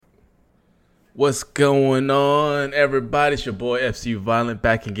What's going on, everybody? It's your boy FC Violent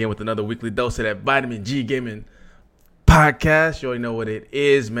back again with another weekly dose of that Vitamin G Gaming podcast. You already know what it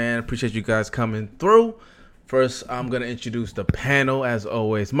is, man. Appreciate you guys coming through. First, I'm going to introduce the panel, as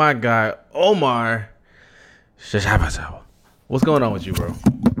always. My guy, Omar. What's going on with you, bro?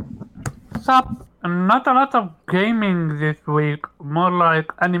 Sup? Not a lot of gaming this week, more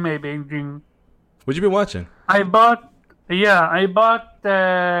like anime binging. What you been watching? I bought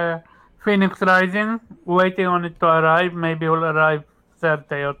Phoenix Rising, waiting on it to arrive. Maybe it will arrive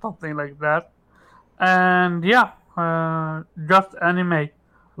Thursday or something like that. And just anime.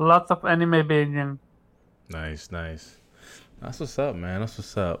 Lots of anime binging. Nice. That's what's up, man. That's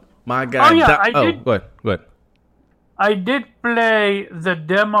what's up. My guy. Go ahead. I did play the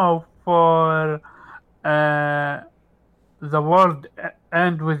demo for The World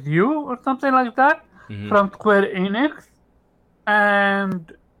End With You or something like that from Square Enix.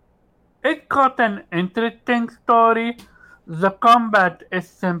 And it got an interesting story. The combat is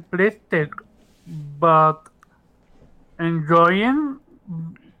simplistic but enjoying.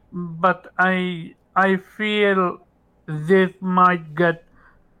 But I feel this might get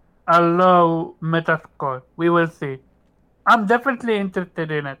a low metascore. We will see. I'm definitely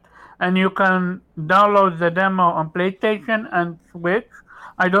interested in it. And you can download the demo on PlayStation and Switch.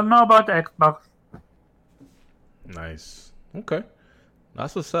 I don't know about Xbox. Nice. Okay.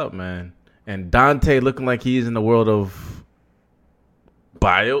 That's what's up, man. And Dante looking like he's in the world of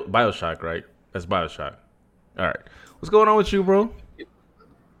Bioshock, right? That's Bioshock. All right. What's going on with you, bro?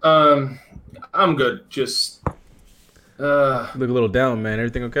 I'm good. Just look a little down, man.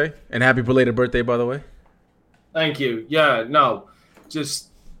 Everything okay? And happy belated birthday, by the way. Thank you. Yeah, no. Just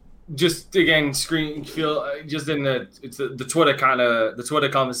again, just in the Twitter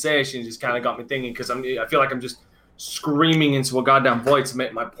conversation just kind of got me thinking because I feel like I'm just screaming into a goddamn void to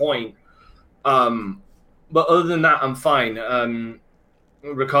make my point. But other than that, I'm fine.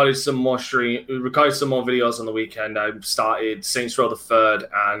 Recorded some more videos on the weekend. I started Saints Row the Third,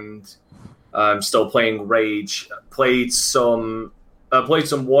 and I'm still playing Rage. Played some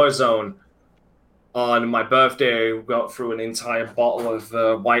Warzone. On my birthday, we got through an entire bottle of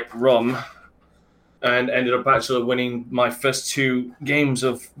white rum and ended up actually winning my first two games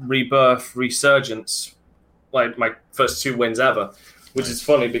of Rebirth Resurgence, like my first two wins ever, which is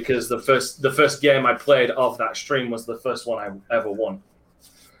funny because the first game I played of that stream was the first one I ever won.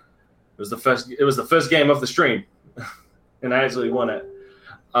 It was the first game of the stream, and I actually won it.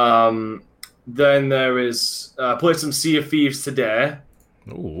 Then there is played some Sea of Thieves today.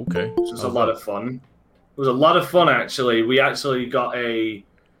 Oh, okay. Which was a lot of fun. It was a lot of fun, actually. We actually got a...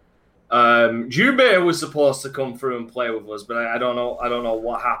 Jubei was supposed to come through and play with us, but I don't know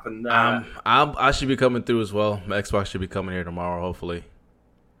what happened there. I should be coming through as well. My Xbox should be coming here tomorrow, hopefully.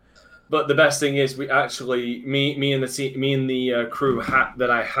 But the best thing is, we actually... Me and the crew that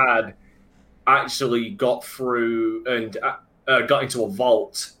I had actually got through and got into a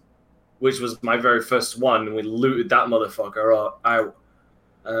vault, which was my very first one, and we looted that motherfucker out.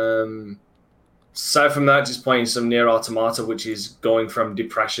 Aside from that, just playing some Nier Automata, which is going from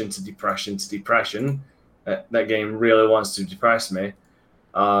depression to depression to depression. That game really wants to depress me.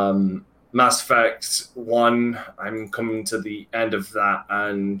 Mass Effect 1, I'm coming to the end of that,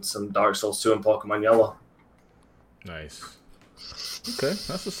 and some Dark Souls 2 and Pokemon Yellow. Nice. Okay,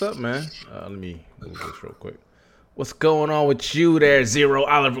 that's what's up, man. Let me move this real quick. What's going on with you there, Zero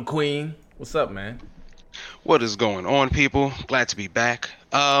Oliver Queen? What's up, man? What is going on, people? Glad to be back.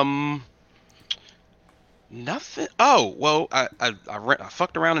 Nothing. Oh, well, I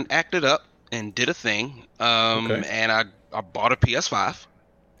fucked around and acted up and did a thing. Okay. And I bought a PS5.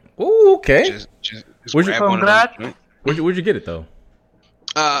 Ooh, okay. Just Where'd you grabbed one of those. Where'd you get it though?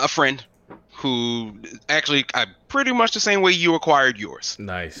 A friend who actually, pretty much the same way you acquired yours.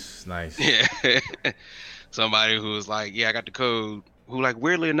 Nice. Yeah. Somebody who was like, yeah, I got the code. Who, like,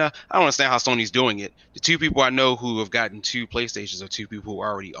 weirdly enough, I don't understand how Sony's doing it. The two people I know who have gotten two PlayStations are two people who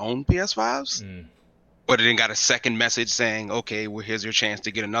already own PS5s, but it then got a second message saying, okay, well, here's your chance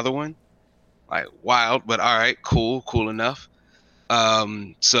to get another one. Like, wild, but all right, cool enough.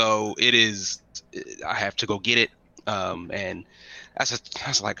 So it is, I have to go get it. And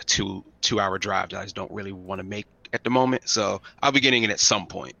that's like a two-hour drive that I just don't really want to make at the moment. So I'll be getting it at some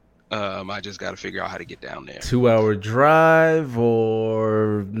point. I just got to figure out how to get down there. 2-hour drive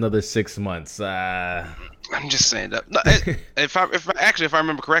or another 6 months? I'm just saying that. If I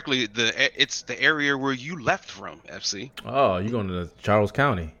remember correctly, it's the area where you left from, FC. Oh, you're going to Charles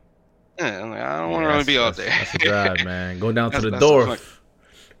County. Yeah, I don't want to really be out there. That's a drive, man. Go down to the Dorf.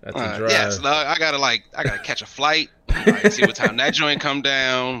 That's a drive. Yeah, so I gotta catch a flight, like, see what time that joint come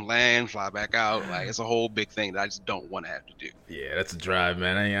down, land, fly back out. Like, it's a whole big thing that I just don't want to have to do. Yeah, that's a drive,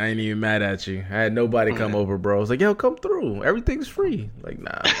 man. I ain't even mad at you. I had nobody come over, bro. I was like, yo, come through. Everything's free. Like,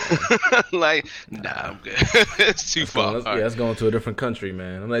 nah. Like, nah, I'm good. It's too far. That's going to a different country,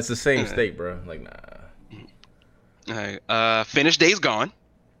 man. I'm like, it's the same state, bro. Like, nah. All right. Finished Days Gone.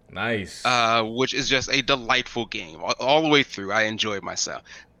 Nice. Which is just a delightful game. All the way through, I enjoyed myself.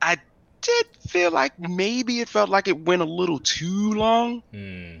 I did feel like maybe it felt like it went a little too long.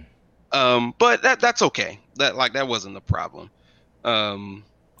 But that's okay. That wasn't the problem.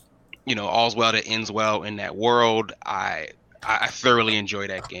 All's well that ends well in that world. I thoroughly enjoy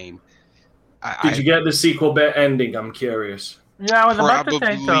that game. Did you get the sequel bit ending? I'm curious. Yeah, I was about to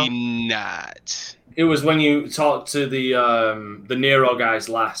say so. Probably not. It was when you talked to the Nero guys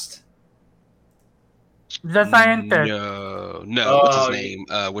last. The scientist. No. What's his name?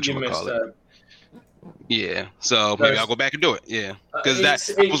 Whatchamacallit? Yeah. So maybe I'll go back and do it. Yeah. Because I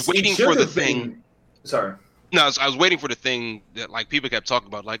was waiting for the thing. Sorry. No, I was waiting for the thing that, like, people kept talking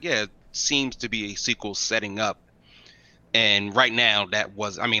about. Like, yeah, it seems to be a sequel setting up. And right now,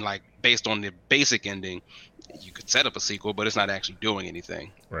 like, based on the basic ending, you could set up a sequel, but it's not actually doing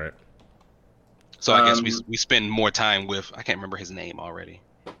anything. Right. So I guess we spend more time with, I can't remember his name already.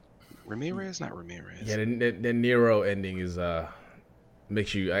 Ramirez? Not Ramirez. Yeah, the Nero ending is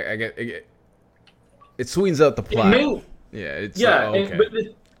makes you it sweetens up the plot. Okay. But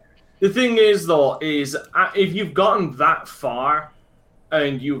the thing is, though, is if you've gotten that far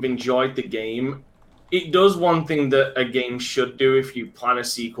and you've enjoyed the game, it does one thing that a game should do if you plan a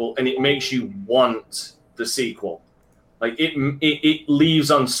sequel, and it makes you want the sequel. Like, it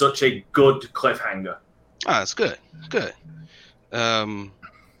leaves on such a good cliffhanger. It's good. Good.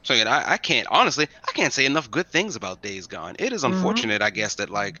 So again, I can't say enough good things about Days Gone. It is unfortunate, I guess,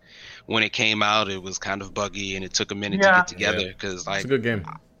 that, like, when it came out, it was kind of buggy and it took a minute to get together. Because, like, it's a good game.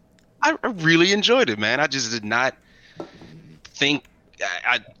 I really enjoyed it, man. I just did not think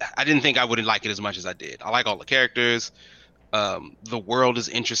I didn't think I wouldn't like it as much as I did. I like all the characters. The world is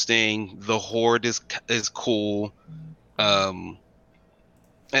interesting. The horde is cool.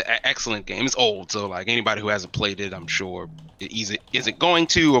 Excellent game. It's old, so, like, anybody who hasn't played it, I'm sure isn't going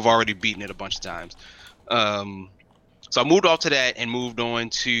to. I've already beaten it a bunch of times. So I moved off to that and moved on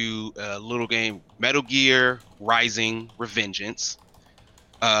to a little game, Metal Gear Rising: Revengeance,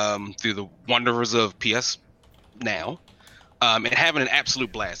 through the wonders of PS Now, and having an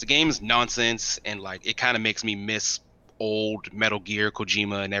absolute blast. The game is nonsense, and, like, it kind of makes me miss old Metal Gear,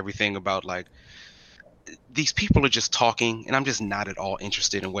 Kojima, and everything about, like, these people are just talking, and I'm just not at all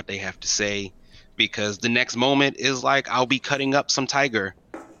interested in what they have to say, because the next moment is, like, I'll be cutting up some tiger,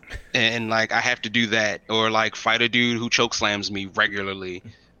 and, like, I have to do that, or, like, fight a dude who chokeslams me regularly.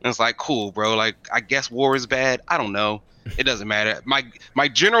 And it's like, cool, bro. Like, I guess war is bad. I don't know. It doesn't matter. My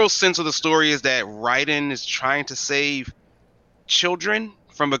general sense of the story is that Raiden is trying to save children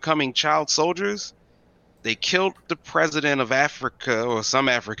from becoming child soldiers. They killed the president of Africa, or some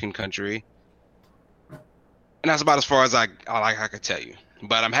African country. And that's about as far as I could tell you.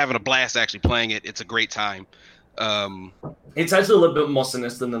 But I'm having a blast actually playing it. It's a great time. It's actually a little bit more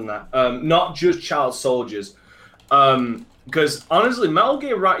sinister than that. Not just child soldiers. Because honestly, Metal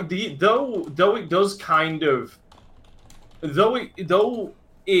Gear, though it does kind of, though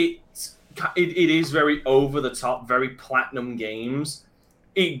it is very over the top, very platinum games.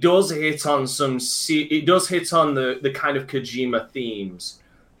 It does hit on the kind of Kojima themes,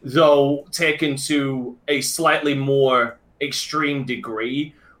 though taken to a slightly more extreme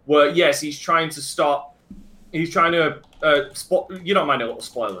degree, where, yes, he's trying to you don't mind a little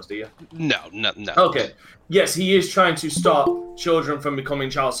spoilers, do you? No. Okay. Yes, he is trying to stop children from becoming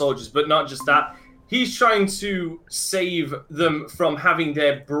child soldiers, but not just that. He's trying to save them from having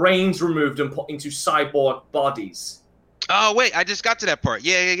their brains removed and put into cyborg bodies. Oh, wait, I just got to that part.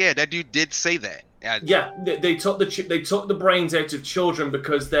 Yeah. That dude did say that. They took the brains out of children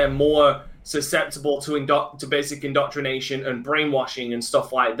because they're more susceptible to basic indoctrination and brainwashing and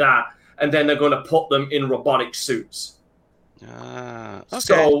stuff like that, and then they're going to put them in robotic suits. Okay.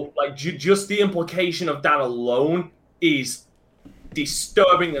 So, like, just the implication of that alone is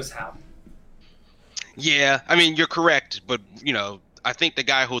disturbing as hell. Yeah, I mean, you're correct, but, you know, I think the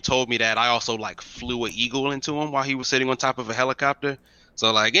guy who told me that, I also, like, flew an eagle into him while he was sitting on top of a helicopter.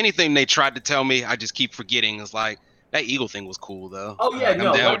 So, like, anything they tried to tell me, I just keep forgetting. It's like, that eagle thing was cool, though. Oh, yeah,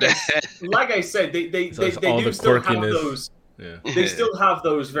 like I said, they do still have those. they still have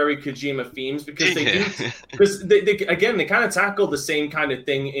those very Kojima themes because they kind of tackle the same kind of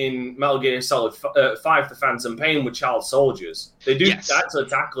thing in Metal Gear Solid 5: The Phantom Pain with child soldiers. They do actually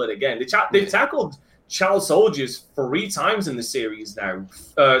tackle it again. They've tackled child soldiers 3 times in the series now.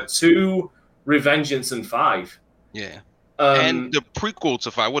 2, Revengeance, and 5. Yeah. And the prequel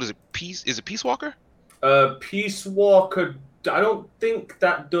to 5, what is it? Is it Peace Walker? Peace Walker, I don't think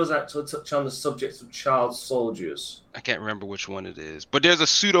that does actually touch on the subject of child soldiers. I can't remember which one it is, but there's a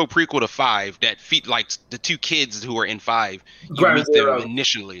pseudo prequel to 5 that like the 2 kids who are in 5. You meet them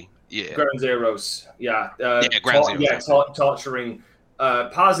initially. Yeah. Ground Zeroes. Yeah. Ground Zeroes. Yeah, torturing.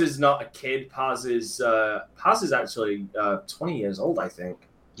 Paz is not a kid. Paz is actually 20 years old, I think.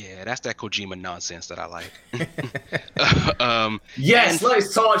 Yeah, that's that Kojima nonsense that I like. Yes,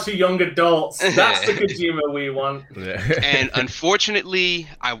 let's torture young adults. That's the Kojima we want. And unfortunately,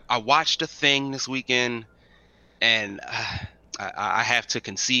 I watched a thing this weekend, and I have to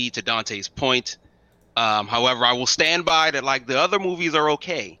concede to Dante's point. However, I will stand by that. Like, the other movies are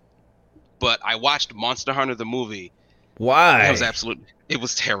okay, but I watched Monster Hunter the movie. Why? It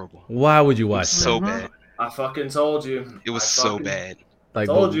was terrible. Why would you watch that? So bad. I fucking told you. It was so bad. Like,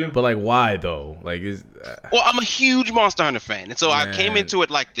 told you. But like, why though? Like, well, I'm a huge Monster Hunter fan, and so I came into it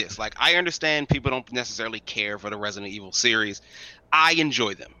like this. Like, I understand people don't necessarily care for the Resident Evil series. I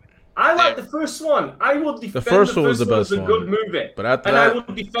enjoy them. I like the first one. I will defend the first one was the best one. It's a good movie. But after and that,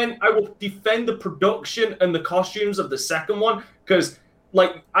 I will defend the production and the costumes of the second one because,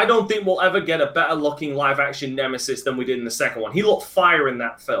 like, I don't think we'll ever get a better looking live action Nemesis than we did in the second one. He looked fire in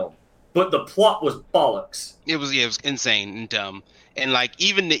that film, but the plot was bollocks. It was insane and dumb. And like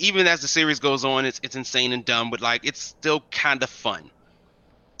even as the series goes on, it's insane and dumb, but like it's still kind of fun.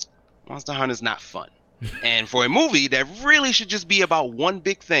 Monster Hunter's not fun. And for a movie that really should just be about one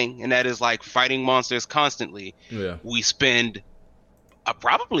big thing, and that is like fighting monsters constantly, we spend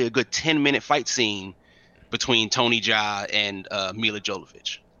probably a good 10-minute fight scene between Tony Jaa and Mila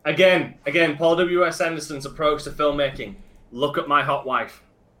Jovovich. Again, Paul W.S. Anderson's approach to filmmaking. Look at My Hot Wife.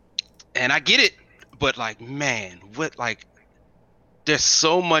 And I get it, but like, man, there's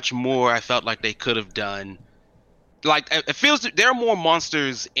so much more I felt like they could have done. Like, it feels there are more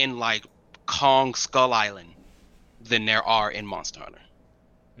monsters in like Kong Skull Island than there are in Monster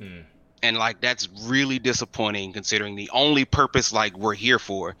Hunter. And like, that's really disappointing considering the only purpose like we're here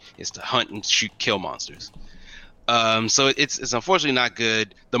for is to hunt and kill monsters. So it's unfortunately not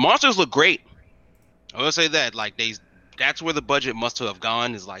good. The monsters look great. I will say that, like, that's where the budget must have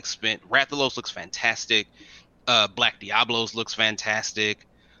gone, is like spent. Rathalos looks fantastic. Black Diablos looks fantastic.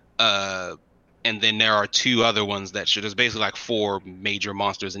 And then there are 2 other ones there's basically like 4 major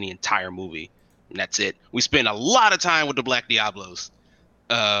monsters in the entire movie. And that's it. We spend a lot of time with the Black Diablos.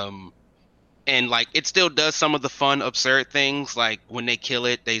 And like, it still does some of the fun, absurd things. Like, when they kill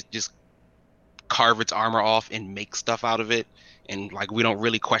it, they just carve its armor off and make stuff out of it. And like, we don't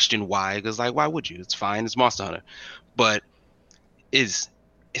really question why, because like, why would you? It's fine. It's Monster Hunter. But it's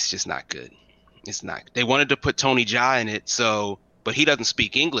just not good. It's not. They wanted to put Tony Jaa in it, but he doesn't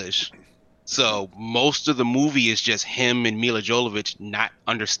speak English. So most of the movie is just him and Mila Jovovich not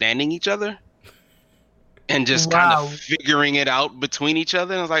understanding each other and just kind of figuring it out between each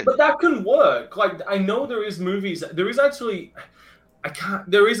other. And I was like, but that can work. Like, I know there is movies. There is actually,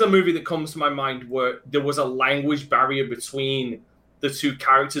 there is a movie that comes to my mind where there was a language barrier between the 2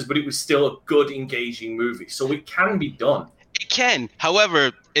 characters, but it was still a good, engaging movie. So it can be done. It can.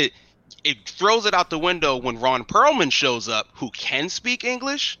 However, it throws it out the window when Ron Perlman shows up, who can speak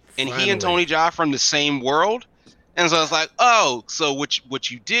English, and he and Tony Jaa from the same world. And so I was like, oh, so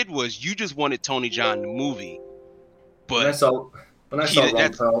what you did was you just wanted Tony Jaa in the movie. But when I saw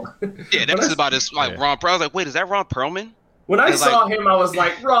Ron Perlman. Yeah, that's about his like Ron Perlman. I was like, wait, is that Ron Perlman? When I saw him, I was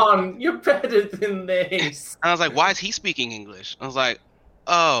like, Ron, you're better than this. And I was like, why is he speaking English? I was like,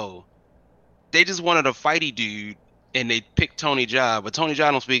 oh, they just wanted a fighty dude, and they picked Tony Jaa, but Tony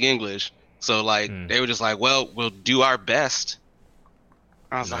Jaa don't speak English. So, like, they were just like, well, we'll do our best.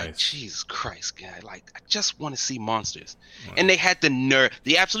 I was like, Jesus Christ, guy. Like, I just want to see monsters. And they had the nerve,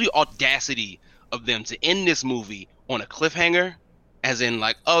 the absolute audacity of them to end this movie on a cliffhanger, as in,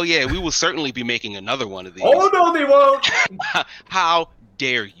 like, oh, yeah, we will certainly be making another one of these. Oh, no, they won't. How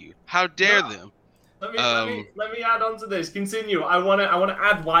dare you? How dare them? Let me add on to this. Continue. I want to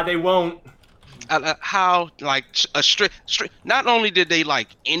add why they won't. How, like, a straight. Not only did they like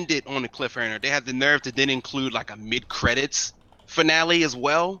end it on a cliffhanger, they had the nerve to then include like a mid-credits finale as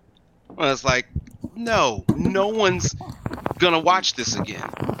well. Well, it's like, no one's gonna watch this again.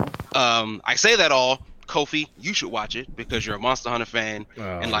 I say that all Kofi, you should watch it because you're a Monster Hunter fan,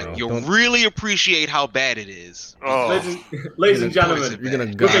 and like don't really appreciate how bad it is. Ladies and gentlemen, you're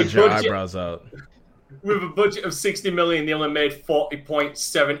gonna gouge your eyebrows out. With a budget of 60 million, they only made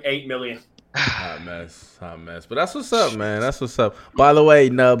 40.78 million. Hot mess. But that's what's up, man. That's what's up. By the way,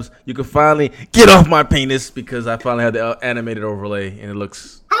 Nubs, you can finally get off my penis because I finally had the animated overlay and it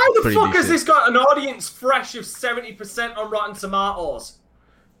looks How the pretty fuck has decent. this got an audience fresh of 70% on Rotten Tomatoes?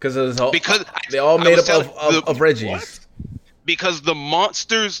 Because Because they all I made was up telling- of Reggie's. What? Because the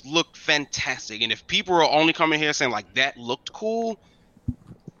monsters look fantastic, and if people are only coming here saying like that looked cool,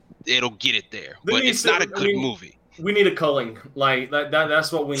 it'll get it there. But it's not a good movie. We need a culling, like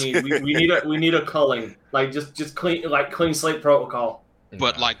that's what we need. We need a culling, like just clean slate protocol.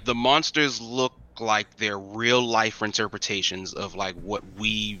 But like the monsters look like they're real life interpretations of like what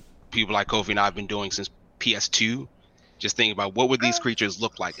we people like Kofi and I have been doing since PS2. Just thinking about what would these creatures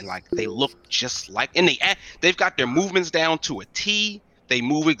look like, and like they look just like, and they've got their movements down to a T. They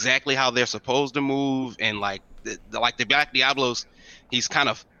move exactly how they're supposed to move, and like the Black Diablos, he's kind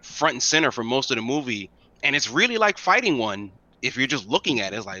of front and center for most of the movie, and it's really like fighting one. If you're just looking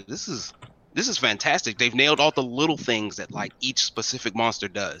at it, it's like this is fantastic. They've nailed all the little things that like each specific monster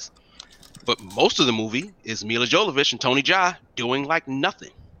does. But most of the movie is Mila Jovovich and Tony Jaa doing like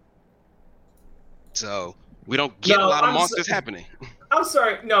nothing. So we don't get a lot of monsters happening. I'm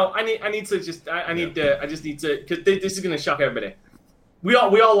sorry. No, I just need to, because this is gonna shock everybody. We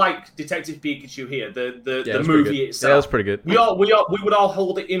all like Detective Pikachu here, the movie itself. Yeah, that's pretty good. We would all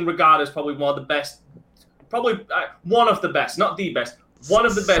hold it in regard as probably one of the best, one of the best, not the best, one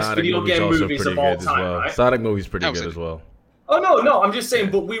of the best Sonic video game also movies pretty of all good as time, well. right? Sonic movie's pretty good as well. Oh no, I'm just saying.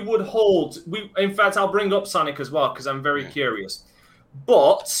 But we would hold. In fact, I'll bring up Sonic as well because I'm very curious.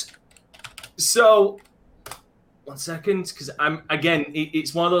 But so, 1 second, because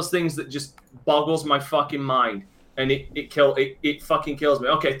it's one of those things that just boggles my fucking mind, and it fucking kills me.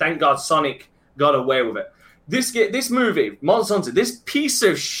 Okay, thank God Sonic got away with it. This movie, Monster Hunter, this piece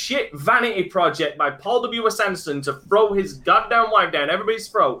of shit vanity project by Paul W.S. Anderson to throw his goddamn wife down everybody's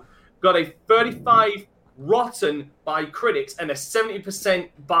throat, got a 35 rotten by critics and a 70%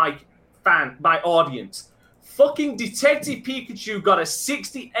 by audience. Fucking Detective Pikachu got a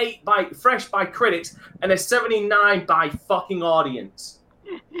 68 by critics and a 79 by fucking audience.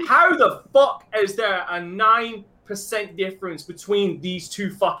 How the fuck is there a 9% difference between these two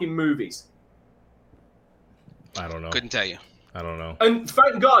fucking movies? I don't know. Couldn't tell you. I don't know. And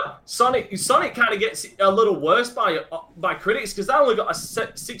thank God, Sonic kind of gets a little worse by critics because that only got a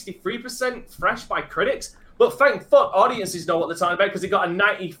 63% fresh by critics. But thank fuck, audiences know what they're talking about because it got a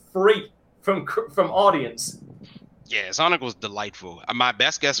 93 from audience. Yeah, Sonic was delightful. My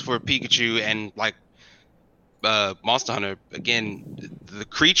best guess for Pikachu and like Monster Hunter, again, the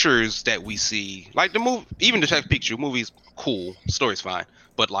creatures that we see, like the movie, even Detective Pikachu movie's cool, story's fine,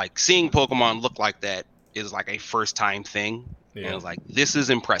 but like seeing Pokemon look like that is like a first time thing. Yeah. And it was like, this is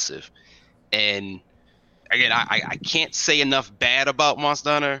impressive. And again, I can't say enough bad about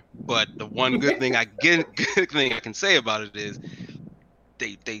Monster Hunter, but the one good thing I can say about it is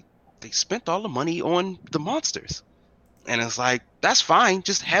they spent all the money on the monsters. And it's like, that's fine,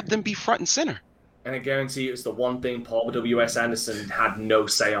 just have them be front and center. And I guarantee you it's the one thing Paul W.S. Anderson had no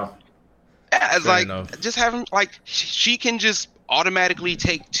say on. Yeah, it's like, just having, like, she can just automatically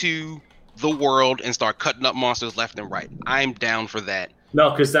take to the world and start cutting up monsters left and right. I'm down for that. No,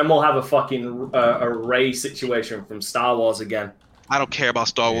 because then we'll have a fucking a Rey situation from Star Wars again. I don't care about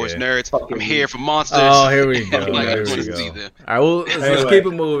Star Wars nerds. I'm here for monsters. Oh, here we go. Like, here we go. All right, well, let's keep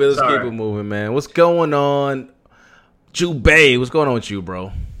it moving. Let's keep it moving, man. What's going on, Jubei? What's going on with you,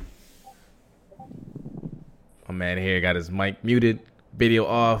 bro? My man here got his mic muted, video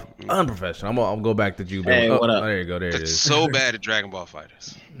off, unprofessional. I'm gonna go back to Jubei. Hey, what up? There you go. There it is. So bad at Dragon Ball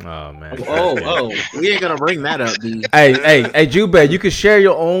Fighters. Oh man. Oh, we ain't gonna bring that up, dude. Hey, Jubei, you can share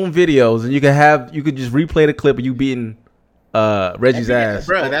your own videos and you can just replay the clip of you beating Reggie's ass.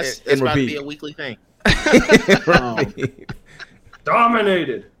 Bro, that's about to be a weekly thing.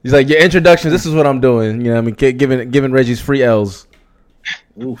 Dominated. He's like, your introduction, this is what I'm doing. You know what I mean? Giving Reggie's free L's.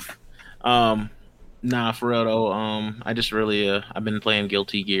 Oof. Nah, for real though. I just really I've been playing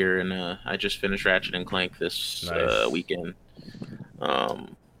Guilty Gear and I just finished Ratchet and Clank this weekend.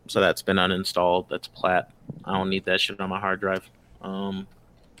 So that's been uninstalled. That's plat. I don't need that shit on my hard drive.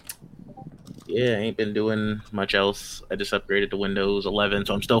 Yeah, I ain't been doing much else. I just upgraded to Windows 11,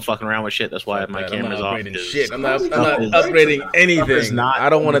 so I'm still fucking around with shit. That's why my camera's I'm not off. upgrading shit. I'm not upgrading anything. I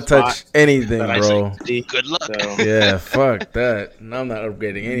don't want to touch anything, bro. Good luck. So, Yeah, fuck that. I'm not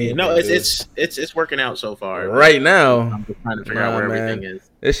upgrading anything. no, it's working out so far. Right now, I'm just trying to figure out where everything is.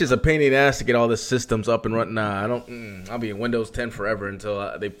 It's just a pain in the ass to get all the systems up and running. Nah, I don't. I'll be in Windows 10 forever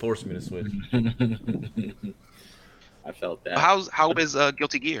until they force me to switch. I felt that. How is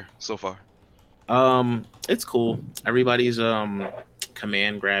Guilty Gear so far? It's cool. Everybody's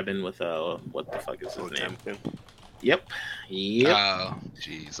command grabbing with what the fuck is his name? Yep. Oh,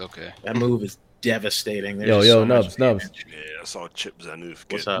 jeez. Okay. That move is devastating. There's Yo, so Nubs. Yeah, I saw Chip Zanuf.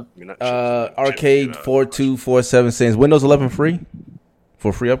 What's up? Arcade 4247 saying, is Windows 11 free?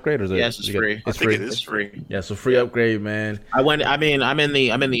 For free upgrade, or is it? Yes, it's free. It's free. It's free. Yeah, so free upgrade, man. I'm in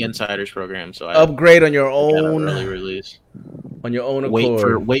the insiders program, so I upgrade on your own early release. On your own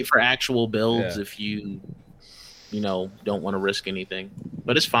accord. Wait for actual builds if you don't want to risk anything.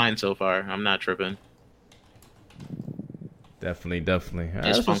 But it's fine so far. I'm not tripping. Definitely.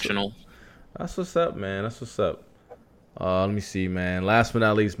 It's functional. That's what's up, man. That's what's up. Let me see, man. Last but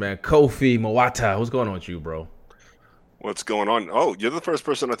not least, man, Kofi Mwata. What's going on with you, bro? What's going on? Oh, you're the first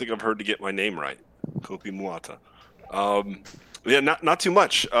person I think I've heard to get my name right. Kofi Mwata. Yeah, not too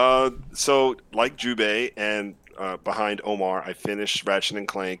much. So, like Jubei and behind Omar, I finished Ratchet &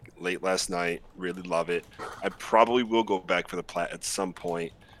 Clank late last night. Really love it. I probably will go back for the plat at some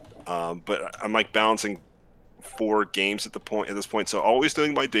point. But I'm like balancing 4 games at this point. So always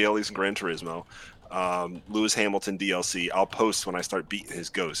doing my dailies in Gran Turismo. Lewis Hamilton DLC. I'll post when I start beating his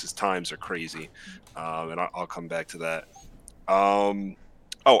ghosts. His times are crazy. And I'll come back to that.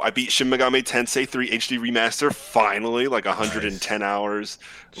 I beat Shin Megami Tensei 3 HD Remaster finally, like 110 hours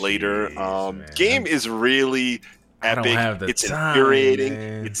later. Game is really epic. It's infuriating.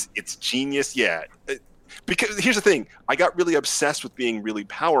 Man. It's genius. Yeah. Because here's the thing, I got really obsessed with being really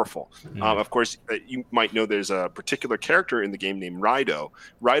powerful. Of course, you might know there's a particular character in the game named Raido.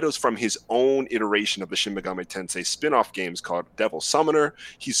 Raido's from his own iteration of the Shin Megami Tensei spin-off games called Devil Summoner.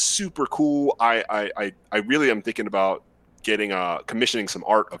 He's super cool. I really am thinking about commissioning some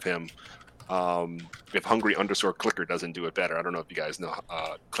art of him. If Hungry_Clicker doesn't do it better. I don't know if you guys know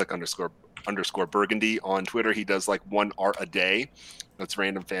Click_Burgundy on Twitter. He does like 1 art a day. That's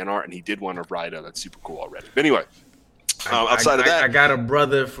random fan art, and he did one of Raido. That's super cool already. But anyway, outside of that, I got a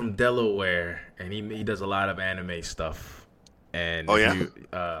brother from Delaware, and he does a lot of anime stuff. And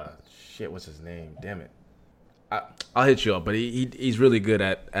what's his name? Damn it, I'll hit you up. But he's really good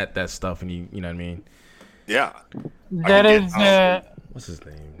at that stuff, and you know what I mean. Yeah. What's his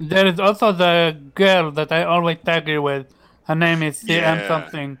name? There is also the girl that I always tag her with. Her name is CM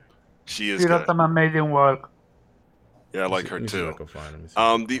something. She is. She does some amazing work. Yeah, I like her too.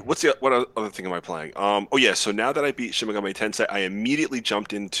 What other thing am I playing? So now that I beat Shin Megami Tensei, I immediately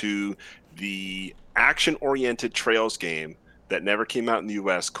jumped into the action-oriented Trails game that never came out in the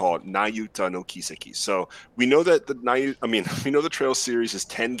US called Nayuta no Kiseki. So we know that the Trails series is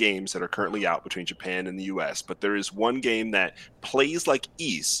 10 games that are currently out between Japan and the US, but there is one game that plays like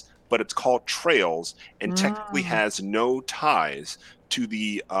Ys, but it's called Trails and technically has no ties to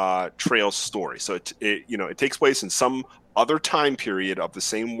the Trails story. So it takes place in some other time period of the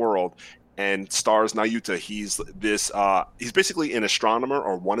same world and stars Nayuta. He's basically an astronomer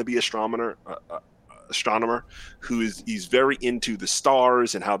or wannabe astronomer he's very into the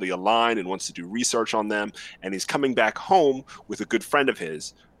stars and how they align and wants to do research on them, and he's coming back home with a good friend of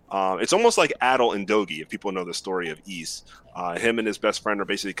his. It's almost like Adol and Dogi, if people know the story of Ys. Him and his best friend are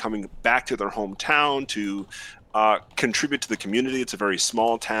basically coming back to their hometown to contribute to the community. It's a very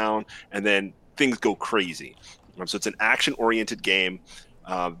small town, and then things go crazy. So it's an action-oriented game.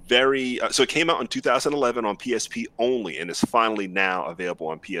 So it came out in 2011 on PSP only, and is finally now available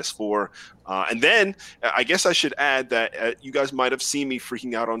on PS4. And then I guess I should add that you guys might have seen me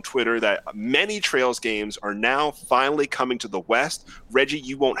freaking out on Twitter that many Trails games are now finally coming to the West. Reggie,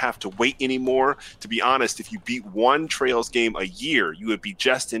 you won't have to wait anymore. To be honest, if you beat one Trails game a year, you would be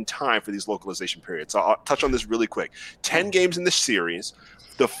just in time for these localization periods. So I'll touch on this really quick. 10 games in this series.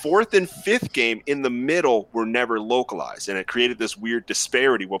 The 4th and 5th game in the middle were never localized, and it created this weird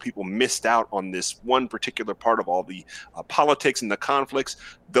disparity where people missed out on this one particular part of all the politics and the conflicts.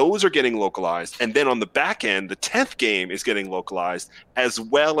 Those are getting localized, and then on the back end, the 10th game is getting localized, as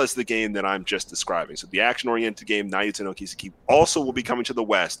well as the game that I'm just describing. So the action-oriented game, Nayuta no Kiseki, also will be coming to the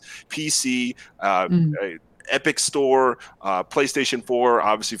West. PC, Epic Store, PlayStation 4,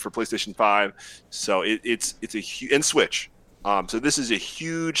 obviously for PlayStation 5. So it's a huge, and Switch. So this is a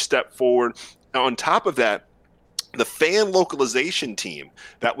huge step forward. Now, on top of that, the fan localization team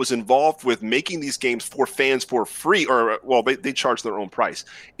that was involved with making these games for fans for free, or well, they charge their own price,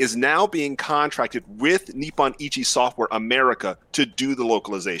 is now being contracted with Nippon Ichi Software America to do the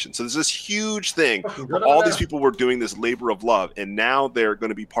localization. So there's this huge thing where all these people were doing this labor of love, and now they're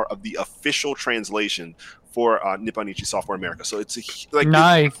going to be part of the official translation for Nippon Ichi Software America. So it's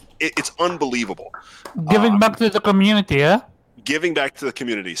nice. It's unbelievable. Giving back to the community, yeah. Giving back to the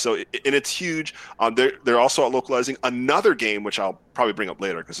community. So, and it's huge. They're also localizing another game, which I'll probably bring up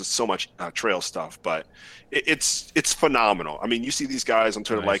later because it's so much trail stuff, but it's phenomenal. I mean, you see these guys on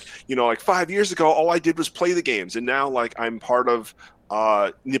Twitter, like 5 years ago, all I did was play the games, and now like I'm part of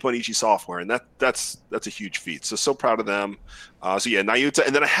Nippon Ichi Software, and that's a huge feat. So proud of them. So yeah, Nayuta,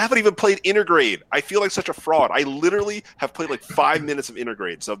 and then I haven't even played Intergrade. I feel like such a fraud. I literally have played like 5 minutes of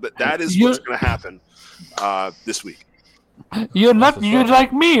Intergrade. So that is what's going to happen this week. You're not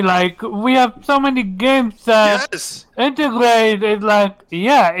like me. Like, we have so many games that Integrate is like,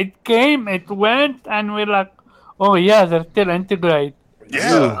 it came, it went, and we're like, oh yeah, they're still Integrate.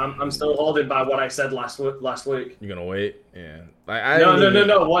 Yeah, I'm still holding by what I said last week. You're gonna wait? Yeah.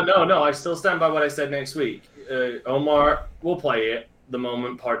 No. I still stand by what I said next week. Omar will play it the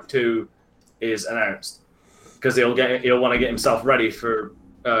moment Part 2 is announced, because he'll want to get himself ready for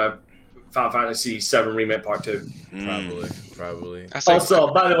Final Fantasy VII Remake Part 2. Probably.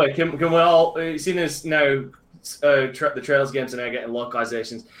 Also, by the way, can we all, seeing as now the Trails games are now getting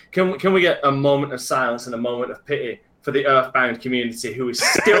localizations, can we get a moment of silence and a moment of pity for the Earthbound community who is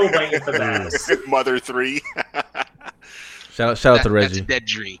still waiting for theirs? Mother 3. Shout out to Reggie. That's a dead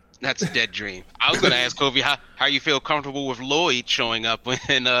dream. That's a dead dream. I was going to ask Kofi how you feel comfortable with Lloyd showing up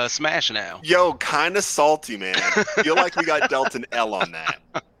in Smash now. Yo, kind of salty, man. Feel like we got dealt an L on that.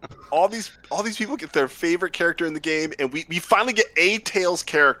 All these people get their favorite character in the game, and we finally get a Tails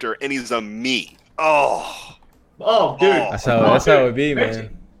character, and he's a me. Oh, dude. That's how it would be,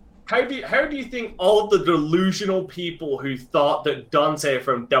 man. How do you think all the delusional people who thought that Dante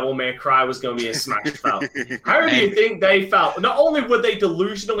from Devil May Cry was going to be in Smash felt? How do you think they felt? Not only were they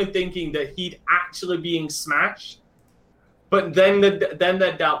delusionally thinking that he'd actually be in Smash, but then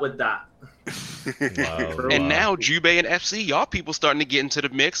they dealt with that. Wow. And now Jubei and FC, y'all people starting to get into the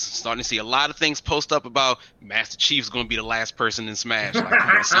mix, starting to see a lot of things post up about Master Chief's going to be the last person in Smash. Like,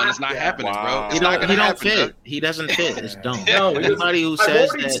 come on, son, it's not happening, bro. It's not going to happen. He don't fit. He doesn't fit. It's dumb. No, anybody who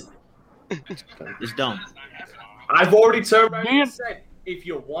says that is dumb. I've already turned around and said, if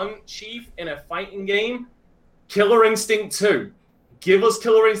you want Chief in a fighting game, Killer Instinct 2. Give us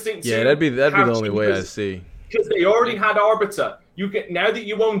Killer Instinct 2. Yeah, that'd be the only way I see. Because they already had Arbiter. Now that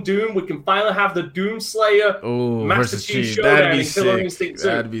you own Doom, we can finally have the Doom Slayer Master Chief showdown in Killer Instinct 2.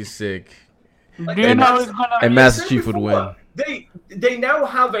 That'd be sick. And Master Chief would win. They now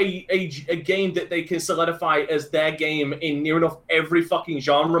have a game that they can solidify as their game in near enough every fucking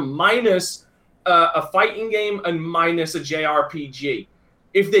genre, minus a fighting game and minus a JRPG.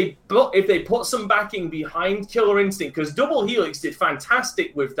 If they put some backing behind Killer Instinct, because Double Helix did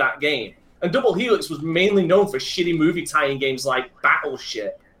fantastic with that game. And Double Helix was mainly known for shitty movie tie-in games like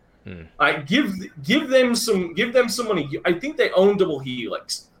Battleship. Like, give them some money. I think they own Double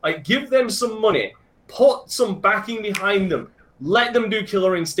Helix. Like, give them some money. Put some backing behind them. Let them do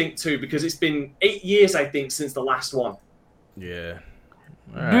Killer Instinct 2, because it's been 8 years, I think, since the last one. Yeah.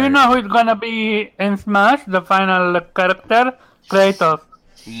 Do you know who's gonna be in Smash? The final character, Kratos.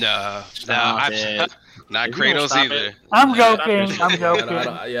 No, not Kratos either. I'm joking. I'm joking.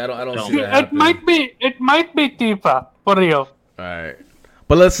 I don't see that. It might be Tifa for real. All right,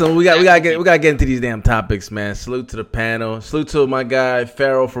 but listen, we gotta get into these damn topics, man. Salute to the panel. Salute to my guy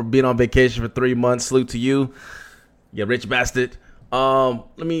Pharaoh for being on vacation for 3 months. Salute to you, you rich bastard.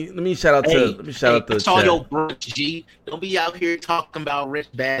 Let me shout out to I saw your brunch, G. Don't be out here talking about rich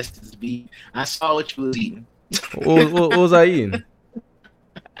bastards, B. I saw what you was eating. What was I eating?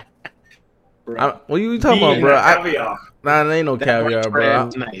 What are you talking about, bro? Caviar. Nah, there ain't no caviar, bro.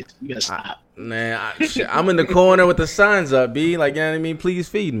 Nice. You gotta stop. I'm in the corner with the signs up, B. Like, you know what I mean? Please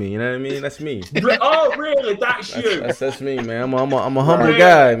feed me. You know what I mean? That's me. Oh, really? That's you. That's me, man. I'm a humble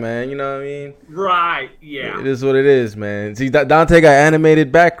guy, man. You know what I mean? Right. Yeah. It is what it is, man. See, Dante got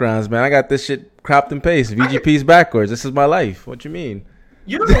animated backgrounds, man. I got this shit cropped and pasted. VGP's backwards. This is my life. What you mean?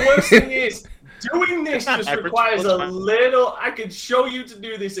 You know the worst thing is, doing this just requires a little. I could show you to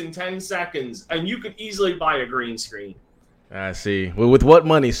do this in 10 seconds, and you could easily buy a green screen. I see. Well, with what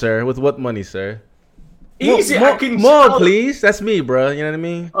money, sir? With what money, sir? Easy. More, please. That's me, bro. You know what I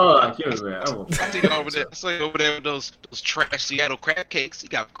mean? I see over there with those trash Seattle crab cakes. You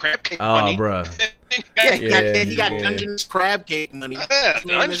got crab cake money. Oh, bro. He got Dungeons Crab Cake money.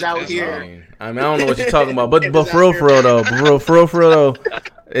 Man is out here. I don't know what you're talking about, but for real though,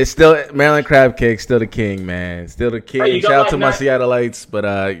 it's still Maryland Crab Cake, still the king, man, still the king. Hey, Shout out to my Seattleites, but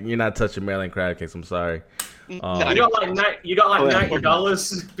you're not touching Maryland Crab Cakes. I'm sorry. You got like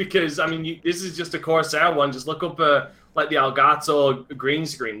 $90 because I mean this is just a Corsair one. Just look up like the Elgato green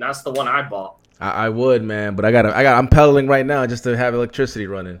screen. That's the one I bought. I would, man, but I'm pedaling right now just to have electricity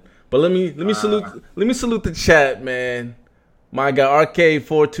running. But let me salute the chat, man. My guy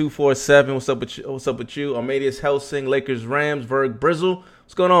RK4247, what's up with you? Armadius Helsing, Lakers Rams, Verg Brizzle.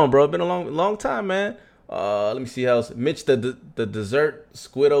 What's going on, bro? Been a long time, man. Let me see how Mitch the Dessert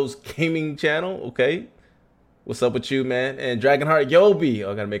Squiddos Gaming Channel. Okay. What's up with you, man? And Dragonheart Yobi.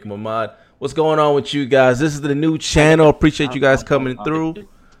 I gotta make him a mod. What's going on with you guys? This is the new channel. Appreciate you guys coming through.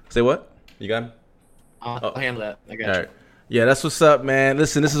 Say what? You got him? I'll handle that. I got you. All right. Yeah, that's what's up, man.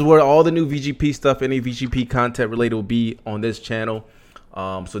 Listen, this is where all the new VGP stuff, any VGP content related will be on this channel.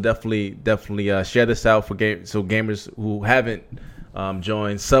 So definitely share this out for gamers who haven't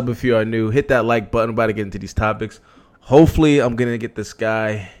joined. Sub if you are new. Hit that like button. We're about to get into these topics. Hopefully, I'm gonna get this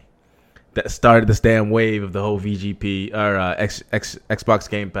guy that started this damn wave of the whole VGP or Xbox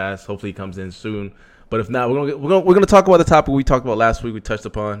Game Pass. Hopefully, he comes in soon. But if not, we're gonna talk about the topic we talked about last week. We touched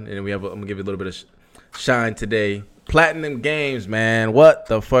upon, and I'm gonna give you a little bit of shine today. Platinum Games, man, what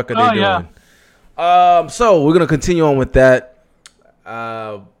the fuck are they doing? Yeah. So we're gonna continue on with that.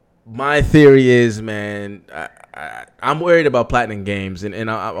 My theory is, man, I'm worried about Platinum Games,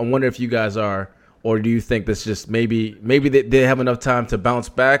 and I wonder if you guys are, or do you think that's just maybe they have enough time to bounce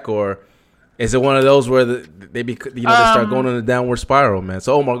back, or is it one of those where they start going on a downward spiral, man?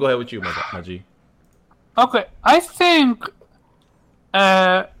 So Omar, go ahead with you, my G. Okay, I think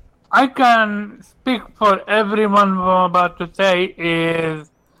I can speak for everyone what I'm about to say is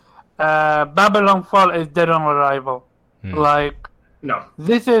Babylon Fall is dead on arrival. Like, no,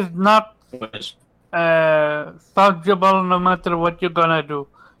 this is not solvable no matter what you're gonna do.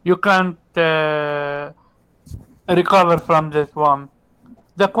 You can't recover from this one.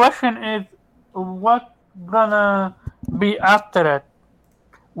 The question is, what's gonna be after it?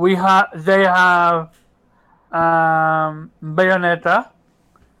 They have Bayonetta.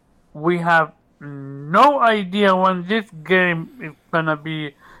 We have no idea when this game is gonna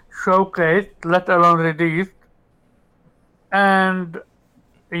be showcased, let alone released. And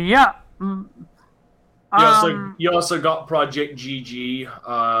yeah, you also got Project GG,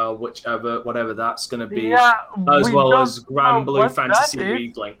 whatever that's gonna be, yeah, as well as Grand Blue Fantasy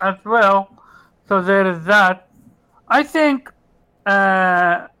League Link as well. So there is that. I think.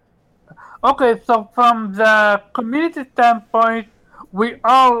 Okay, so from the community standpoint, we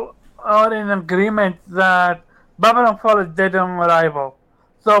all are in agreement that Babylon Fall is dead on arrival.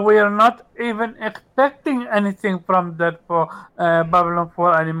 So we are not even expecting anything from that for Babylon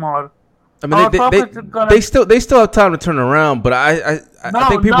Fall anymore. I mean, they still have time to turn around, but I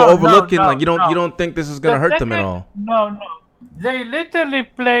think people are overlooking. You don't think this is gonna hurt them at all. No, they literally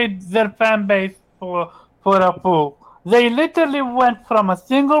played their fan base for a fool. They literally went from a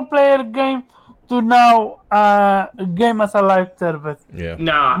single player game to now game as a live service. Yeah.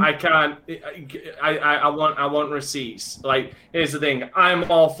 Nah, I can't. I want receipts. Like, here's the thing. I'm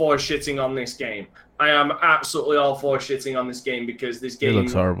all for shitting on this game. I am absolutely all for shitting on this game because this game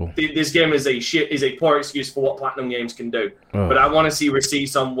looks horrible. This game is a poor excuse for what Platinum Games can do. Oh. But I want to see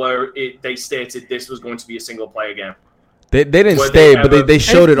receipts on where they stated this was going to be a single player game. They didn't but they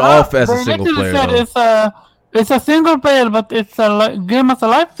showed it off as a single player. It's a single player, but it's a game as a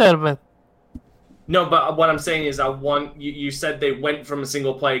live service. No, but what I'm saying is, you said they went from a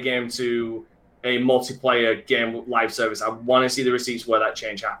single player game to a multiplayer game live service. I want to see the receipts where that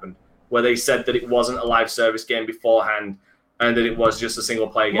change happened, where they said that it wasn't a live service game beforehand and that it was just a single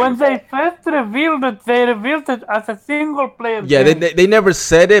player game. When they first revealed it, they revealed it as a single player game. Yeah, they never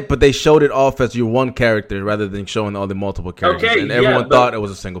said it, but they showed it off as your one character rather than showing all the multiple characters. Okay, and everyone thought it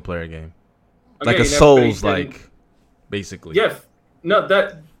was a single player game. Like a Souls, basically. Yeah, no,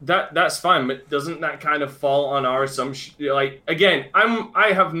 that's fine, but doesn't that kind of fall on our assumption? Like, again,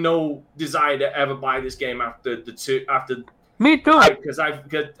 I have no desire to ever buy this game after. Me too. Because I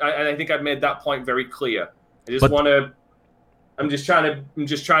think I've made that point very clear. I'm just trying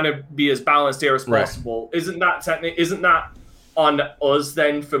to be as balanced here as possible. Isn't that on us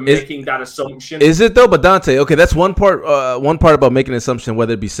then for making that assumption? Is it though? But Dante, okay, that's one part about making an assumption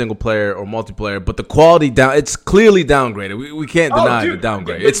whether it be single player or multiplayer. But the quality it's clearly downgraded. We can't deny the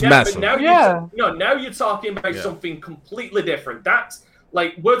downgrade. It's massive. Now you're talking about something completely different. That's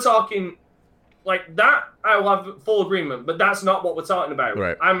like we're talking like that. I will have full agreement, but that's not what we're talking about.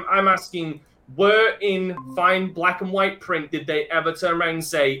 Right. I'm asking Where in fine black and white print did they ever turn around and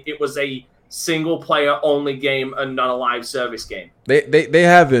say it was a single player only game and not a live service game? They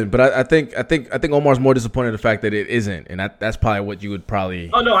haven't, but I think Omar's more disappointed in the fact that it isn't, and that's probably what you would probably.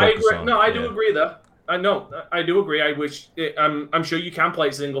 Oh no, I agree. On. No, I do agree there. I do agree. I wish I'm sure you can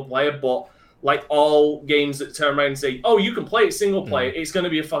play single player, but like all games that turn around and say, "Oh, you can play it single player," it's going to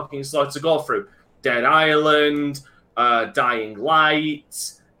be a fucking slog to go through. Dead Island, Dying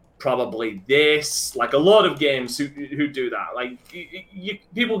Light, probably this. Like a lot of games who do that. Like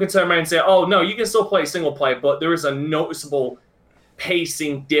people can turn around and say, "Oh no, you can still play single player," but there is a noticeable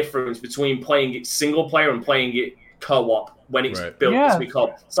pacing difference between playing it single player and playing it co-op when it's built to be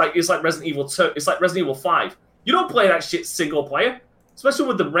co-op. It's like Resident Evil 2. It's like Resident Evil 5. You don't play that shit single player. Especially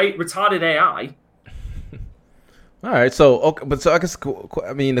with the retarded AI. All right, so I guess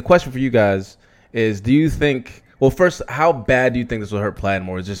the question for you guys is: do you think? Well, first, how bad do you think this will hurt Platinum,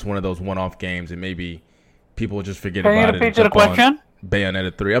 or is just one of those one-off games and maybe people will just forget about it? Can you repeat the question?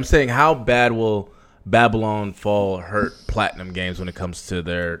 Bayonetta 3. I'm saying, how bad will Babylon Fall hurt Platinum Games when it comes to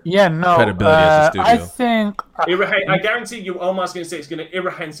their credibility as a studio? I think I guarantee you, Omar's going to say it's going to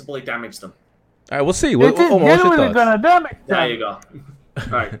irrehensibly damage them. All right, we'll see. It is genuinely going to damage them. There you go. All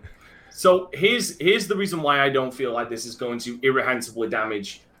right. So here's the reason why I don't feel like this is going to irrehensibly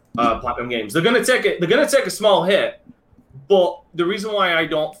damage Platinum Games. They're going to take it. They're going to take a small hit, but the reason why I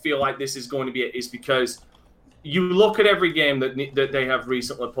don't feel like this is going to be it is because you look at every game that they have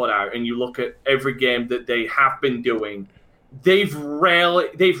recently put out, and you look at every game that they have been doing. They've rarely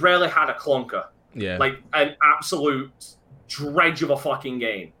had a clunker. Yeah. Like an absolute dredge of a fucking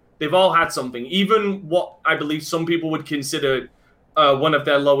game. They've all had something. Even what I believe some people would consider one of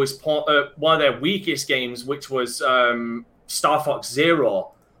their one of their weakest games, which was Star Fox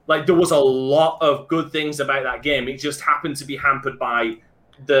Zero. Like there was a lot of good things about that game. It just happened to be hampered by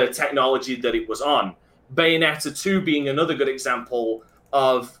the technology that it was on. Bayonetta 2 being another good example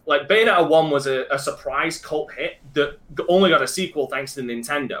of like Bayonetta 1 was a surprise cult hit that only got a sequel thanks to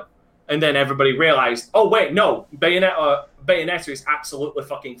Nintendo. And then everybody realized, oh wait, no, Bayonetta is absolutely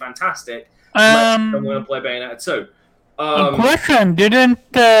fucking fantastic. I'm going to play Bayonetta 2. Question: didn't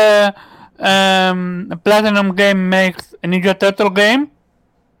Platinum Game make a Ninja Turtle game?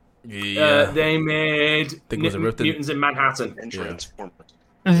 Yeah, they made Mutants in Manhattan. And Transformers.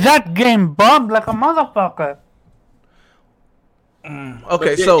 That game bombed like a motherfucker.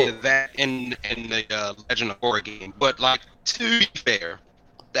 Okay, so that in the Legend of Korra game, but like to be fair,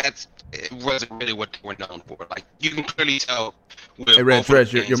 it wasn't really what they were known for. Like you can clearly tell. Hey, Reg,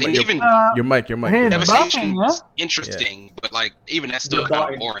 your mic. Devastation's interesting, but like even that's still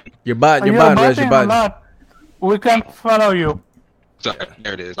kind of boring. You're botting, Reg. You're botting. We can't follow you. Sorry,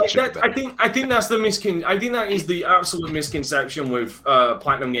 there it is. I think that's the I think that is the absolute misconception with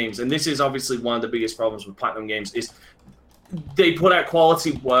Platinum Games, and this is obviously one of the biggest problems with Platinum Games is they put out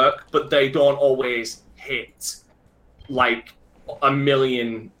quality work, but they don't always hit like a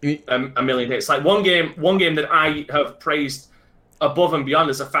million hits. Like one game that I have praised above and beyond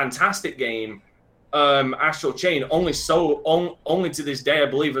as a fantastic game, Astral Chain, only to this day I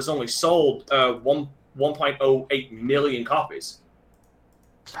believe has only sold 1.08 million copies.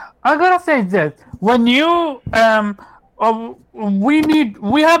 I gotta say this: when you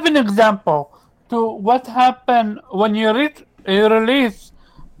we have an example to what happened when you release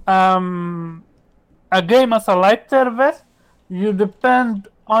a game as a live service. You depend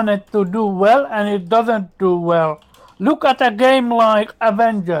on it to do well, and it doesn't do well. Look at a game like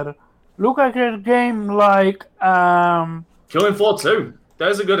Avenger. Look at a game like Killing Floor 2.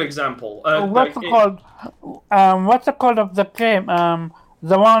 There's a good example. What's it called of the game?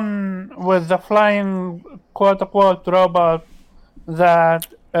 The one with the flying quote-unquote robot that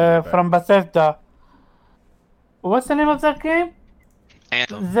from Bethesda. What's the name of that game?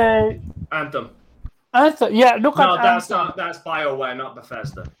 Anthem. Yeah, look at Anthem. That's BioWare, not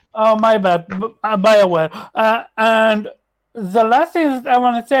Bethesda. Oh, my bad. BioWare. And the last thing that I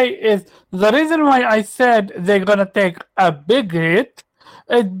want to say is the reason why I said they're going to take a big hit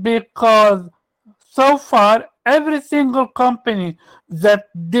is because so far, every single company that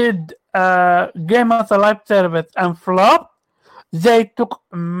did game as a live service and flopped, they took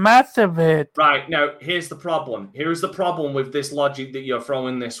massive hit. Right. Now, here's the problem. Here's the problem with this logic that you're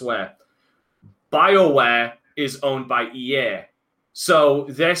throwing this way. BioWare is owned by EA. So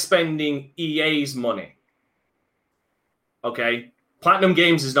they're spending EA's money. Okay? Platinum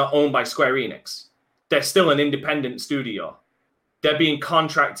Games is not owned by Square Enix. They're still an independent studio. They're being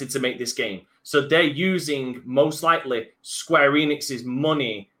contracted to make this game. So they're using, most likely, Square Enix's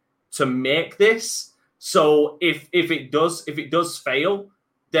money to make this. So if it does fail,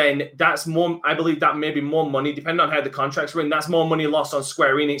 then that's more. I believe that may be more money, depending on how the contracts were. And that's more money lost on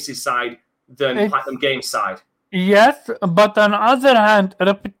Square Enix's side than Platinum Games' side. Yes, but on the other hand,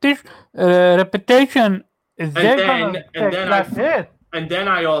 reputation is and then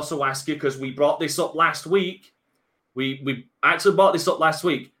I also ask you, because we brought this up last week. We actually brought this up last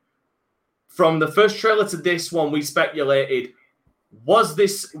week. From the first trailer to this one, we speculated, was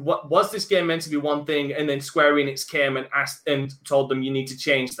this game meant to be one thing, and then Square Enix came and asked and told them you need to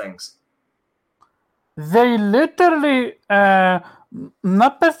change things? They literally,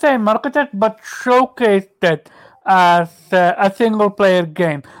 not per se marketed, but showcased it as a single-player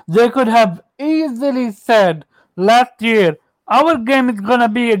game. They could have easily said last year, our game is going to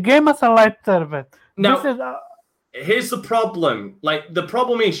be a game as a live service. Now, here's the problem. Like, the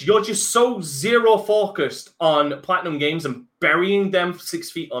problem is you're just so zero focused on Platinum Games and burying them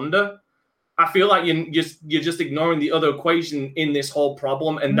 6 feet under. I feel like you're just ignoring the other equation in this whole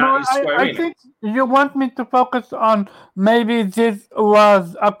problem, and that is Square Enix. I think you want me to focus on maybe this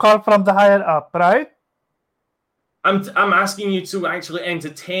was a call from the higher up, right? I'm asking you to actually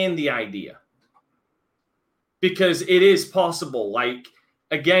entertain the idea, because it is possible. Like,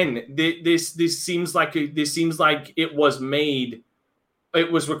 again, this seems like it was made.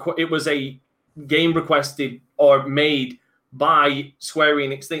 It was a game requested or made by Square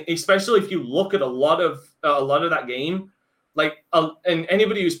Enix thing. Especially if you look at a lot of that game, like, and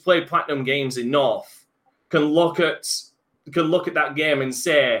anybody who's played Platinum Games enough can look at that game and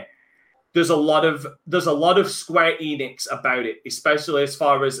say there's a lot of Square Enix about it, especially as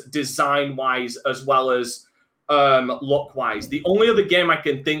far as design wise as well as look wise. The only other game I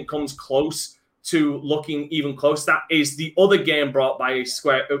can think comes close to looking even close to that is the other game brought by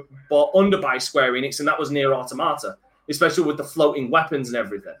Square Enix, and that was Nier Automata, especially with the floating weapons and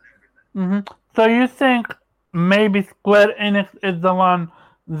everything. Mm-hmm. So you think maybe Square Enix is the one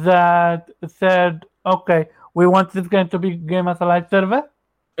that said, okay, we want this game to be game as a live service?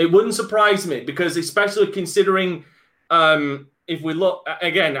 It wouldn't surprise me, because especially considering if we look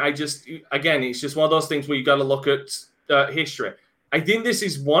again, it's just one of those things where you got to look at history. I think this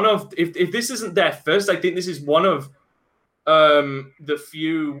is one of, if this isn't their first, I think this is one of the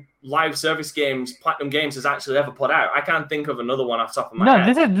few live service games Platinum Games has actually ever put out. I can't think of another one off the top of my head.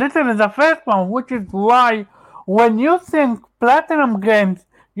 No, this is literally the first one, which is why when you think Platinum Games,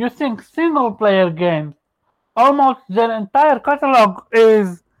 you think single player games. Almost their entire catalog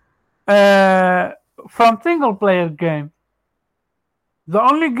is from single player games. The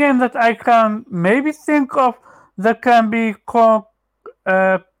only game that I can maybe think of that can be called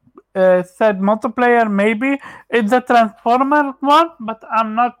said multiplayer maybe is the Transformers one, but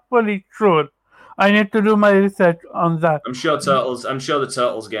I'm not fully sure. I need to do my research on that. I'm sure the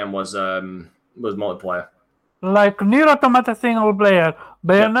Turtles game was multiplayer. Like Nier Automata single player,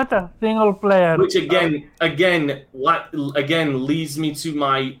 Bayonetta single player. Which again leads me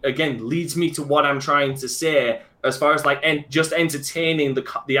to what I'm trying to say as far as just entertaining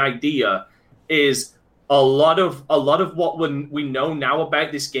the idea is a lot of what we know now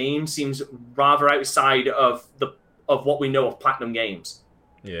about this game seems rather outside of what we know of Platinum Games.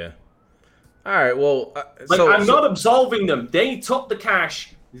 Yeah. All right. Well, I'm not absolving them. They took the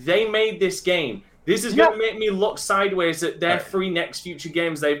cash. They made this game. This is going to make me look sideways at their 3 future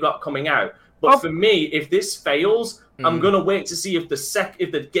games they've got coming out. But for me, if this fails, I'm going to wait to see if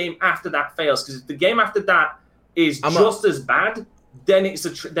the game after that fails. Because if the game after that is just as bad, then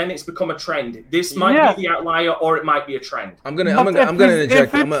it's become a trend. This might be the outlier, or it might be a trend. I'm gonna inject. I'm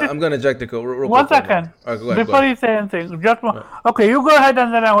gonna inject it. Real one quick. Second. All right, go ahead, before you say anything, just one. Okay, you go ahead,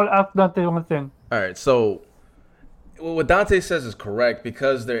 and then I will ask Dante one thing. All right, so what Dante says is correct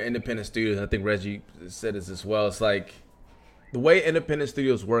because they're independent studios. I think Reggie said this as well. It's like the way independent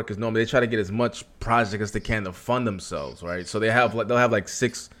studios work is normally they try to get as much project as they can to fund themselves, right? So they'll have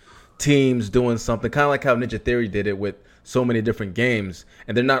 6 teams doing something, kind of like how Ninja Theory did it with so many different games,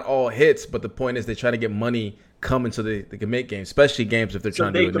 and they're not all hits. But the point is, they try to get money coming so they can make games, especially games if they're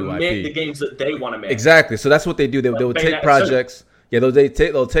trying to do a new IP. Make the games that they want to make. Exactly. So that's what they do. They will take projects.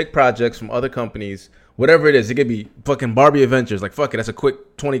 They'll take projects from other companies. Whatever it is, it could be fucking Barbie Adventures. Like, fuck it, that's a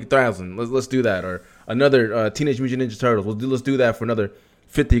quick 20,000. Let's do that. Or another Teenage Mutant Ninja Turtles. Let's do that for another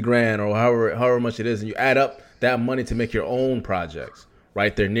 50 grand or however much it is, and you add up that money to make your own projects.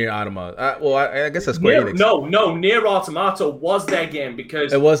 Right there, Nier Automata. I guess that's Square Enix. No, Nier Automata was their game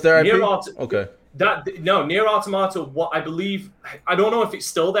because it was their IP. Okay. Nier Automata. What I believe, I don't know if it's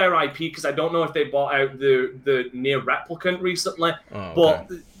still their IP because I don't know if they bought out the Nier Replicant recently. Okay.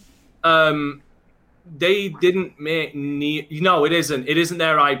 But they didn't make Nier. No, it isn't. It isn't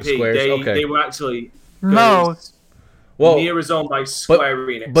their IP. Squares? They were actually no. Well, Nier is owned by Square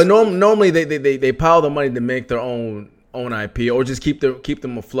Enix. But normally they pile the money to make their own IP or just keep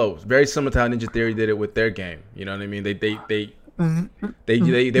them afloat. Very similar to how Ninja Theory did it with their game. You know what I mean? They went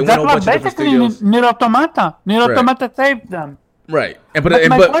a bunch of different studios. Nier Automata. Nier Automata saved them. Right. But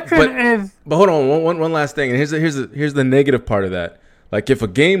hold on, one last thing. And here's the negative part of that. Like if a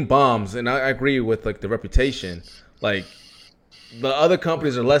game bombs, and I agree with like the reputation, like the other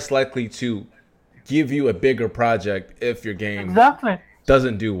companies are less likely to give you a bigger project if your game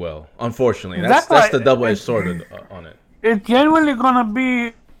doesn't do well. Unfortunately, that's the double-edged sword on it. It's genuinely gonna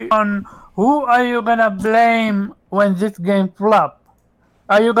be on who are you gonna blame when this game flop?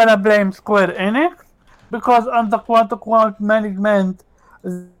 Are you gonna blame Square Enix because on the quote-unquote management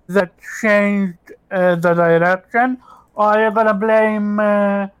that changed the direction, or are you gonna blame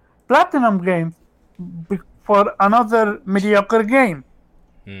Platinum Games for another mediocre game?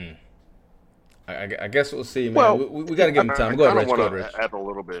 I guess we'll see, man. Well, we got to give him time. Go ahead, Reg. Go ahead, add a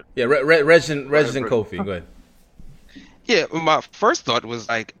little bit. Yeah, Reg and Kofi. Go ahead. Yeah, my first thought was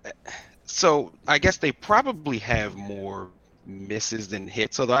like, so I guess they probably have more misses than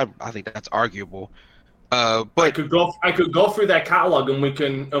hits, although I think that's arguable. But I could go through their catalog and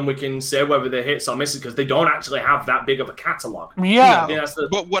we can say whether they're hits or misses because they don't actually have that big of a catalog. Yeah,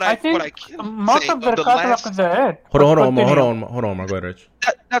 but what I can most say of their catalog is a hit. Hold on, Mark. Go ahead, Rich.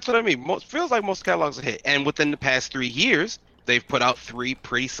 That's what I mean. Feels like most catalogs are hit, and within the past 3 years, they've put out 3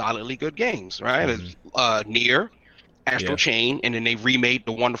 pretty solidly good games, right? Mm-hmm. Nier, Astral Chain, and then they remade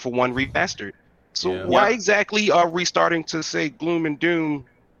the Wonderful One remastered. So why exactly are we starting to say gloom and doom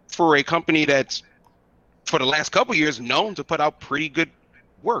for a company that's for the last couple years known to put out pretty good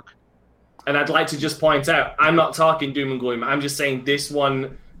work? And I'd like to just point out, I'm not talking doom and gloom. I'm just saying this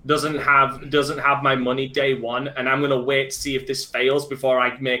one doesn't have my money day one, and I'm gonna wait to see if this fails before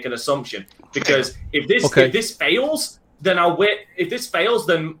I make an assumption. Because if this fails, then I'll wait. If this fails,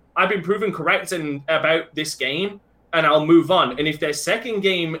 then I've been proven correct about this game, and I'll move on. And if their second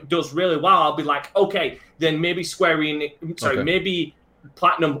game does really well, I'll be like, okay, then maybe maybe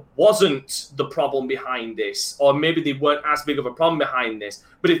Platinum wasn't the problem behind this, or maybe they weren't as big of a problem behind this.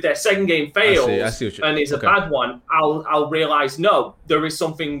 But if their second game fails and is a bad one, I'll realize no, there is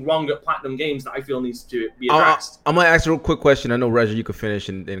something wrong at Platinum Games that I feel needs to be addressed. I'm gonna ask you a real quick question. I know Reggie, you can finish,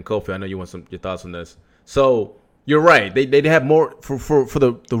 and Kofi, I know you want your thoughts on this. So you're right. They have more for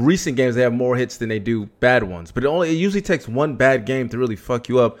the recent games. They have more hits than they do bad ones. But it usually takes one bad game to really fuck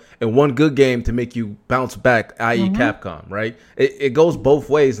you up, and one good game to make you bounce back. I.e., Capcom, right? It goes both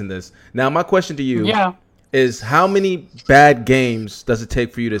ways in this. Now, my question to you is: how many bad games does it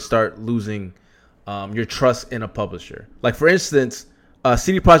take for you to start losing your trust in a publisher? Like, for instance,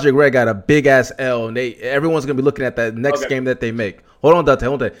 CD Projekt Red got a big ass L, and everyone's gonna be looking at that next game that they make. Hold on,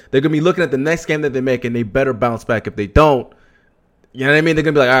 Dante. They're gonna be looking at the next game that they make, and they better bounce back. If they don't, you know what I mean? They're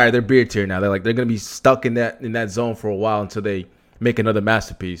gonna be like, all right, they're beer tier now. They're gonna be stuck in that zone for a while until they make another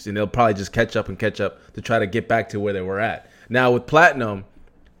masterpiece, and they'll probably just catch up to try to get back to where they were at. Now with Platinum,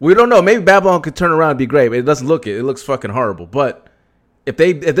 we don't know. Maybe Babylon could turn around and be great, but it doesn't look it. It looks fucking horrible. But if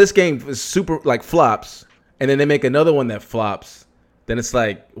this game is super like flops, and then they make another one that flops, then it's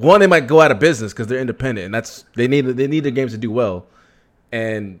like one, they might go out of business because they're independent, and they need their games to do well.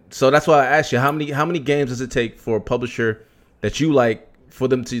 And so that's why I asked you, how many games does it take for a publisher that you like for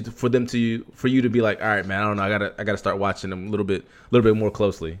you to be like, all right, man, I don't know, I gotta start watching them a little bit more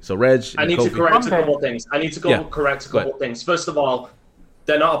closely. So Reg, I need to correct a couple of things. Correct a couple of things. First of all,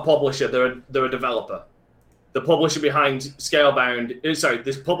 they're not a publisher; they're a developer. The publisher behind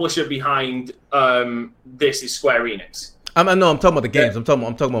this publisher behind this is Square Enix. I'm talking about the games. I'm talking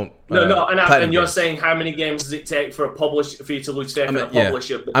about and you're saying how many games does it take for a you to lose faith in a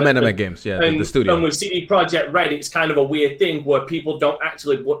publisher? I meant games, the studio. And with CD Projekt Red, it's kind of a weird thing where people don't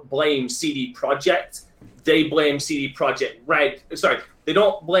actually blame CD Projekt. They blame CD Projekt Red. Sorry, they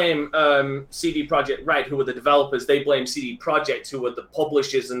don't blame CD Projekt Red, who are the developers. They blame CD Projekt, who are the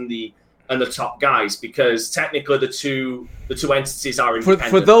publishers and the top guys, because technically the two entities are independent.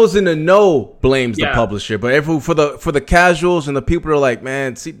 For those in the know, blames the publisher, but for the casuals and the people that are like,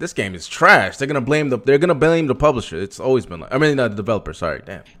 man, see, this game is trash. They're gonna blame the publisher. It's always been like, the developer. Sorry,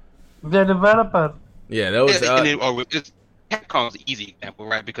 damn. The developer. Yeah, that was. Capcom's an easy example,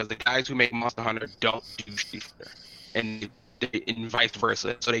 right? Because the guys who make Monster Hunter don't do Street Fighter, and vice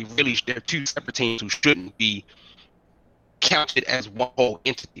versa. So they're two separate teams who shouldn't be counted as one whole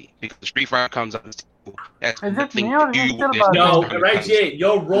entity, because Street Fighter comes out as No, Reggie,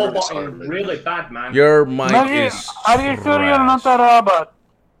 your robot is really bad, man. Your mic is. Are you sure you're not a robot?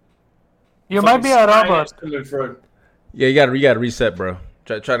 You might be a robot. Yeah, you gotta reset, bro.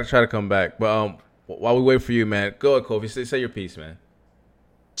 Try to come back. But while we wait for you, man, go ahead, Kofi. Say your piece, man.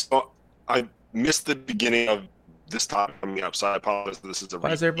 So I missed the beginning of this topic coming up, so I apologize. This is a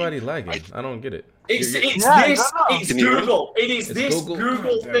Why is everybody lagging? I don't get it. It's Can you hear me? Google. It is It's this Google?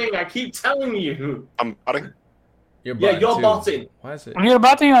 Google thing. I keep telling you. I'm botting. You're Yeah, you're too. botting. Why is it? You're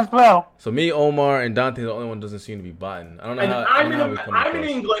botting as well. So me, Omar, and Dante, the only one doesn't seem to be botting. I don't know And how. I'm in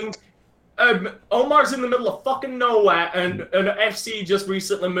England. Omar's in the middle of fucking nowhere, and FC just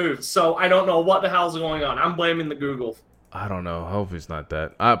recently moved. So I don't know what the hell's going on. I'm blaming the Google. I don't know. Hopefully it's not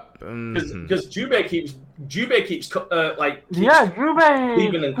that. Because Jube keeps keeps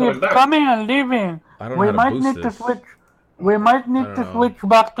leaving and coming keeps back. coming and leaving. I don't know We how to might boost need this. to switch. We might need don't to know. switch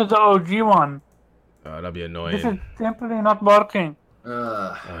back to the OG one. That'd be This is annoying. simply not working.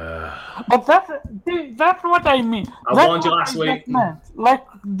 Uh, But that's what I mean. I That's warned you what last I week. just meant. Like,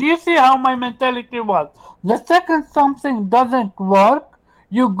 do you see how my mentality was? The second something doesn't work,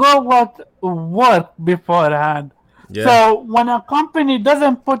 you go what worked beforehand. yeah. So when a company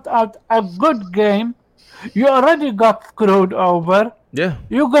doesn't put out a good game, you already got screwed over. Yeah.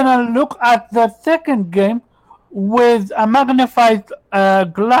 You're gonna look at the second game with a magnified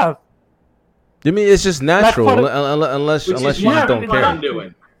glass. I mean, it's just natural, for- unless Which you is just what don't I'm planning on care.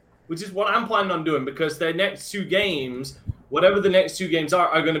 doing. Which is what I'm planning on doing, because their next two games, whatever the next two games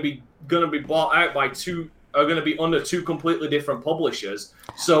are going to be bought out by going to be under two completely different publishers.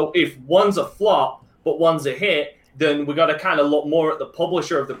 So if one's a flop but one's a hit, then we got to kind of look more at the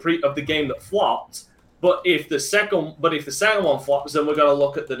publisher of the game that flopped. But if the second one flops, then we got to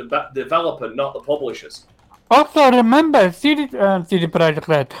look at the developer, not the publishers. Also, remember, CD Projekt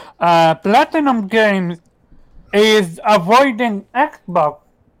Red, Platinum Games is avoiding Xbox,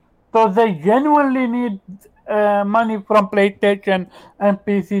 so they genuinely need money from PlayStation and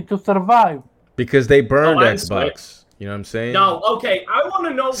PC to survive. Because they burned Oh, I'm Xbox. You know what I'm saying? Now, okay, I want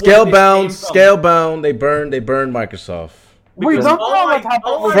to know Scalebound. They burned Microsoft. We Because don't all know I- what happened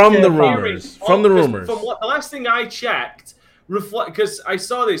all with I From keep the hearing- rumors. From the because rumors. From what the last thing I checked, because I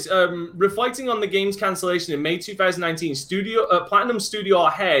saw this, reflecting on the game's cancellation in May 2019, Platinum Studio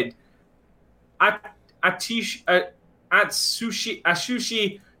head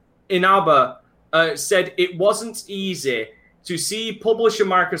Atsushi Inaba said it wasn't easy to see publisher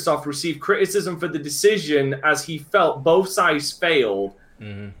Microsoft receive criticism for the decision, as he felt both sides failed.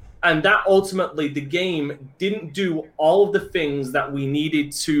 Mm-hmm. And that ultimately the game didn't do all of the things that we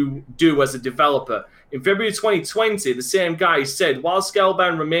needed to do as a developer. In February 2020, the same guy said, while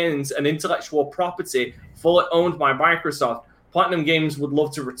Scalebound remains an intellectual property fully owned by Microsoft, Platinum Games would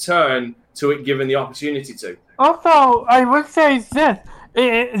love to return to it given the opportunity to. Also, I will say this.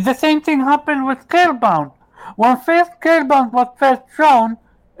 The same thing happened with Scalebound. When Scalebound was first shown,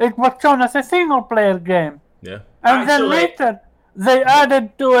 it was shown as a single-player game. Yeah. And then Actually- later, they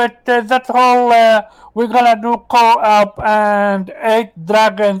added to it that whole, we're gonna do co-op and 8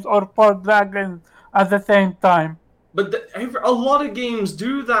 dragons or 4 dragons at the same time. But a lot of games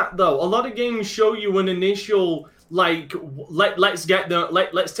do that, though. A lot of games show you an initial, like, let's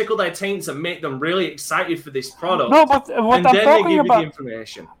tickle their taints and make them really excited for this product. No, but what and I'm then they talking give you the about,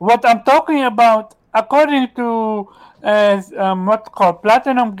 information. what I'm talking about, according to what's called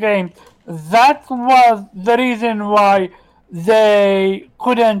Platinum Games, that was the reason why they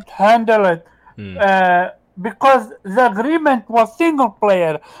couldn't handle it. Because the agreement was single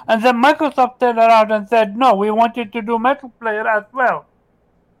player, and then Microsoft turned around and said, no, we want you to do multiplayer as well.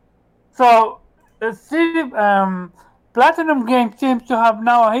 So, Platinum Games seems to have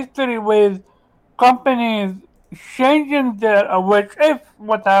now a history with companies changing their, which if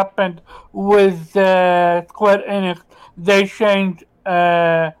what happened with Square Enix, they changed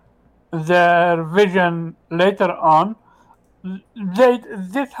their vision later on.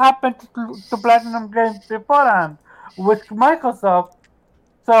 This happened to Platinum Games beforehand with Microsoft,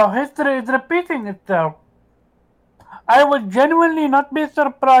 so history is repeating itself. I would genuinely not be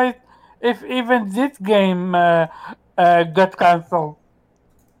surprised if even this game got cancelled.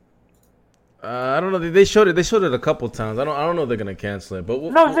 I don't know. They showed it. They showed it a couple times. I don't know if they're gonna cancel it. But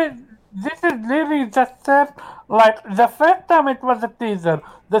No, this is literally just said, like, the first time it was a teaser.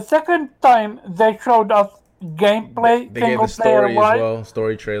 The second time they showed us gameplay, they gave single the player story as wise, well.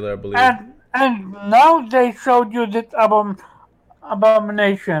 Story trailer, I believe. and now they showed you this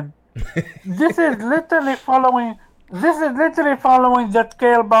abomination. This is literally following the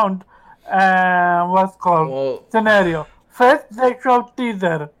Scalebound what's called scenario. First they showed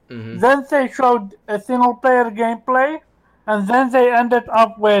teaser, then they showed a single player gameplay, and then they ended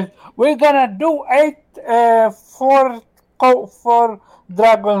up with, we're gonna do 4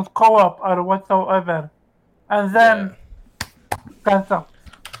 dragons co-op or whatsoever, and then cancel.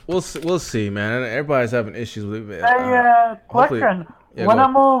 We'll see, man. Everybody's having issues with it. Question: when I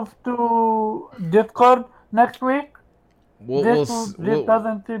move to Discord next week, this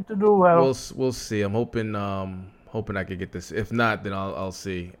doesn't seem to do well. We'll see. I'm hoping I could get this. If not, then I'll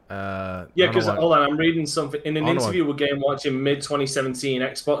see. Because hold on, I'm reading something in an interview with Game Watch in mid 2017.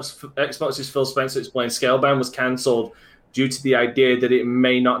 Xbox's Phil Spencer explained Scalebound was cancelled due to the idea that it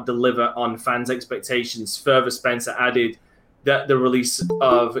may not deliver on fans' expectations. Further, Spencer added that the release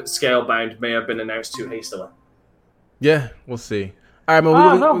of Scalebound may have been announced too hastily. Yeah, we'll see. All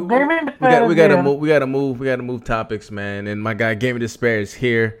right, man. We gotta move topics, man. And my guy Gaming Despair is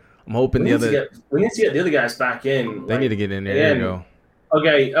here. I'm hoping we need to get the other guys back in. They need to get in there. There you go.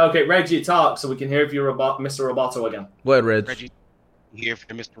 Okay, Reggie, talk so we can hear if you're Mr. Roboto again. Go ahead, Reg. Reggie, you hear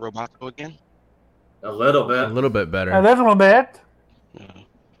from Mr. Roboto again? A little bit. A little bit better. A little bit.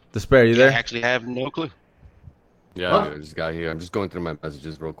 Despair, you there? I actually have no clue. Yeah, I just got here. I'm just going through my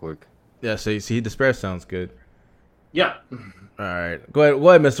messages real quick. Yeah, so you see, Despair sounds good. Yeah. All right. Go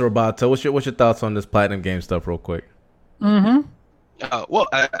ahead, Mr. Roboto. What's your thoughts on this Platinum Game stuff real quick? Mm-hmm. Well,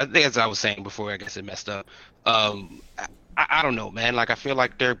 I think as I was saying before, I guess it messed up. I don't know, man. Like, I feel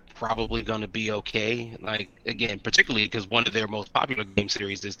like they're probably going to be okay. Like, again, particularly because one of their most popular game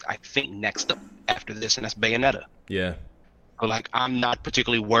series is, I think, next up after this, and that's Bayonetta. Yeah. So, like, I'm not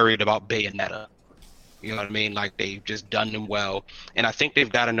particularly worried about Bayonetta. You know what I mean? Like, they've just done them well. And I think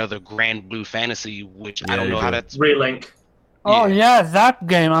they've got another Grand Blue Fantasy, which I don't know how that's... Relink. Oh, yeah, that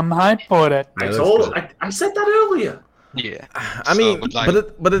game. I'm hyped for it. I said that earlier. Yeah. I mean,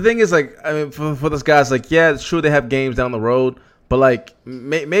 but the thing is, like, I mean, for those guys, like, yeah, it's true they have games down the road, but, like,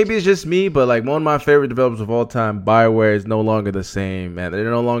 maybe it's just me, but, like, one of my favorite developers of all time, BioWare, is no longer the same, man. They're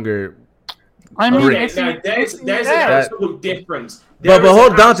no longer... I mean, there's an absolute difference. But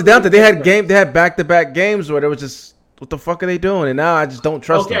hold Dante, they had back-to-back games where they was just, what the fuck are they doing? And now I just don't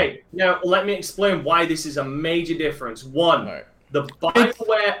trust them. Okay, now let me explain why this is a major difference. One, the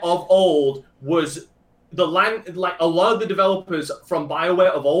BioWare of old was a lot of the developers from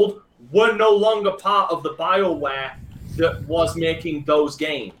BioWare of old were no longer part of the BioWare that was making those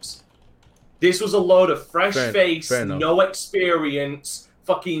games. This was a load of fresh face, no experience,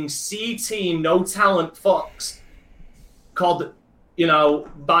 fucking C team, no talent fucks called,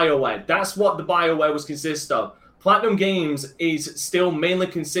 BioWare. That's what the BioWare was consist of. Platinum Games is still mainly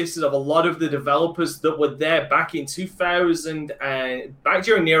consisted of a lot of the developers that were there back in 2000 and back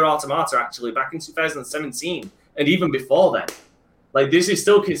during Nier Automata, actually, back in 2017, and even before then. Like, this is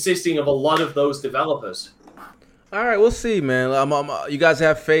still consisting of a lot of those developers. All right, we'll see, man. You guys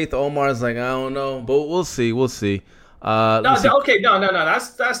have faith. Omar's like, I don't know, but we'll see. We'll see. No.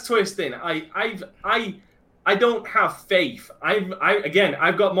 That's twisting. I don't have faith.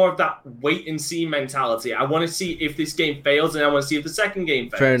 I've got more of that wait and see mentality. I want to see if this game fails, and I want to see if the second game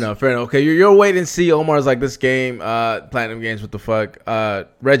fails. Fair enough. Okay, you're wait and see. Omar's like, this game, Platinum Games, what the fuck?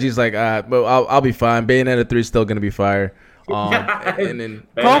 Reggie's like, but I'll be fine. Bayonetta 3 is still gonna be fire. And then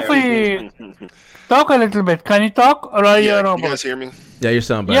Kofi, talk a little bit. Can you talk, or are you a robot? You guys hear me? Yeah, you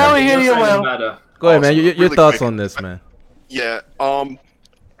sound better. Yeah, we hear you well. Go ahead, man. Your thoughts on this, man? Yeah.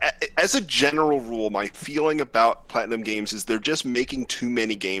 As a general rule, my feeling about Platinum Games is they're just making too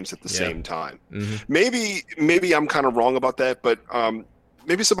many games at the same time. Mm-hmm. Maybe I'm kind of wrong about that, but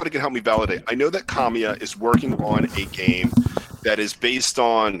maybe somebody can help me validate. I know that Kamiya is working on a game that is based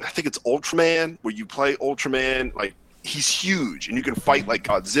on, I think it's Ultraman, where you play Ultraman, like, he's huge, and you can fight like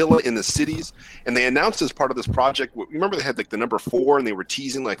Godzilla in the cities. And they announced as part of this project, remember they had like the number 4, and they were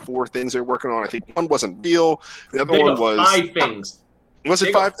teasing like 4 things they're working on. I think one wasn't real, the other one was 5 things. Was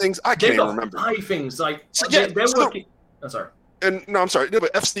it 5 things? I can't even remember. 5 things, like they're working. I'm sorry. And no, I'm sorry. No,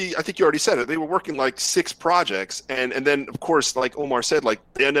 but FC, I think you already said it. They were working like 6 projects, and then of course, like Omar said, like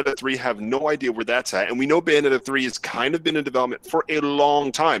Bayonetta 3 have no idea where that's at, and we know Bayonetta 3 has kind of been in development for a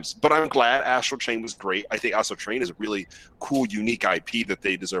long time. But I'm glad Astral Chain was great. I think Astral Chain is a really cool, unique IP that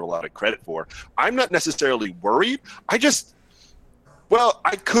they deserve a lot of credit for. I'm not necessarily worried. I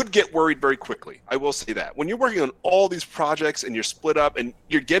could get worried very quickly. I will say that. When you're working on all these projects and you're split up and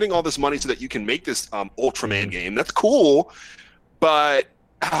you're getting all this money so that you can make this Ultraman game, that's cool. But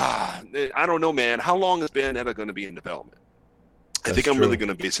I don't know, man. How long is Bayonetta going to be in development? I think I'm really going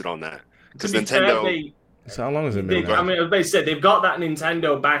to base it on that. Because Nintendo... So how long has it been? I mean, as they said, they've got that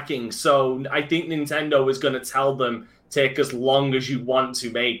Nintendo backing. So I think Nintendo is going to tell them, take as long as you want to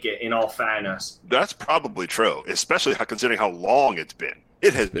make it, in all fairness. That's probably true, especially considering how long it's been.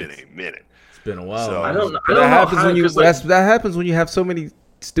 It has been a minute. It's been a while. So, that happens when you have so many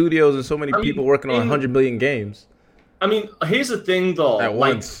studios and so many people working on 100 million games. I mean, here's the thing, though. At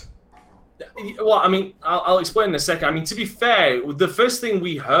once. Well, I mean, I'll explain in a second. I mean, to be fair, the first thing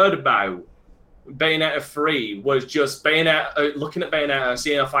we heard about Bayonetta 3 was just Bayonetta, looking at Bayonetta,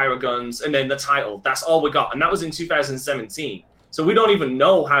 seeing a fire of guns, and then the title. That's all we got, and that was in 2017. So we don't even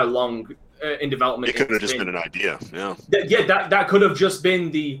know how long in development it could have just been an idea. Yeah. That could have just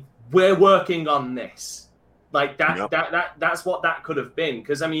been we're working on this. Like that. Yep. That's what that could have been.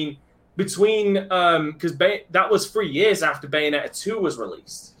 Because I mean, between because that was 3 years after Bayonetta 2 was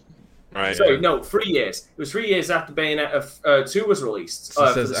released. Right. Sorry, no, 3 years. It was 3 years after Bayonetta 2 was released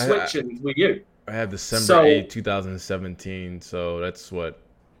for the Switch and Wii U. I had December 8, 2017, so that's what.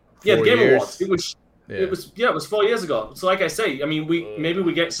 4 the Game years? Awards. It was 4 years ago. So like I say, I mean, maybe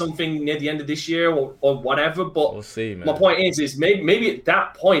we get something near the end of this year or whatever. But we'll see, man. My point is maybe at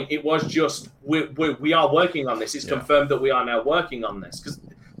that point it was just we are working on this. It's confirmed that we are now working on this because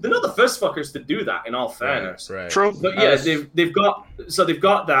they're not the first fuckers to do that. In all fairness, right. True. But yeah, they've got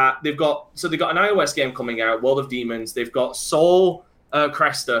that. They've got an iOS game coming out, World of Demons. They've got Soul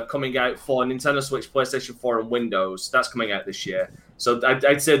Cresta coming out for Nintendo Switch, PlayStation 4, and Windows. That's coming out this year. So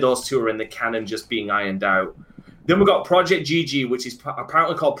I'd say those two are in the canon, just being ironed out. Then we've got Project GG, which is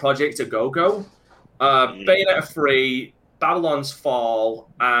apparently called Project A Go-Go, Bayonetta 3, Babylon's Fall,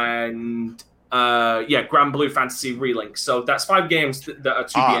 and Grand Blue Fantasy Relink. So that's 5 games that are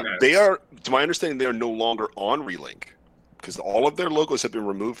to be announced. They are, to my understanding, they are no longer on Relink because all of their logos have been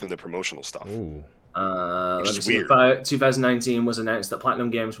removed from the promotional stuff. Ooh. Which is weird. 2019 was announced that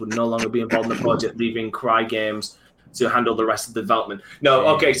Platinum Games would no longer be involved in the project, leaving Cry Games to handle the rest of the development. No,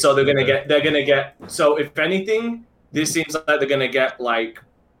 okay, so they're gonna get. So if anything, this seems like they're gonna get like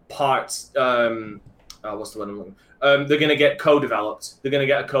parts. What's the word I'm looking? They're gonna get co-developed. They're gonna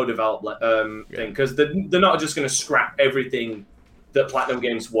get a co-developed thing because they're not just gonna scrap everything that Platinum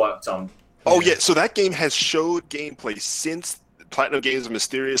Games worked on. Oh yeah, so that game has showed gameplay since Platinum Games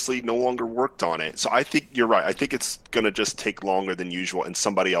mysteriously no longer worked on it. So I think you're right. I think it's going to just take longer than usual and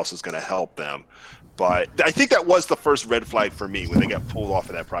somebody else is going to help them. But I think that was the first red flag for me when they got pulled off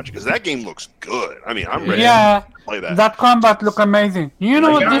of that project because that game looks good. I mean, I'm ready to play that. That combat look amazing. You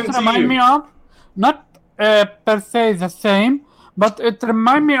know what this reminds me of? Not per se the same, but it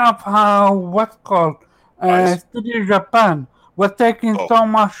reminds me of how what's called Studio Japan was taking so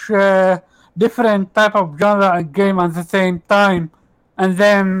much different type of genre and game at the same time, and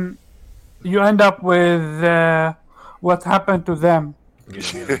then you end up with what happened to them.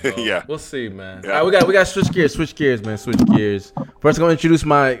 Yeah, we'll see, man. Yeah. All right, we got switch gears, man. Switch gears. First, I'm gonna introduce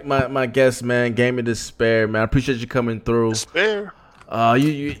my guest, man. Game of Despair, man. I appreciate you coming through. Despair.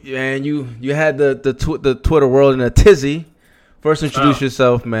 You had the Twitter world in a tizzy. First, introduce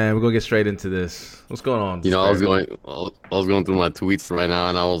yourself, man. We're gonna get straight into this. What's going on? You know, I was going through my tweets right now,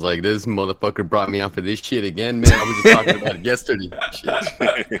 and I was like, "This motherfucker brought me out for this shit again, man." I was just talking about it yesterday.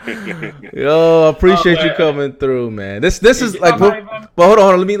 Yo, I appreciate you coming through, man. This is like, but hold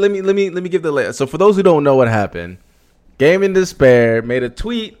on. Let me give the layer. So for those who don't know what happened, Game in Despair made a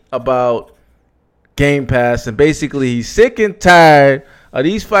tweet about Game Pass, and basically he's sick and tired of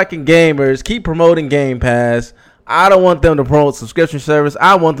these fucking gamers keep promoting Game Pass. I don't want them to promote subscription service.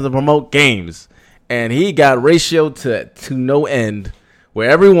 I want them to promote games. And he got ratioed to no end, where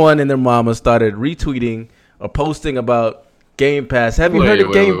everyone and their mama started retweeting or posting about Game Pass. Have you heard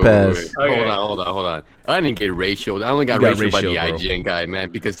of Game Pass? Wait. Hold on. I didn't get ratioed. I only got ratioed by the IGN guy, man,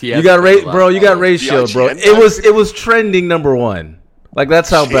 because he has You got ratioed, bro. It was trending #1. Like that's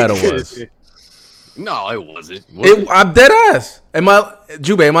how bad it was. No, it wasn't. I'm dead ass. Am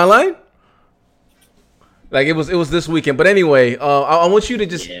I lying? Like it was this weekend. But anyway, I want you to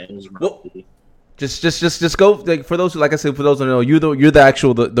just just go, like, for those, like I said, for those who know, you're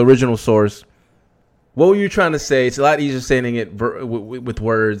the original source. What were you trying to say? It's a lot easier saying it with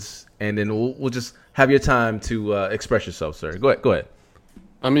words, and then we'll just have your time to express yourself, sir. Go ahead.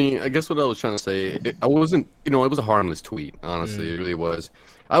 I mean, I guess what I was trying to say, I wasn't, it was a harmless tweet, honestly. It really was.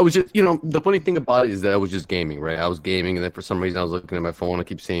 I was just, the funny thing about it is that I was just gaming, right? I was gaming, and then for some reason I was looking at my phone. I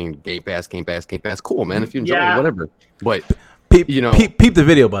keep saying Game Pass. Cool, man. If you enjoy it, whatever. But peep the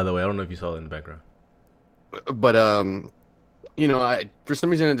video, by the way. I don't know if you saw it in the background. But I for some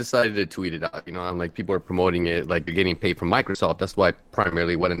reason I decided to tweet it out. I'm like, people are promoting it like they're getting paid from Microsoft. That's why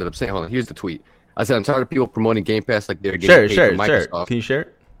primarily what I ended up saying. Hold on, here's the tweet. I said I'm tired of people promoting Game Pass like they're getting paid from Microsoft. Sure. Can you share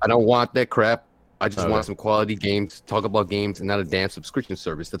it? I don't want that crap. I just want some quality games, talk about games, and not a damn subscription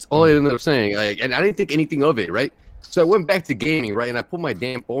service. That's all I ended up saying. And I didn't think anything of it, right? So I went back to gaming, right? And I put my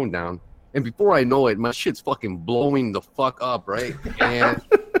damn phone down. And before I know it, my shit's fucking blowing the fuck up, right?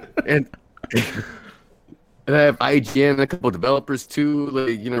 And I have IGN and a couple of developers too,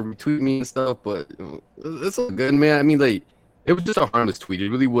 like, retweet me and stuff. But it's all good, man. I mean, like, It was just a harmless tweet. It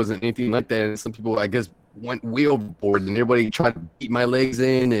really wasn't anything like that. And some people, I guess, went way overboard, and everybody tried to beat my legs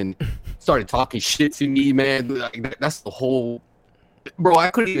in and started talking shit to me, man. Like, that's the whole. Bro,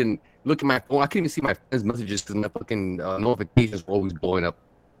 I couldn't even look at my phone. I couldn't even see my friends' messages because my fucking notifications were always blowing up.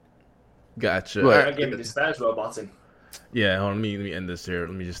 Gotcha. All right, give me the Spaz roboting. Yeah, hold on, let me end this here.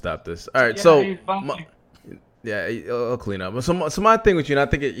 Let me just stop this. All right, so I'll clean up. So my thing with you, and I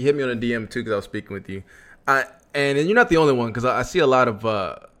think you hit me on a DM too because I was speaking with you. And you're not the only one because I see a lot of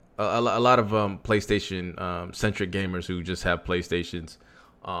PlayStation centric gamers who just have PlayStations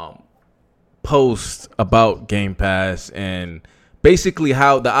post about Game Pass and basically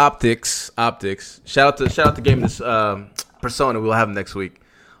how the optics. Shout out to Game This Persona we'll have next week.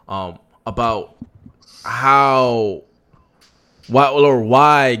 About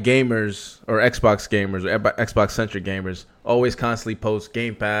why gamers or Xbox gamers or Xbox centric gamers always constantly post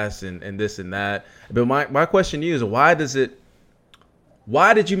Game Pass and this and that. But my question to you is why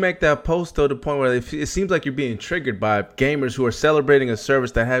did you make that post to the point where it seems like you're being triggered by gamers who are celebrating a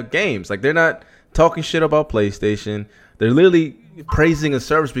service that have games? Like they're not talking shit about PlayStation. They're literally praising a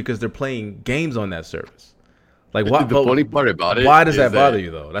service because they're playing games on that service. Like what? The funny part about it. Why does that bother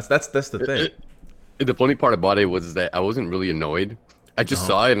you though? That's the thing. The funny part about it was that I wasn't really annoyed. I just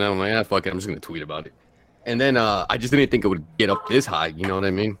saw it and I'm like, fuck it, I'm just gonna tweet about it. And then I just didn't think it would get up this high. You know what I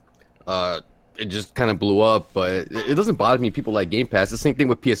mean? It just kind of blew up, but it doesn't bother me. People like Game Pass. The same thing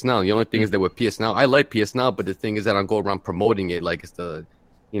with PS Now. The only thing is that with PS Now, I like PS Now, but the thing is that I go around promoting it like it's the,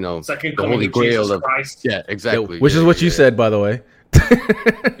 second the holy grail of Christ. Yeah, exactly. Which is what you said, by the way.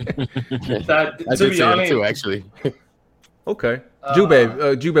 I did say that too, actually. Okay,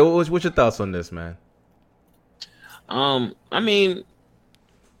 Jube, what's your thoughts on this, man? I mean,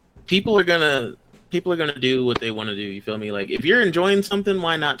 people are gonna do what they want to do. You feel me? Like, if you're enjoying something,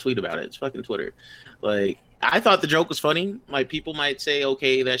 why not tweet about it? It's fucking Twitter. Like, I thought the joke was funny. Like, people might say,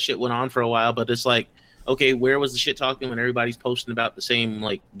 okay, that shit went on for a while, but it's like, okay, where was the shit talking when everybody's posting about the same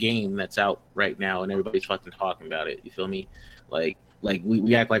like game that's out right now and everybody's fucking talking about it? You feel me? Like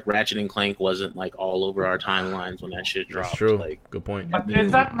we act like Ratchet and Clank wasn't like all over our timelines when that shit dropped. That's true. Like, good point. But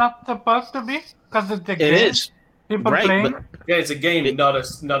is that not supposed to be? Because it's a game. It is. People Right, playing. but- Yeah, it's a game, not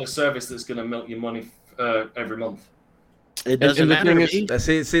a service that's going to milk your money every month. It doesn't the matter thing to is- me.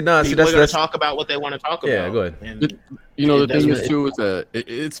 People are People are going to talk about what they want to talk about. Yeah, go ahead. And The it thing is doesn't- too is that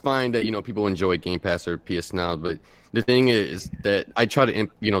it's fine that people enjoy Game Pass or PS Now, but the thing is that I try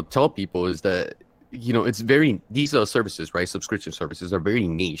to tell people is that it's these services, right? Subscription services are very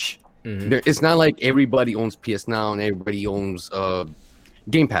niche. Mm-hmm. It's not like everybody owns PS Now and everybody owns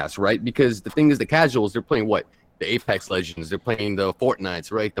Game Pass, right? Because the thing is, the casuals, they're playing what? The Apex Legends, they're playing the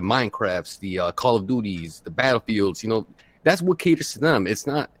Fortnites, right? The Minecrafts, the Call of Duties, the Battlefields. That's what caters to them. It's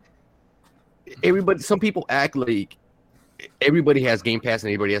not everybody. Some people act like everybody has Game Pass and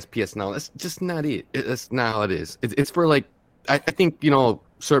everybody has PS Now. That's just not it. That's not how it is. It's for like I think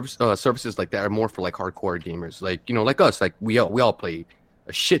services like that are more for like hardcore gamers, like like us. Like we all play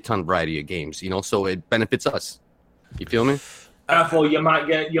a shit ton variety of games, so it benefits us. You feel me? Therefore, you might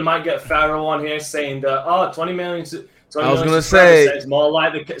get Pharaoh on here saying that 20 million. 20 I was million gonna subscribers say- sounds more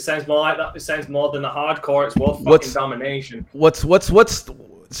like that. It sounds more than the hardcore. It's worth fucking domination. What's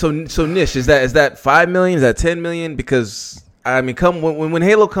so niche? Is that 5 million? Is that 10 million? Because I mean, when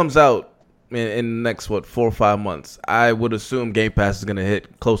Halo comes out in the next 4 or 5 months, I would assume Game Pass is gonna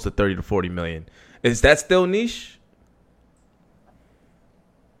hit close to 30 to 40 million. Is that still niche?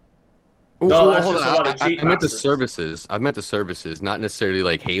 No, that's hold just on. a lot of cheap I meant the bastards. services. I meant the services, not necessarily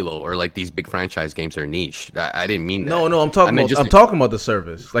like Halo or like these big franchise games are niche. I didn't mean that. No, I'm talking I meant about. I'm talking about the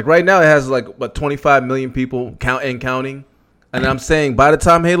service. Like right now, it has like 25 million people counting, and I'm saying by the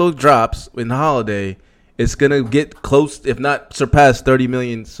time Halo drops in the holiday, it's gonna get close, if not surpass 30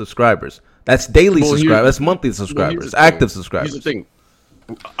 million subscribers. That's daily subscribers. That's monthly subscribers. Active subscribers. Here's the thing.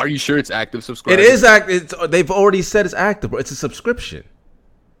 Are you sure it's active It subscribers? is active. They've already said it's active. It's a subscription.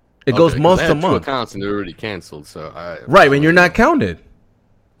 It goes Okay, 'cause month I to had two month. accounts and they're already canceled. So Right, when you're not counted.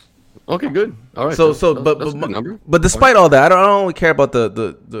 Okay, good. All right. So that's a good number. but despite all that, I don't only care about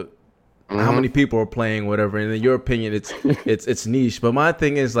the how Mhm. many people are playing, whatever. And in your opinion, it's niche. But my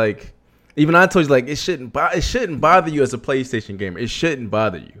thing is like, even I told you like it shouldn't bother you as a PlayStation gamer. It shouldn't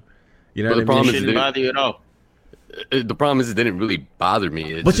bother you. You know But what the I mean? problem it is shouldn't bother you at all. The problem is it didn't really bother me.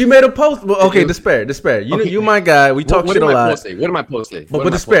 It's But just- you made a post. Well, okay, it- despair. Okay. You my guy. We talk what shit did a my lot. post say? What did my post say? But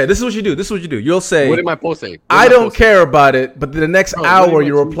despair. This is what you do. You'll say, What did my post say? I don't care about it. But the next Bro, what hour, did my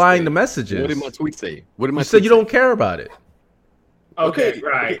you're tweet replying say? to messages. What did my tweet say? What did my You said tweet you say? don't care about it. Okay,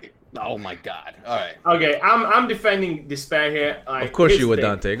 right. okay. Oh my god. All right. Okay, I'm defending despair here. Of course Here's you the would, thing.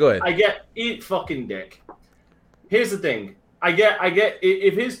 Dante. Go ahead. I get eat fucking dick. Here's the thing. I get.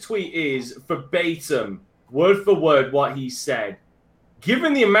 If his tweet is verbatim, word for word, what he said,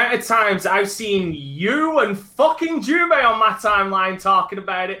 given the amount of times I've seen you and fucking Jube on my timeline talking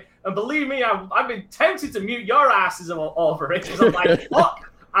about it, and believe me, I've been tempted to mute your asses over it. Because I'm like,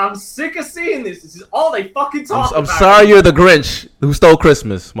 fuck, I'm sick of seeing this. This is all they fucking talk about. I'm sorry you're the Grinch who stole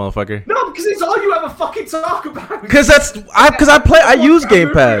Christmas, motherfucker. No, because it's all you ever fucking talk about. Because I use Game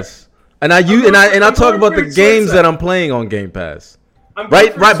Pass. And I talk about the games that I'm playing on Game Pass.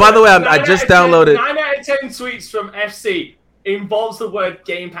 Right. By the way, I just downloaded. 9 out of 10 tweets from FC involves the word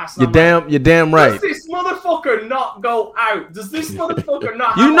Game Pass. You're damn right. Does this motherfucker not go out? Does this motherfucker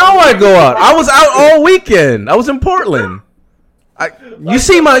not? You know I go out. I was out all weekend. I was in Portland. I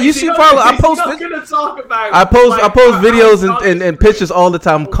post videos and pictures all the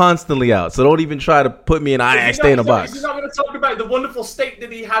time. I'm constantly out, so don't even try to put me in. I stay in a box. He's not going to talk about the wonderful steak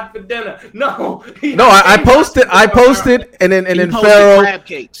that he had for dinner. No. I posted, and then Pharaoh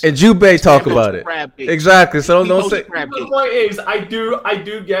and Jube talk about it. Exactly. So don't say. The point is, I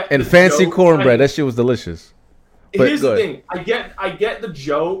do get. And fancy cornbread. That shit was delicious. But here's the thing: I get the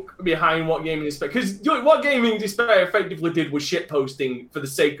joke behind What Gaming Despair, because What Gaming Despair effectively did was shit posting for the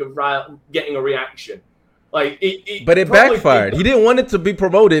sake of getting a reaction. Like but it backfired. He didn't want it to be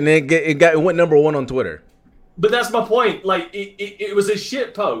promoted, and it went number 1 on Twitter. But that's my point. Like it was a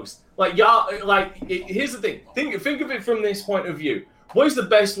shit post. Like y'all, here's the thing. Think of it from this point of view. What is the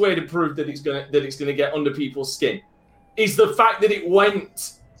best way to prove that it's gonna get under people's skin? Is the fact that it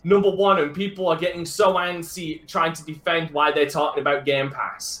went number 1, and people are getting so antsy trying to defend why they're talking about Game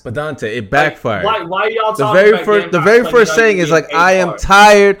Pass. But Dante, it backfired. Why are y'all talking about Game Pass? The very first saying is like, I am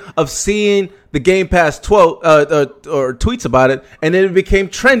tired of seeing the Game Pass or tweets about it, and then it became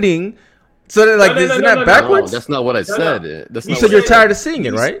trending. So that isn't that backwards? No, that's not what I said. You said you're tired of seeing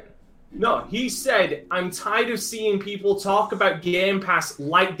it, right? No, he said, I'm tired of seeing people talk about Game Pass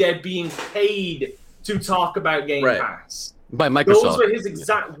like they're being paid to talk about Game Pass. By Microsoft. Those were his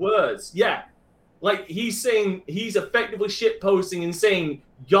exact words. Yeah. Like, he's saying, he's effectively shitposting and saying,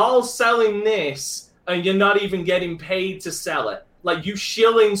 y'all selling this and you're not even getting paid to sell it. Like, you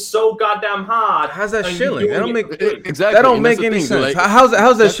shilling so goddamn hard. How's that shilling? That don't make exactly. That don't make any sense. Like, how's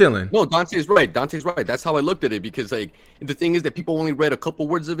that shilling? No, Dante's right. That's how I looked at it, because like the thing is that people only read a couple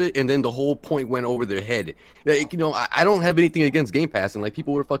words of it, and then the whole point went over their head. Like, I don't have anything against Game Pass, and like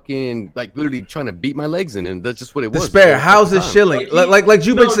people were fucking like literally trying to beat my legs in, and that's just what it was. Despair. How's it shilling? Like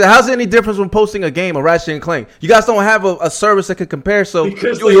you said, how's it any difference when posting a game of Ratchet and Clank? You guys don't have a service that could compare, so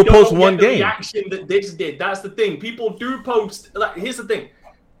you'll post one game. Reaction that this did. That's the thing. People do post. Like, here's the thing.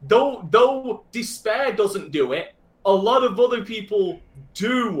 Though Despair doesn't do it, a lot of other people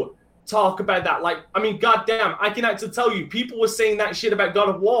do talk about that. Like, I mean, goddamn, I can actually tell you, people were saying that shit about God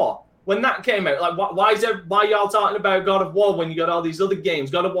of War when that came out. Like, why y'all talking about God of War when you got all these other games?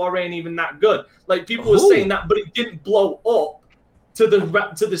 God of War ain't even that good. Like, people were saying that, but it didn't blow up to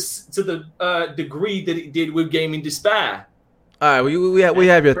the degree that it did with Gaming Despair. All right, we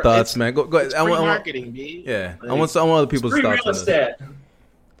have your thoughts, man. Go ahead. I want marketing, B. Yeah, I want other people's thoughts on this.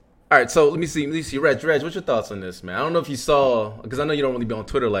 All right, so let me see. Reg, what's your thoughts on this, man? I don't know if you saw, because I know you don't really be on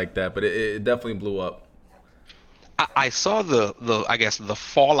Twitter like that, but it definitely blew up. I saw the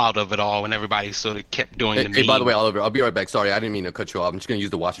fallout of it all when everybody sort of kept doing the meme. Hey, by the way, Oliver, I'll be right back. Sorry, I didn't mean to cut you off. I'm just gonna use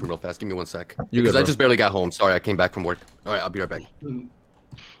the washroom real fast. Give me 1 sec. Because I just barely got home. Sorry, I came back from work. All right, I'll be right back.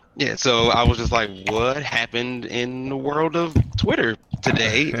 Yeah, so I was just like, what happened in the world of Twitter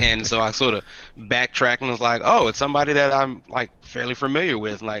today? And so I sort of backtracked and was like, oh, it's somebody that I'm like fairly familiar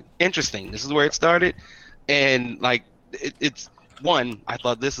with. Like, interesting. This is where it started. And like, it's one, I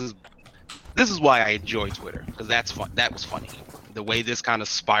thought this is why I enjoy Twitter, because that's fun. That was funny. The way this kind of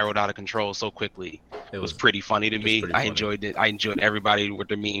spiraled out of control so quickly, it was pretty funny to me. I enjoyed it. I enjoyed everybody with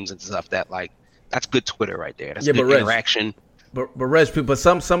their memes and stuff. That's good Twitter right there. That's good interaction. But Reg, but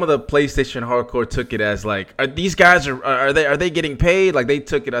some of the PlayStation hardcore took it as like, these guys are they getting paid? Like, they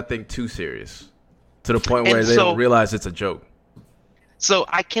took it, I think, too serious, to the point where they don't realize it's a joke. So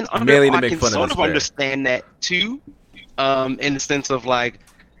I can sort of understand that too, in the sense of like,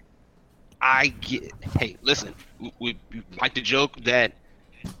 hey, listen, we like to joke that,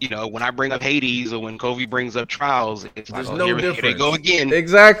 when I bring up Hades or when Kofi brings up Trials, it's like, here they go again.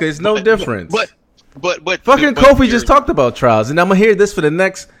 Exactly, it's no difference. But fucking Kofi just talked about Trials, and I'm gonna hear this for the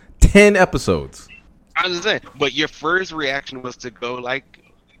next 10 episodes. I was saying, but your first reaction was to go like,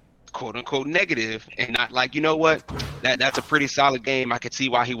 quote unquote, negative, and not like, you know what, that's a pretty solid game. I could see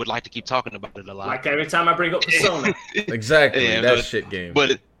why he would like to keep talking about it a lot. Like every time I bring up Persona. Exactly, that shit game.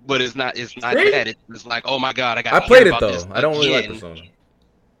 But it's not that. It's like, oh my god, I played it though. I don't really like Persona.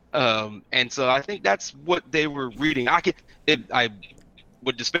 And so I think that's what they were reading.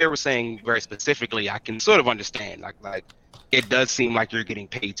 What Despair was saying very specifically, I can sort of understand. Like it does seem like you're getting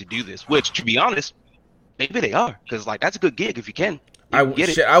paid to do this, which, to be honest, maybe they are, because like that's a good gig if you can. I get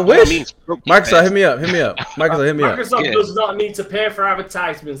it. I wish. Microsoft, hit me up. Microsoft, hit me up. Microsoft does not need to pay for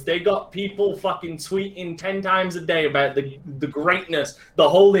advertisements. They got people fucking tweeting 10 times a day about the greatness, the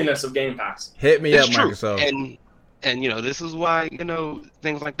holiness of Game Pass. Hit me It's up, true. Microsoft. And this is why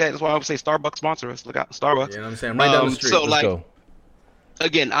things like that. That's why I would say Starbucks sponsor us. Look out, Starbucks. You know what I'm saying? Right down the street. So Let's go.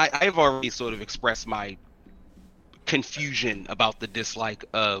 Again, I've already sort of expressed my confusion about the dislike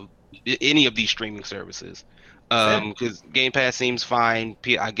of any of these streaming services. Because Game Pass seems fine.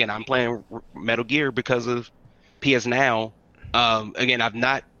 Again, I'm playing Metal Gear because of PS Now. Again, I've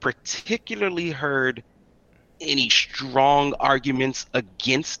not particularly heard any strong arguments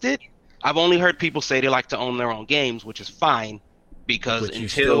against it. I've only heard people say they like to own their own games, which is fine, because But you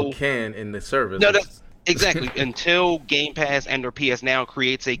still can in the service. No, that's exactly until Game Pass and or PS Now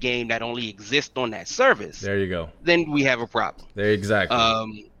creates a game that only exists on that service. There you go. Then we have a problem. There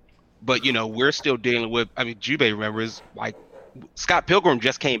exactly. But we're still dealing with. I mean, Jubei remembers like Scott Pilgrim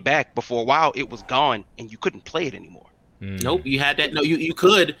just came back. Before a while, it was gone, and you couldn't play it anymore. Nope, you had that. No, you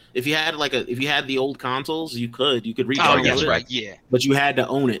could if you had the old consoles, you could recharge that's it. right. Yeah, but you had to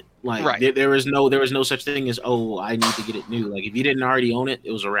own it. Like right. there was no such thing as I need to get it new. Like if you didn't already own it,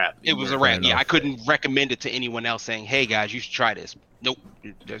 it was a wrap. It was a wrap. Yeah, I couldn't recommend it to anyone else saying, "Hey guys, you should try this." Nope,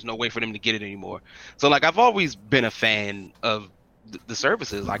 there's no way for them to get it anymore. So like I've always been a fan of the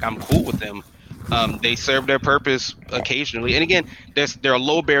services. Like I'm cool with them. They serve their purpose occasionally, and again, they're a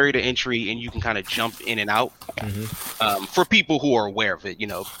low barrier to entry, and you can kind of jump in and out. For people who are aware of it,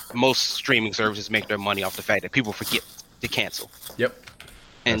 most streaming services make their money off the fact that people forget to cancel. Yep.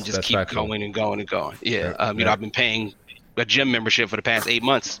 And just keep going and going and going. Yeah. I've been paying a gym membership for the past 8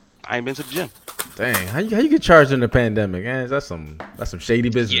 months. I ain't been to the gym. Dang, how you get charged in the pandemic? Man, that's some shady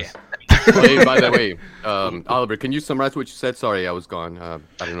business. Yeah. Hey, by the way, Oliver, can you summarize what you said? Sorry, I was gone.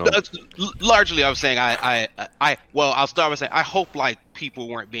 I don't know. Largely, I was saying I'll start with saying I hope like people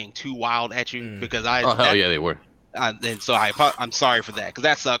weren't being too wild at you because hell yeah, they were. And so I'm sorry for that because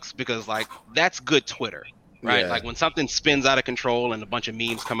that sucks because like that's good Twitter, right? Yeah. Like when something spins out of control and a bunch of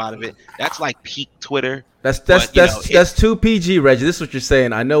memes come out of it, that's like peak Twitter. That's too PG, Reggie. This is what you're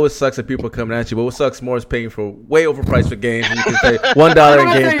saying. I know it sucks that people are coming at you, but what sucks more is paying for way overpriced for games. And you can pay $1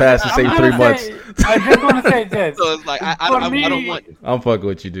 in Game Pass and save 3 months. I just want to say this. So it's like I don't want. I'm fucking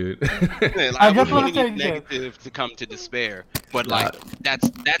with you, dude. I just want to say negative to come to despair, but like that's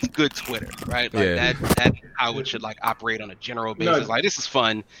good Twitter, right? Like Yeah. that's how it should like operate on a general basis. Like this is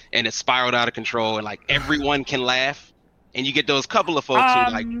fun, and it's spiraled out of control, and like everyone can laugh, and you get those couple of folks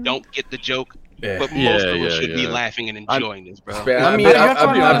who like don't get the joke. Yeah. But most of us should be laughing and enjoying this, bro. I mean,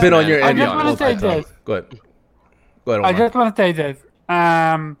 I've been on your end. I just want to say this. Go ahead. I just want to say this.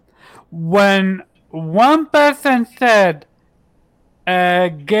 When one person said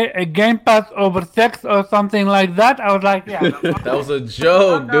Game Pass over sex or something like that, I was like, yeah. That was a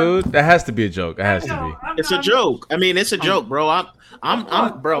joke, dude. That has to be a joke. It has to be. It's a joke. I mean, it's a joke, bro.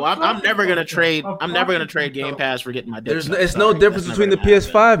 I'm never gonna trade. I'm never gonna trade Game Pass for getting my dick. It's no difference between the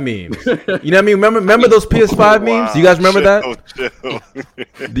PS5 memes. You know what I mean? Remember those PS5 memes? You guys remember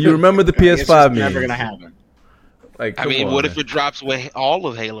that? Do you remember the PS5 memes? Never gonna happen. Like, I mean, what if it drops with all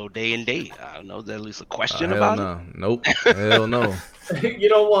of Halo day and date? I don't know. Is there at least a question about it? Nope. Hell no. You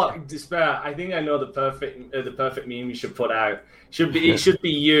know what, Despair? I think I know the perfect meme you should put out. It should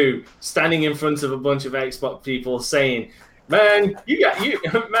be you standing in front of a bunch of Xbox people saying, "Man, you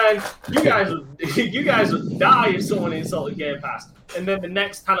guys would die if someone insulted Game Pass." And then the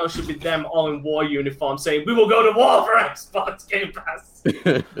next panel should be them all in war uniform saying, "We will go to war for Xbox Game Pass."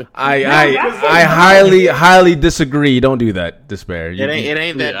 I highly disagree. Don't do that, Despair. It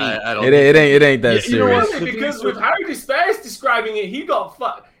ain't that deep. It ain't that serious. You know what? Because with how Despair is describing it, he got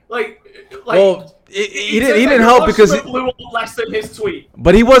fucked. Well, he didn't help because it blew up less than his tweet.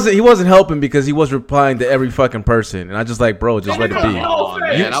 But he wasn't helping because he was replying to every fucking person, and I just like, bro, just let it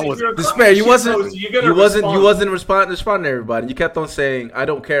be. Despair, you wasn't responding to everybody. You kept on saying I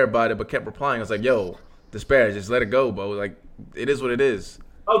don't care about it, but kept replying. I was like, yo, Despair, just let it go, bro. Like it is what it is.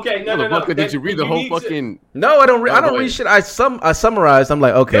 Okay, no. Did you read the whole fucking? No, I don't. I don't read shit. I summarized. I'm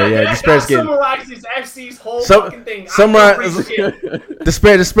like, okay, yeah. Despair's getting. Summarizes FC's whole fucking thing.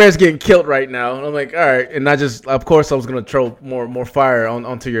 Despair's getting killed right now. And I'm like, all right. And of course, I was gonna throw more fire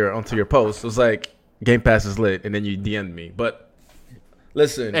onto your post. It was like, Game Pass is lit, and then you DM'd me. But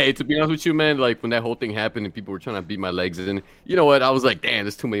listen, hey, to be honest with you, man, like when that whole thing happened and people were trying to beat my legs in, you know what? I was like, damn,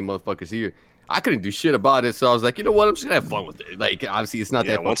 there's too many motherfuckers here. I couldn't do shit about it, so I was like, you know what? I'm just gonna have fun with it. Like, obviously, it's not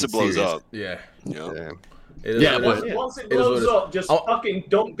that. Once it blows serious. up, Yeah. yeah. Yeah, but once it blows up, just fucking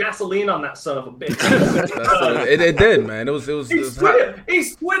dump gasoline on that son of a bitch. It did, man. It was Twitter.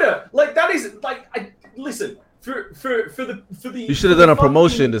 It's Twitter. Like that is like listen. For the you should have done a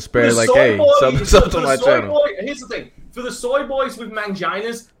promotion to spare like, hey, something on my channel. Here's the thing: for the soy boys with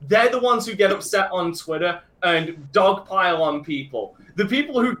manginas, they're the ones who get upset on Twitter and dogpile on people. The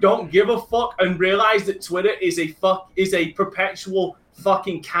people who don't give a fuck and realize that Twitter is a perpetual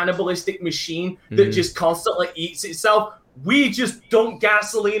fucking cannibalistic machine that just constantly eats itself. We just dump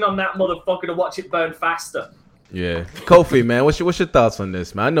gasoline on that motherfucker to watch it burn faster. Yeah, Kofi, man, what's your thoughts on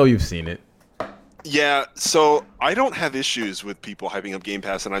this, man? I know you've seen it. Yeah, so I don't have issues with people hyping up Game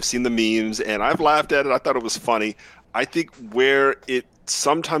Pass, and I've seen the memes, and I've laughed at it. I thought it was funny. I think where it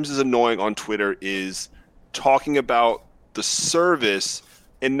sometimes is annoying on Twitter is talking about the service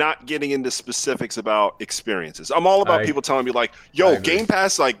and not getting into specifics about experiences. I'm all about people telling me like, yo, Game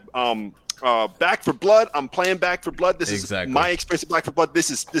Pass, like, Back 4 Blood, I'm playing Back 4 Blood. This is my experience of Back 4 Blood. This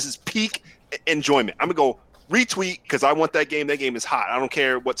is peak enjoyment. I'm going to go retweet because I want that game. That game is hot. I don't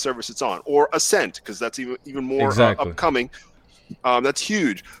care what service it's on. Or Ascent, because that's even more upcoming. That's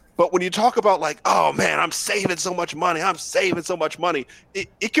huge. But when you talk about like, oh man, I'm saving so much money.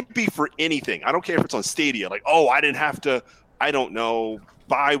 It could be for anything. I don't care if it's on Stadia. Like, oh, I didn't have to, I don't know,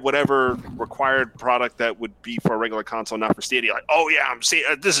 buy whatever required product that would be for a regular console, not for Stadia. Like, oh yeah, I'm seeing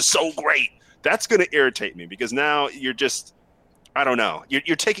this is so great. That's going to irritate me because now you're just, I don't know.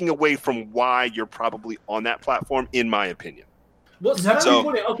 You're taking away from why you're probably on that platform, in my opinion. Well,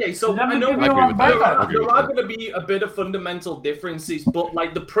 okay, so I know there are going to be a bit of fundamental differences, but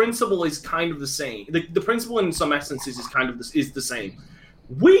like the principle is kind of the same. The principle in some essences is kind of the same.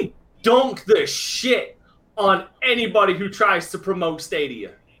 We dunk the shit on anybody who tries to promote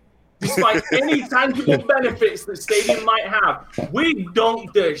Stadia. Despite any tangible benefits that Stadia might have, we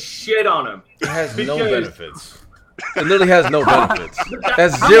dunk the shit on them. It has no benefits. It literally has no benefits.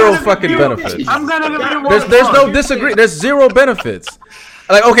 That's zero fucking benefits. I'm gonna give you one. There's no disagree. There's zero benefits.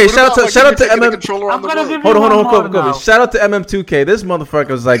 Like, okay, shout out to MM. Hold on. Shout out to MM2K. This motherfucker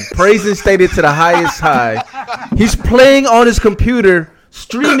was like praising Stadia to the highest high. He's playing on his computer,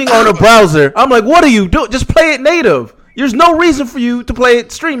 streaming on a browser. I'm like, what are you doing? Just play it native. There's no reason for you to play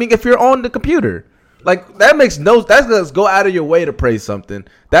it streaming if you're on the computer. Like, that makes no. That's go out of your way to praise something.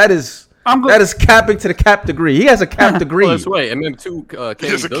 That is capping to the cap degree. He has a cap degree. Well, that's right.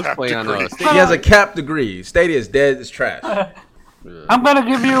 MM2 does play on Stadia. He has a cap degree. Stadia is dead. It's trash. I'm gonna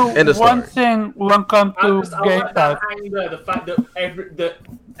give you one thing when it comes to Game Pass. The fact that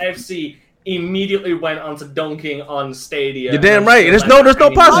FC immediately went on to dunking on Stadia. You're damn right. There's no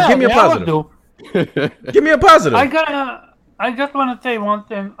positive. Give me a positive. Give me a positive. I just want to say one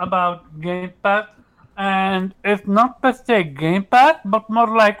thing about Game Pass. And it's not per se Game Pass, but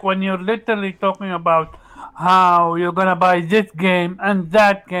more like when you're literally talking about how you're gonna buy this game and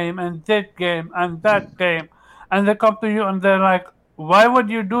that game and this game and that game, and they come to you and they're like, why would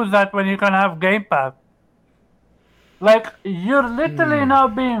you do that when you can have Game Pass? Like, you're literally now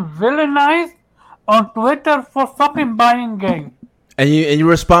being villainized on Twitter for fucking buying games. And you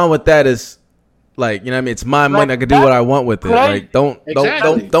respond with that as like, you know what I mean? It's my money. I can do what I want with it. Like, don't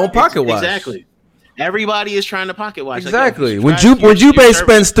pocket watch. Exactly. Everybody is trying to pocket watch. Exactly. Like, when Jubei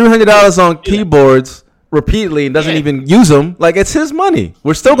spends $300 on keyboards repeatedly and doesn't even use them, like, it's his money.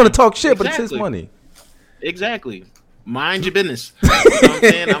 We're still going to talk shit, but it's his money. Exactly. Mind your business. You know what I'm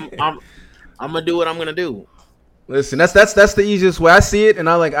saying? I'm going to do what I'm going to do. Listen, that's the easiest way I see it, and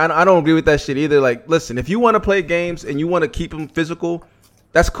I don't agree with that shit either. Like, listen, if you want to play games and you want to keep them physical,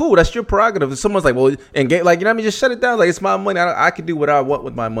 that's cool. That's your prerogative. If someone's like, well, and game, like, you know what I mean, just shut it down. Like, it's my money. I can do what I want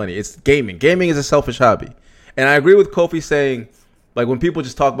with my money. It's gaming. Gaming is a selfish hobby, and I agree with Kofi saying, like, when people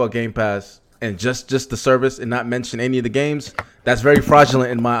just talk about Game Pass and just the service and not mention any of the games, that's very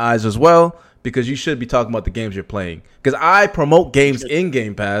fraudulent in my eyes as well. Because you should be talking about the games you're playing. Because I promote games in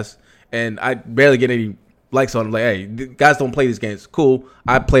Game Pass, and I barely get any likes on them. Like, hey, guys don't play these games. Cool.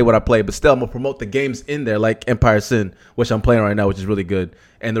 I play what I play, but still I'm going to promote the games in there, like Empire Sin, which I'm playing right now, which is really good.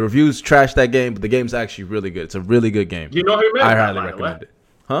 And the reviews trash that game, but the game's actually really good. It's a really good game. You know who made I highly recommend it.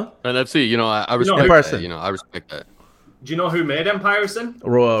 Huh? And FC, I respect Empire that. Sin. I respect that. Do you know who made Empire Sin?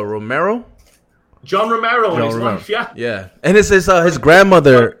 Romero? John Romero and his wife, yeah. Yeah. And it's his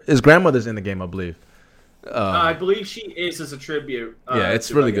grandmother's in the game, I believe. I believe she is as a tribute. Yeah,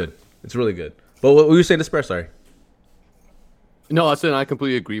 it's really good. It's really good. But what were you saying to Spare? Sorry. No, I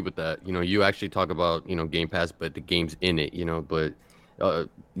completely agree with that. You actually talk about, Game Pass, but the game's in it, but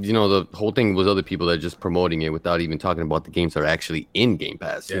the whole thing was other people that are just promoting it without even talking about the games that are actually in Game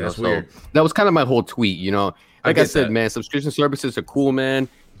Pass. Yeah, that's weird. That was kind of my whole tweet. Like I said, that. man, subscription services are cool, man.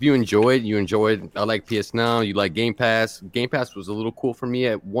 If you enjoy it, you enjoy it. I like PS Now. You like Game Pass. Game Pass was a little cool for me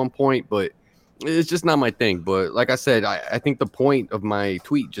at one point, but it's just not my thing. But like I said, I think the point of my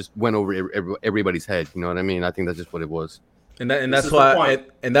tweet just went over everybody's head. You know what I mean? I think that's just what it was. And that's why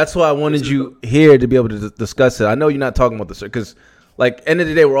I wanted you here to be able to discuss it. I know you're not talking about this because, like, end of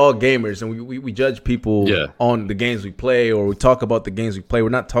the day, we're all gamers and we judge people on the games we play, or we talk about the games we play. We're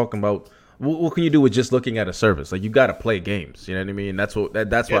not talking about what can you do with just looking at a service. Like, you got to play games. You know what I mean? That's why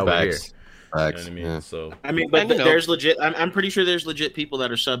we're here. Facts. You know what I mean? Yeah. So but there's legit. I'm pretty sure there's legit people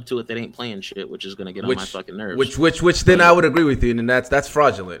that are subbed to it that ain't playing shit, which is gonna get on my fucking nerves. Which then I would agree with you, and that's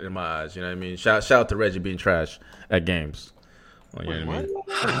fraudulent in my eyes. You know what I mean? Shout out to Reggie being trash at games. You know what I mean?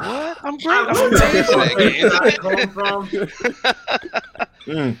 What? I'm great.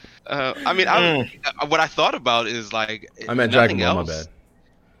 What I thought about is like I meant Dragon Ball. My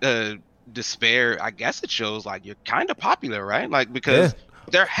bad. Despair. I guess it shows like you're kind of popular, right? Like because. Yeah.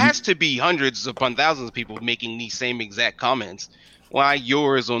 There has to be hundreds upon thousands of people making these same exact comments. Why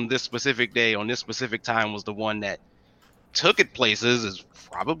yours on this specific day, on this specific time, was the one that took it places is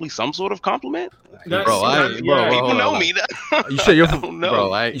probably some sort of compliment. People know me. You sure you're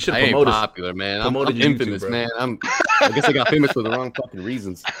bro? I ain't popular, man. I'm infamous, man. I guess I got famous for the wrong fucking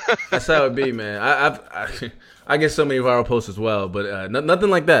reasons. That's how it be, man. I get so many viral posts as well, but nothing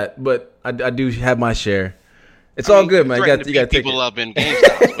like that. But I do have my share. It's all good, man. You got to take people up in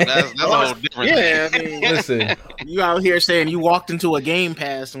GameStop, but that's a whole different thing. Listen, you out here saying you walked into a Game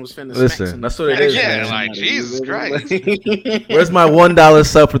Pass and was finna. Listen, that's what it is. Yeah, man. Like Jesus Christ. Where's my $1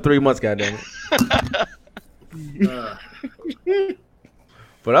 sub for 3 months? Goddamn it.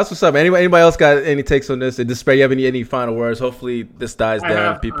 But that's what's up. Anybody else got any takes on this? Despair, you have any final words? Hopefully this dies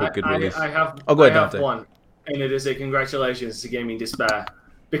down. People could release. I have. Go ahead, I have Dante. one, and it is a congratulations to Gaming Despair.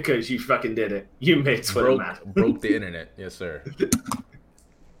 Because you fucking did it. You made Twitter mad. Broke the internet. Yes, sir.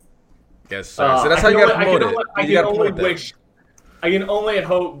 Yes, sir. So that's how you got to promote it. I can only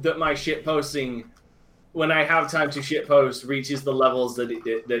hope that my shit posting, when I have time to shit post, reaches the levels that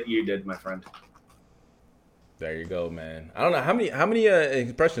you did, my friend. There you go, man. I don't know how many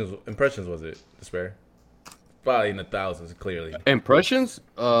impressions was it, Despair? Probably in the thousands, clearly. Impressions?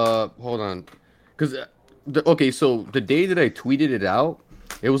 Hold on, because so the day that I tweeted it out,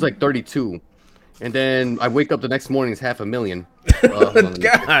 it was like 32, and then I wake up the next morning, it's 500,000.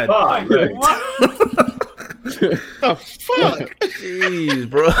 God, what? The fuck? Jeez,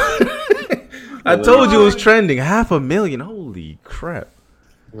 bro. I told you it was trending. 500,000. Holy crap.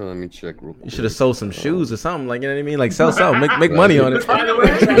 Let me check real quick. You should have sold some shoes or something, like, you know what I mean? Like, sell something, make money on it. By the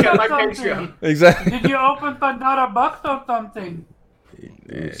way, check out my Patreon. Exactly. Did you open Pandora box or something?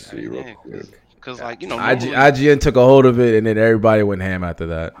 Let's see real quick. Because, IGN took a hold of it, and then everybody went ham after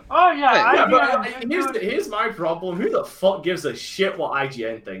that. Oh, yeah. Here's my problem. Who the fuck gives a shit what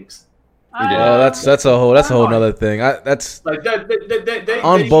IGN thinks? Well, that's a whole nother thing. That's like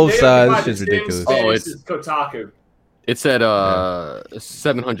on both sides. It's just ridiculous. It's Kotaku. It's at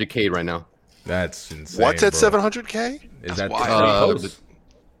 700K right now. That's insane. What's at bro. 700K? Is that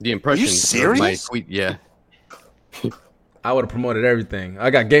the impression? Are you serious? My tweet, yeah. I would have promoted everything. I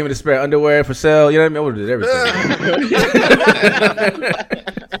got Game of Despair underwear for sale. You know what I mean? I would have did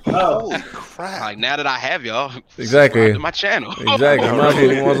everything. Holy crap! Like, now that I have y'all, exactly, to my channel. Exactly. You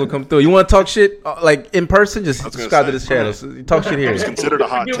might as well come through. You want to talk shit like in person? Just subscribe to this channel. So talk shit here. It's considered a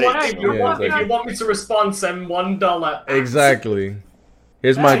hot take. If you want me to respond, send $1. Exactly.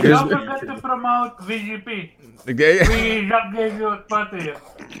 Here's my. Don't forget to promote VGP. Okay. We just gave you a party.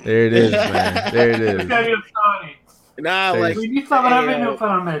 There it is, man. There it is. Tell your story. Nah, like we need some revenue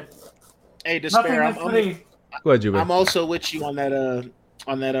from it. Hey, Despair, Nothing is free. Go ahead, Juba. I'm also with you on that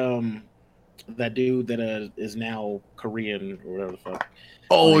dude that is now Korean or whatever the fuck.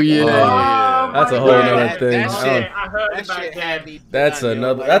 Oh yeah, that's a whole other thing. That's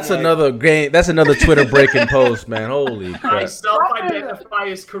another game. That's another Twitter breaking post, man. Holy crap! I self-identify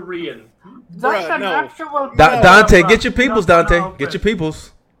as Korean. That's an actual. Dante, get your peoples, Dante. Get your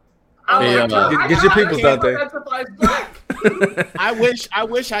peoples. Get your peoples, Dante. I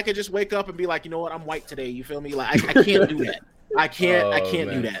wish I could just wake up and be like, you know what, I'm white today. You feel me? Like I can't do that. I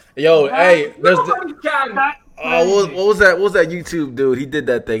can't do that. Yo, hey, there's Nobody can. what was that? What was that YouTube dude? He did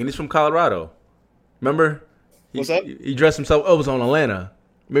that thing, and he's from Colorado. Remember? What's up? He dressed himself. Oh, it was on Atlanta.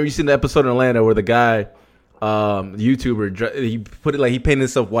 Remember you seen the episode in Atlanta where the guy, YouTuber, he put it like he painted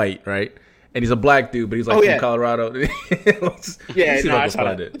himself white, right? And he's a black dude, but he's like from Colorado. Yeah, no, I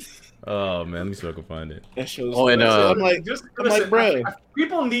saw that. Oh man, let me see if I can find it. That shows. Oh, and I'm like, bro.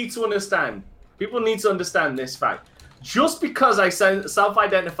 People need to understand. People need to understand this fact. Just because I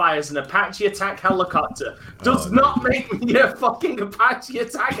self-identify as an Apache attack helicopter does not make me a fucking Apache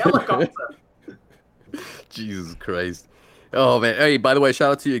attack helicopter. Jesus Christ. Oh man. Hey, by the way,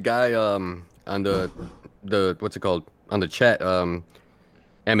 shout out to your guy on the what's it called? On the chat.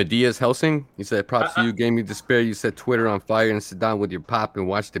 Amadeus Helsing. He said, props to you, gave me despair. You set Twitter on fire and sit down with your pop and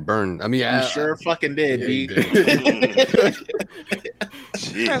watched it burn. I mean, You sure fucking did, B.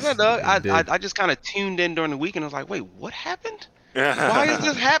 I just kind of tuned in during the week and I was like, wait, what happened? Why is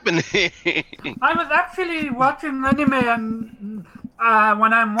this happening? I was actually watching anime, and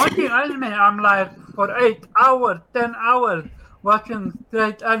when I'm watching anime, I'm like for 8 hours, 10 hours watching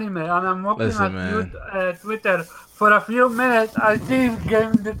straight anime, and I'm walking Twitter. For a few minutes, I see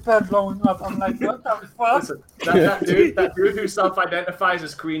Game Despair blowing up. I'm like, what the fuck? Listen, that dude who self-identifies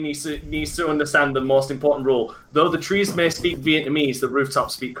as Korean needs to understand the most important rule. Though the trees may speak Vietnamese, the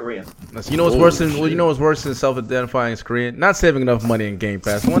rooftops speak Korean. You know what's worse than self-identifying as Korean? Not saving enough money in Game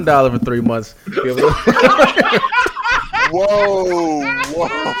Pass. $1 for 3 months. Whoa!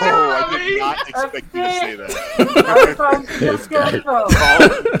 I did not expect you to say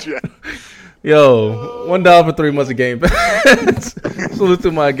that. Yo, $1 for 3 months of Game Pass. Salute to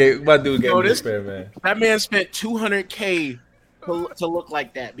my dude Game Despair, man. That man spent $200K to look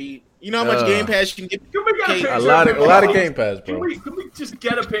like that, B. You know how much Game Pass you can get? Can we get a picture a lot of Game Pass, bro. Can we just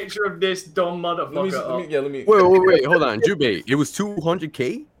get a picture of this dumb motherfucker? Let me. Wait, hold on, Jubei. It was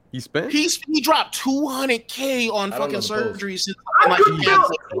 $200K he spent. He dropped $200K on fucking surgeries since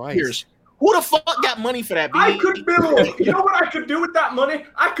years. Who the fuck got money for that, B? I could build. You know what I could do with that money?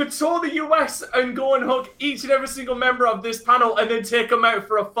 I could tour the US and go and hook each and every single member of this panel and then take them out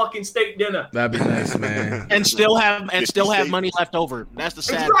for a fucking steak dinner. That'd be nice, man. and still have money left over. That's the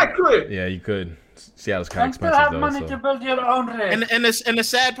sad part. Yeah, you could. Seattle's kind of And still expensive have money to build your own race. And the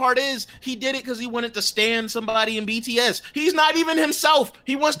sad part is he did it because he wanted to stand somebody in BTS. He's not even himself.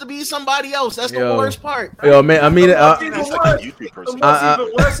 He wants to be somebody else. That's the worst part. Yo, man, I mean, what's even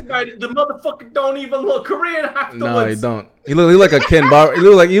worse about it, the motherfucker don't even look Korean afterwards. No, he don't. He look like a Ken Barbie.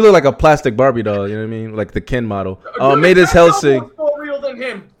 He look like a plastic Barbie doll. You know what I mean? Like the Ken model. Made his Helsing.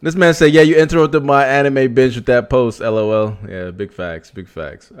 This man said, "Yeah, you interrupted my anime binge with that post." LOL. Yeah, big facts.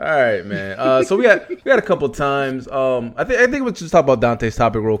 All right, man. So we had a couple times. I think we'll just talk about Dante's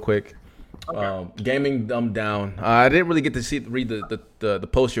topic real quick. Okay. Gaming dumbed down. I didn't really get to read the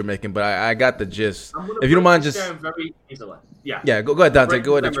post you're making, but I got the gist. If you don't mind, just very easily. Yeah. Go ahead, Dante.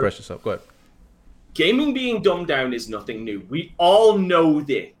 Go ahead and express yourself. Go ahead. Gaming being dumbed down is nothing new. We all know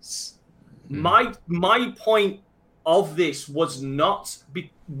this. My point of this was not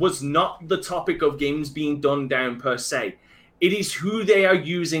the topic of games being dumbed down per se. It is who they are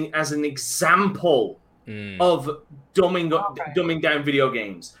using as an example of dumbing down video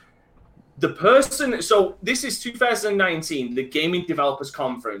games. So this is 2019, the Gaming Developers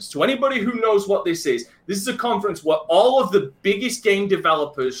Conference. To anybody who knows what this is a conference where all of the biggest game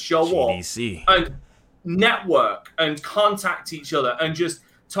developers show GDC. up and network and contact each other and just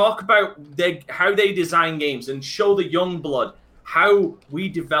talk about how they design games and show the young blood how we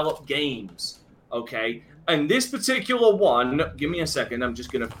develop games, okay? And this particular one, give me a second, I'm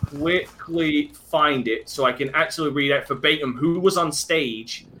just going to quickly find it so I can actually read out verbatim who was on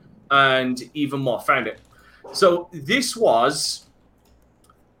stage and even more. Found it. So this was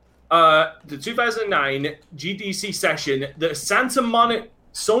the 2009 GDC session. The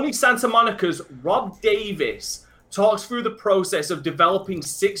Sony Santa Monica's Rob Davis talks through the process of developing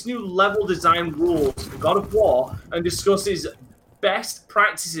 6 new level design rules for God of War and discusses best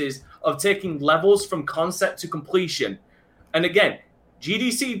practices of taking levels from concept to completion. And again,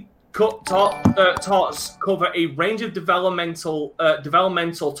 GDC talks cover a range of developmental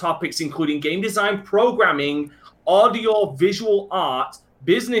topics, including game design, programming, audio, visual art,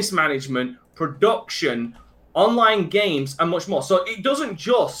 business management, production, online games, and much more. So it doesn't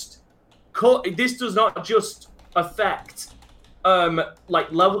just this does not just affect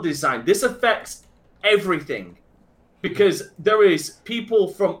like level design. This affects everything, because there is people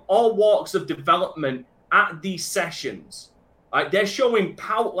from all walks of development at these sessions. They're showing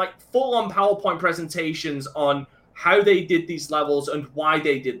full-on PowerPoint presentations on how they did these levels and why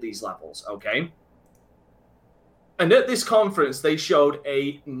they did these levels, okay? And at this conference, they showed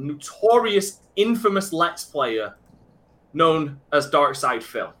a notorious, infamous Let's Player known as Darkside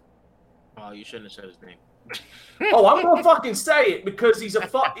Phil. Oh, you shouldn't have said his name. Oh, I'm gonna fucking say it because he's a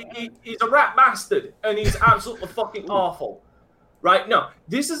rat bastard and he's absolutely fucking awful. Right? No,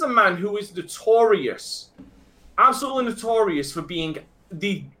 this is a man who is notorious, absolutely notorious for being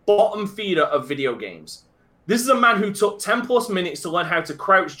the bottom feeder of video games. This is a man who took 10 plus minutes to learn how to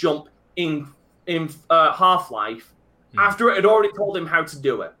crouch jump in Half-Life after it had already told him how to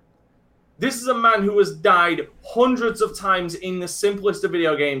do it. This is a man who has died hundreds of times in the simplest of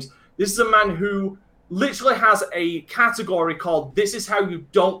video games. This is a man who literally has a category called This Is How You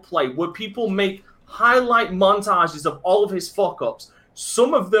Don't Play, where people make highlight montages of all of his fuck-ups,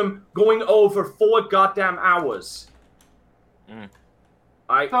 some of them going over 4 goddamn hours.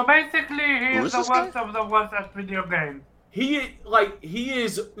 So basically, he is the worst of the worst at video games. He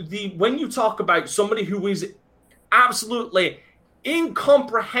is when you talk about somebody who is absolutely,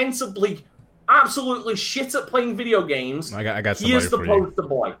 incomprehensibly, absolutely shit at playing video games. I got he is the somebody for you. poster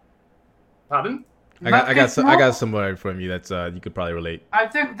boy. Pardon? I got somebody from you that's you could probably relate. I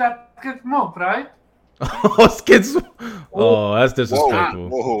think that Skid Smoke, right? Oh, Skids. Oh, that's disrespectful.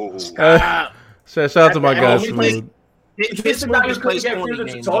 Whoa. Shout out to my guy Smooth. Skid Smoke just plays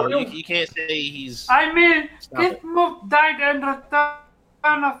corny games. You can't say he's. I mean, Skid Smoke died and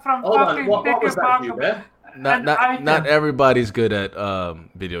returned from fucking what was that, you, man? Not everybody's good at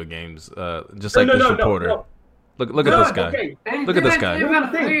video games. Just like this reporter. No. Look at this guy. Okay. Look at this guy. Even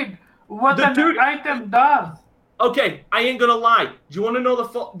read what an item does. Okay, I ain't gonna lie. Do you want to know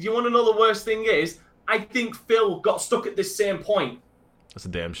the worst thing is? I think Phil got stuck at this same point. That's a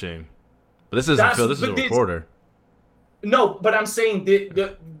damn shame. But this isn't Phil. This is a reporter. No, but I'm saying this.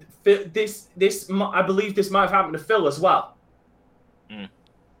 I believe this might have happened to Phil as well.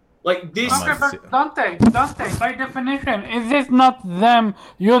 Like this. Okay, but Dante, by definition, is this not them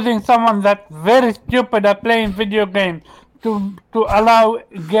using someone that's very stupid at playing video games to allow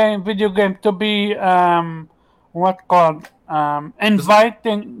video games to be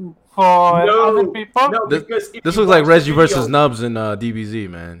inviting for other people? No, this looks like Reggie versus Nubs in DBZ,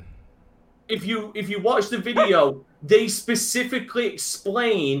 man. If you watch the video, they specifically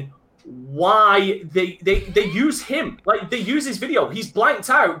explain why they use him. Like, they use his video. He's blanked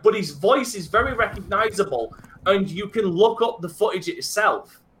out, but his voice is very recognizable, and you can look up the footage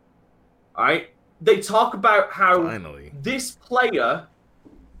itself. All right? They talk about how this player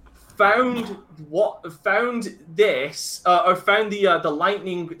found the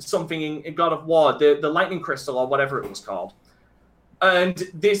lightning something in God of War, the lightning crystal or whatever it was called. And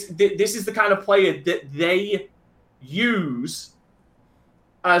this is the kind of player that they use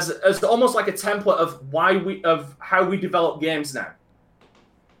as almost like a template of how we develop games now.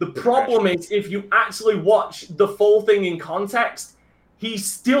 The problem is, if you actually watch the full thing in context, he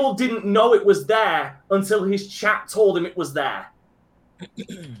still didn't know it was there until his chat told him it was there.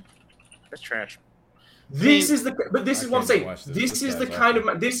 That's trash. This is what I'm saying. This is the kind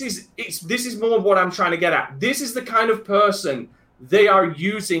of this is more what I'm trying to get at. This is the kind of person they are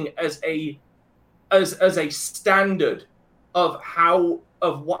using as a standard of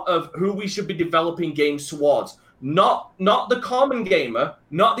who we should be developing games towards. Not the common gamer,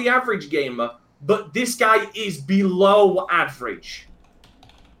 not the average gamer, but this guy is below average.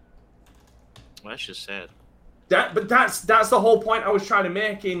 Well, that's just sad. That's the whole point I was trying to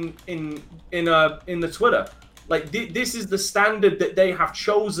make in the Twitter. Like, this is the standard that they have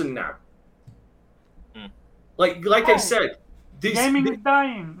chosen now. Like I said, gaming is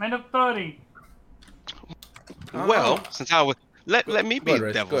dying. End of story. Well, since I was let me be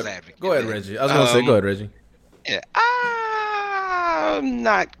devil's advocate. Go ahead, Reggie. I was gonna say, go ahead, Reggie. Yeah, I'm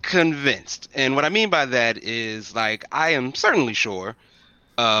not convinced, and what I mean by that is, like, I am certainly sure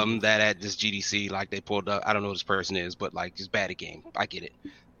that at this GDC, like, they pulled up, I don't know who this person is, but, like, he's bad at game. I get it.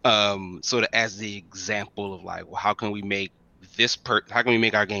 Sort of as the example of, like, well, how can we make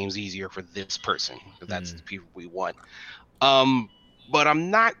our games easier for this person? Because that's the people we want. But I'm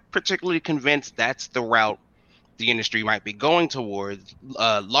not particularly convinced that's the route the industry might be going towards,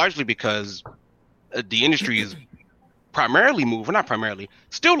 largely because the industry is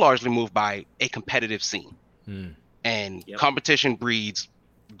still largely moved by a competitive scene. And competition breeds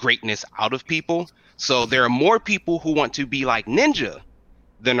greatness out of people. So there are more people who want to be like Ninja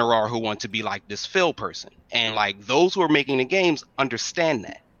than there are who want to be like this Phil person. And, like, those who are making the games understand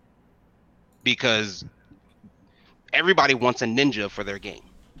that, because everybody wants a Ninja for their game.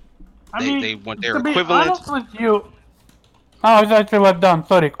 They want their equivalent. To be honest with you, it's actually what done.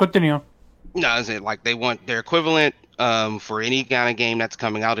 Sorry, continue. No, is it like they want their equivalent for any kind of game that's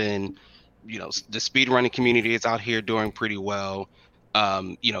coming out in, the speedrunning community is out here doing pretty well.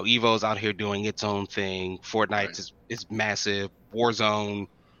 Evo's out here doing its own thing. Fortnite is massive. Warzone.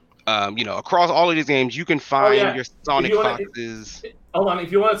 Across all of these games, you can find your Sonic Foxes. Hold on, if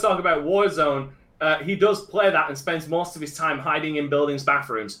you want to talk about Warzone, he does play that and spends most of his time hiding in buildings'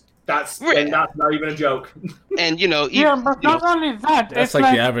 bathrooms. That's not even a joke. And you know, Yeah, but not only that, That's it's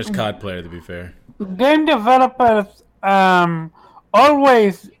like the average COD player, to be fair. game developers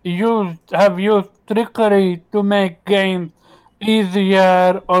always have used trickery to make games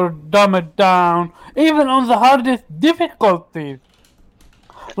easier or dumb it down, even on the hardest difficulties.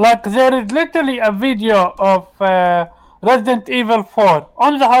 Like there is literally a video of Resident Evil 4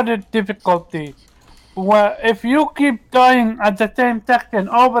 on the hardest difficulty, where if you keep dying at the same section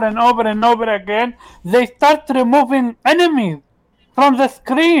over and over and over again, they start removing enemies from the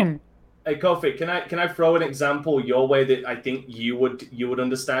screen. Hey Kofi, can I throw an example your way that I think you would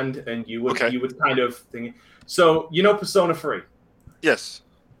understand and you would kind of think. So you know Persona 3? Yes.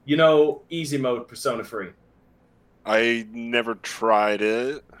 You know easy mode Persona 3? I never tried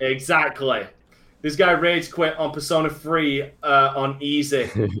it. Exactly. This guy rage quit on Persona 3 on easy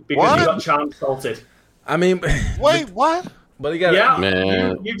because he got charm salted. I mean, wait, what? But you got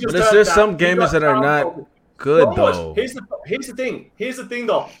man. You just but there's some gamers that are not good though. Here's the thing. Here's the thing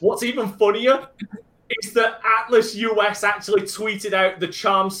though. What's even funnier is that Atlas US actually tweeted out the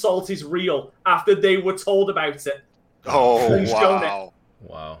charm salt is real after they were told about it. Oh wow.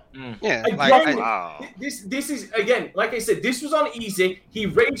 Wow. Yeah. Again, Wow. This is again, like I said, this was on easy. He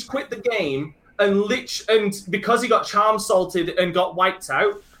rage quit the game and because he got charm salted and got wiped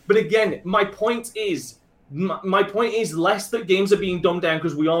out. But again, my point is less that games are being dumbed down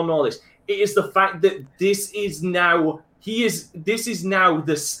because we all know this. It is the fact that this is now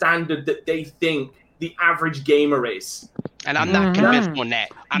the standard that they think the average gamer is. And I'm not convinced on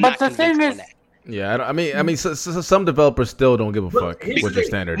that. I'm not convinced on that. Yeah, I mean, so some developers still don't give a fuck what your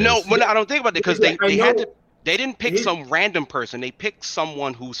standard is. No, well, I don't think about it because they didn't pick some random person. They picked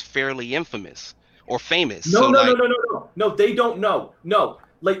someone who's fairly infamous or famous. No, they don't know. No,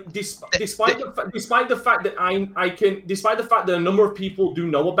 like despite the fact that despite the fact that a number of people do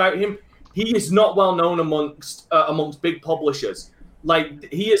know about him, he is not well known amongst big publishers.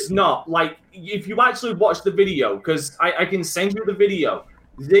 Like he is not. Like if you actually watch the video, because I can send you the video.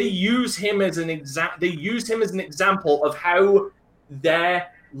 They use him as an example of how their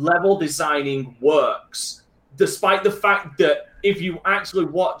level designing works, despite the fact that if you actually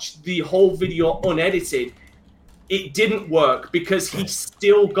watch the whole video unedited, it didn't work because he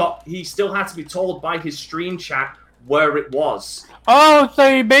still had to be told by his stream chat where it was. Oh, so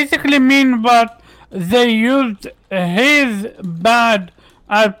you basically mean that they used his bad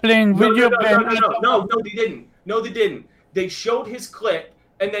at playing video games? No, they didn't. They showed his clip.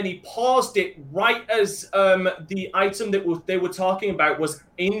 And then he paused it right as the item that they were talking about was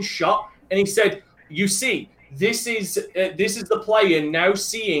in shot, and he said, "You see, this is the player now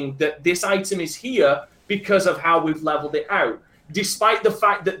seeing that this item is here because of how we've leveled it out." Despite the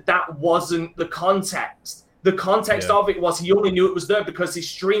fact that wasn't the context. The context of it was he only knew it was there because his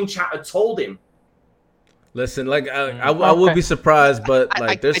stream chat had told him. Listen, like I would be surprised, but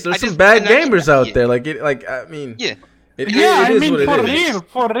like there's some bad gamers out there. I mean. Yeah. It is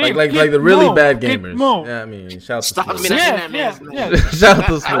for real. Like the really bad gamers. Yeah, I mean, shout out to Stop Smooth. saying that, man. Shout out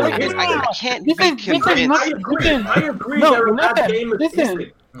to Smooth. I can't be convinced. I agree. There are bad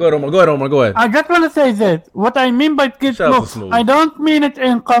gamers. Go ahead, Omar. Go ahead. I just want to say this. What I mean by Kid Move, I don't mean it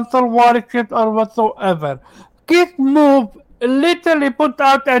in console war shit or whatsoever. Kid Move literally put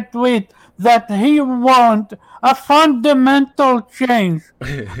out a tweet that he want a fundamental change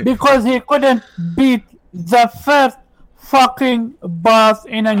because he couldn't beat the first fucking boss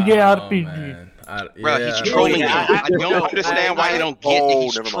in a JRPG. Bro, he's trolling y'all. I don't understand why they don't get it.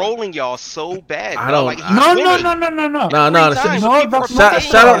 He's trolling y'all so bad. No.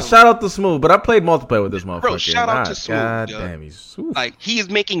 Shout out to Smooth, but I played multiplayer with this motherfucker. Bro, shout out to Smooth. God damn, he's like he is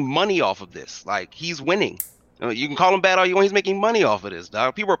making money off of this. Like he's winning. You can call him bad all you want. He's making money off of this,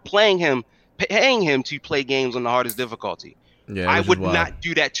 dog. People are paying him to play games on the hardest difficulty. Yeah, I would not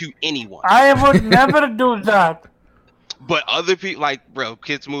do that to anyone. I would never do that. But other people, like, bro,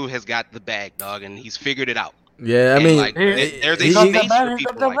 Kid Smooth has got the bag, dog, and he's figured it out. Yeah, I mean, like, there's a space for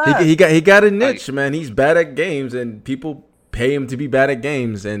people like that. He got a niche, man. He's bad at games, and people pay him to be bad at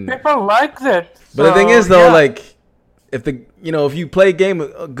games, and people like that. But the thing is, though, like, if you play a game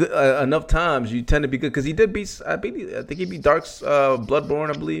enough times, you tend to be good. Because he did beat, I think he beat Dark's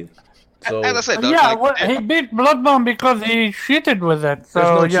Bloodborne, I believe. So, as I said, he beat Bloodborne because he cheated with it. So,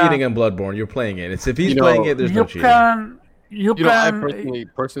 there's no cheating in Bloodborne. You're playing it. If he's playing it, there's no cheating. I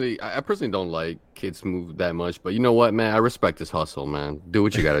personally don't like Kid Smooth that much, but you know what, man? I respect his hustle, man. Do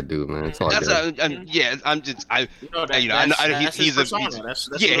what you gotta do, man. That's all I got. He's a persona. That's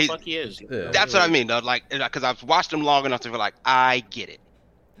what the fuck he is. That's what I mean, though. Like, because I've watched him long enough to feel like I get it.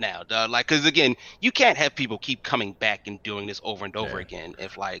 now, dog. Like, because again, you can't have people keep coming back and doing this over and over again.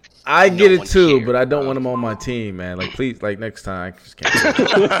 If like, I no get it one too, cared, but I don't bro. want him on my team, man. Like, please, like next time, I just can't.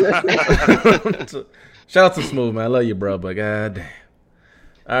 Shout out to Smooth, man. I love you, bro, but god damn.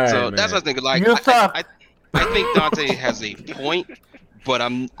 All right, So man. that's what I think. Like, You suck. I think Dante has a point, but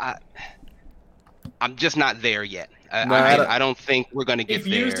I'm just not there yet. I don't think we're gonna get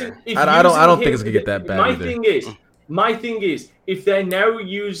there. I don't think it's gonna get that bad My either. thing is, if they're now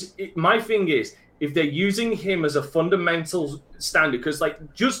if they're using him as a fundamental standard, because like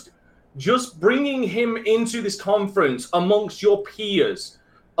just bringing him into this conference amongst your peers,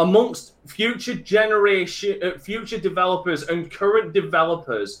 amongst future developers and current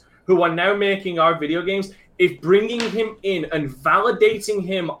developers who are now making our video games, if bringing him in and validating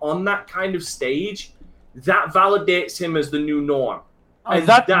him on that kind of stage, that validates him as the new norm. And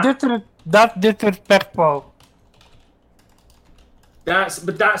That's disrespectful. That's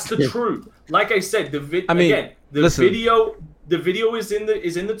the truth. Like I said, the video is in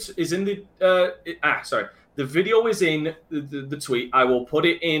the tweet. I will put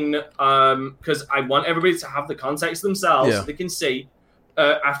it in because I want everybody to have the context themselves so they can see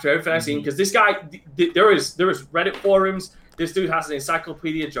after everything I've seen. Because this guy, there is Reddit forums. This dude has an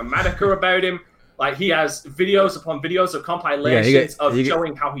Encyclopedia Dramatica about him. Like, he has videos upon videos of compilations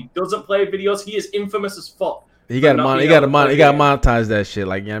showing how he doesn't play videos. He is infamous as fuck. He got to monetize that shit.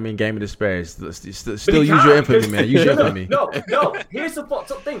 Like, you know what I mean? Game of Despair. Still use your infamy, man. Use your infamy. No. Here's the fucked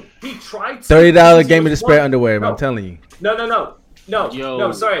up thing. He tried to $30 Game of Despair underwear, man. I'm telling you. No.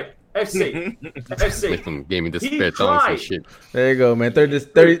 Sorry. FC. Make some Game of Despair thongs and shit. There you go, man.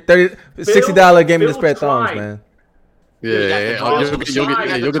 $60 Game of Despair thongs, man. Yeah. You'll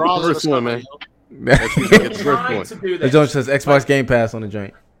get the first one, man. The joint says Xbox Game Pass on the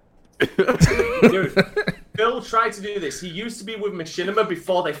joint. Dude, Phil tried to do this. He used to be with Machinima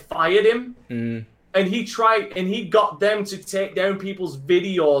before they fired him. And he got them to take down people's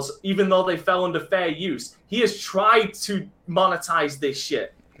videos even though they fell under fair use. He has tried to monetize this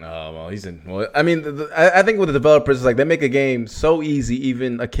shit. Oh, well, I mean, I think with the developers, it's like they make a game so easy,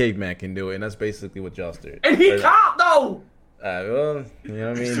 even a caveman can do it, and that's basically what Joss did. And he can't, though! Well, you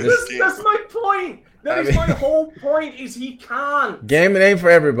know what I mean? That's my point! My whole point is he can't. Gaming ain't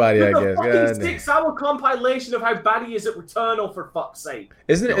for everybody, I guess. The fucking 6-hour compilation of how bad he is at Returnal, for fuck's sake.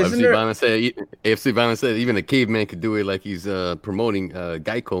 AFC Violence said even a caveman could do it, like he's promoting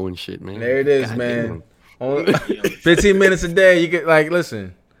Geico and shit, man. There it is, God, man. 15 minutes a day, you get, like,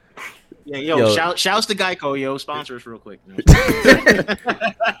 listen. Yeah, shouts to Geico, sponsor us real quick.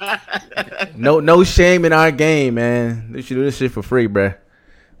 No shame in our game, man. We should do this shit for free, bruh.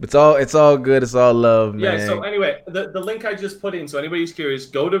 It's all good. It's all love, man. Yeah. So anyway, the link I just put in. So anybody who's curious,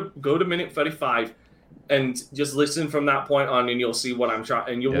 go to minute 35, and just listen from that point on, and you'll see what I'm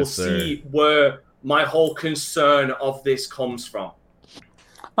trying, and you will see where my whole concern of this comes from.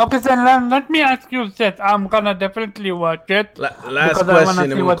 Okay, then let me ask you this. I'm gonna definitely watch it. Last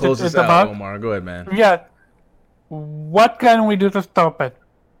question, and we'll close this out, Omar. Go ahead, man. Yeah. What can we do to stop it?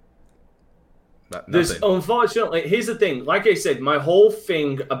 Unfortunately, here's the thing. Like I said, my whole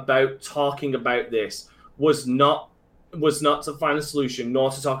thing about talking about this was not to find a solution,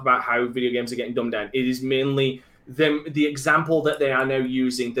 nor to talk about how video games are getting dumbed down. It is mainly the example that they are now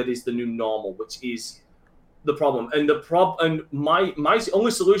using that is the new normal, which is the problem. And my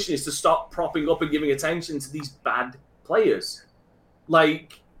only solution is to stop propping up and giving attention to these bad players.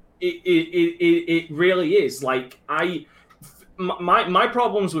 Like it really is. Like My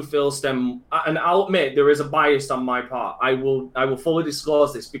problems with Phil stem, and I'll admit there is a bias on my part. I will fully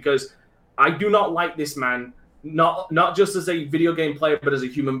disclose this because I do not like this man, not just as a video game player, but as a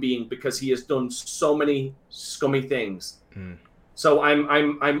human being, because he has done so many scummy things. So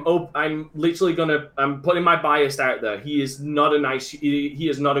I'm literally I'm putting my bias out there. He is not he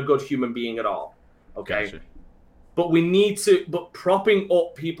is not a good human being at all. Okay. Gotcha. But propping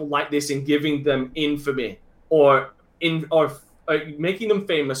up people like this and giving them infamy or making them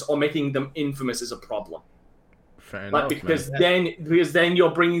famous or making them infamous is a problem. Fair enough, because then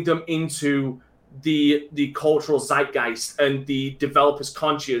you're bringing them into the cultural zeitgeist and the developers'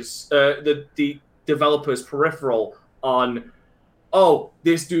 conscious, the developers' peripheral on,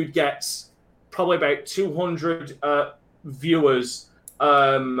 this dude gets probably about 200 viewers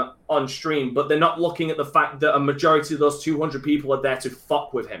on stream, but they're not looking at the fact that a majority of those 200 people are there to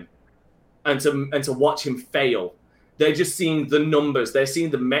fuck with him and to watch him fail. They're just seeing the numbers. They're seeing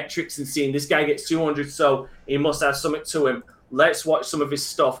the metrics and seeing this guy gets 200, so he must have something to him. Let's watch some of his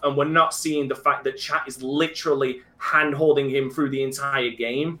stuff. And we're not seeing the fact that chat is literally hand-holding him through the entire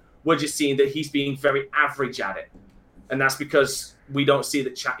game. We're just seeing that he's being very average at it. And that's because we don't see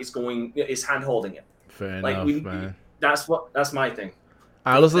that chat is hand holding it. Fair Like enough, man. that's my thing.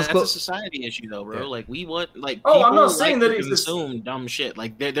 All right, let's That's go. a society issue, though, bro. Yeah. Like we want, like, Oh, I'm people not saying like that to it's this- consume dumb shit.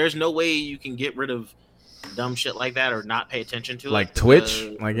 Like there's no way you can get rid of dumb shit like that or not pay attention to Like it. Twitch?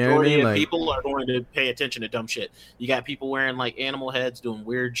 Like, you know what I majority mean? of Like- people are going to pay attention to dumb shit. You got people wearing like animal heads doing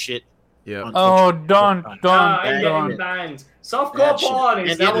weird shit. Yeah. on Oh, Twitch. don't. I'm That getting shit. banned. Softcore That shit. porn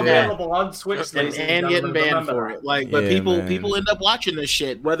is And now getting available on Twitch, and ladies getting gentlemen. banned Remember for that. it. Like, but Yeah, people man. end up watching this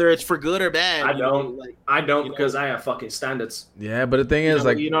shit, whether it's for good or bad. I you know, don't. like, I don't You know- because I have fucking standards. Yeah, but the thing is,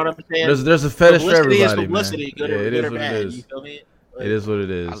 like, you know what I'm saying? there's a fetish for Publicity is everybody, publicity, man. good Yeah, or, it good is or what bad. it You is. feel me? Like, It is what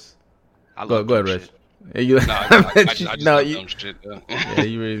it is. I Go love ahead, dumb Rich. shit. Hey, you, No, I just no, love you, dumb shit. yeah,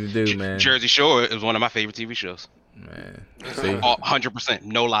 you really do, man. Jersey Shore is one of my favorite TV shows. Man, see, 100%,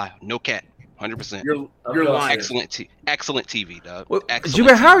 no lie, no cat, 100%. You're Okay. lying. Excellent TV, dog. well, Excellent.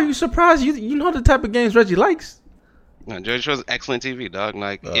 Jubei, how are you surprised? You know the type of games Reggie likes. No, Jersey Shore is excellent TV, dog.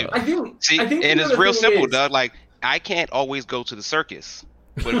 Like, Uh, I think. see, I think and the it's other real thing simple, is- dog. Like, I can't always go to the circus,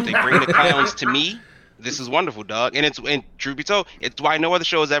 but if they bring the clowns to me, this is wonderful, dog. And truth be told, it's why no other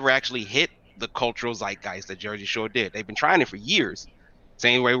show has ever actually hit the cultural zeitgeist that Jersey Shore did. They've been trying it for years.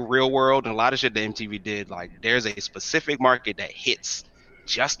 Same way with Real World and a lot of shit that MTV did. Like, there's a specific market that hits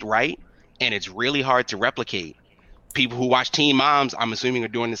just right, and it's really hard to replicate. People who watch Teen Moms, I'm assuming, are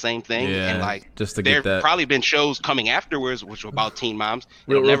doing the same thing. Yeah, And like, just to there get that. probably been shows coming afterwards which were about Teen Moms.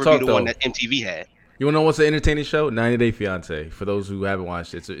 Real It'll never talk, be the one though. that MTV had. You wanna know what's an entertaining show? 90 Day Fiance. For those who haven't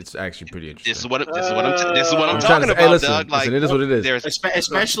watched it, it's actually pretty interesting. This is what I'm I'm trying talking to about, say, hey, listen, dog. Like, listen, it is what it is. there's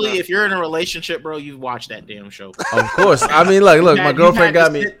Especially if you're in a relationship, bro, you've watched that damn show. Of course. I mean, look, my You girlfriend had got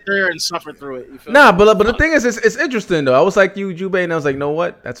to me. sit there and suffer through it. You feel Nah, me? but the thing is, it's interesting though. I was like you, Jubei, and I was like, you know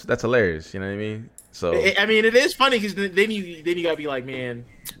what? That's hilarious. You know what I mean? So I mean, it is funny because then you gotta be like, man,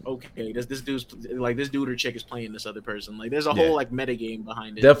 okay, this dude or chick is playing this other person. Like, there's a Yeah. whole like meta game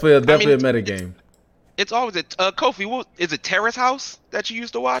behind it. definitely a meta game. it's always a Kofi. What is it? Terrace House that you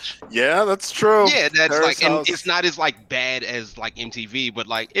used to watch? Yeah, that's true. Yeah, that's Terrace like, and House. it's not as like bad as like MTV, but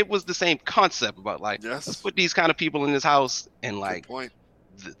like it was the same concept about like Yes. let's put these kind of people in this house and Good like point.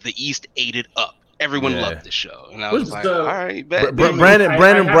 the East ate it up. Everyone Yeah. loved the show, and I was What's like, the- all right, bet. Brandon I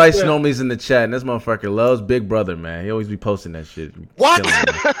have Bryce to- normally is in the chat, and this motherfucker loves Big Brother, man. He always be posting that shit. What?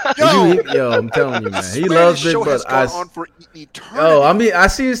 Killing me. Yo, I'm telling you, man. He Swear loves this Big show has Brother. gone on for eternity. Oh, I mean, I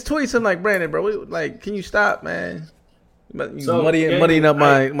see his tweets. I'm like, Brandon, bro, like, can you stop, man? You So, muddying up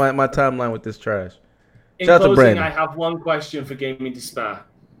my timeline with this trash. In Shout out to closing, Brandon. I have one question for Gaming Despair.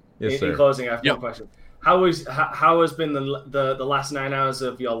 Yes, in sir. closing, I have Yep. one question. How has been the last 9 hours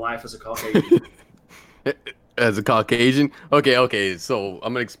of your life as a Caucasian? As a Caucasian, okay. So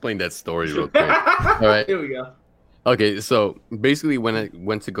I'm gonna explain that story real quick. All right. Here we go. Okay, so basically, when I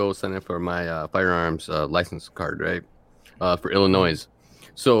went to go sign up for my firearms license card, right, for Illinois,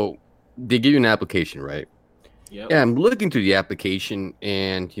 so they give you an application, right? Yep. Yeah, I'm looking through the application,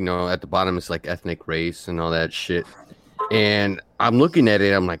 and at the bottom it's like ethnic, race, and all that shit. And I'm looking at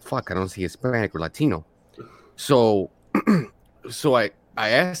it, I'm like, fuck, I don't see Hispanic or Latino. So, so I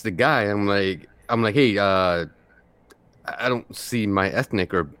asked the guy, I'm like, hey, I don't see my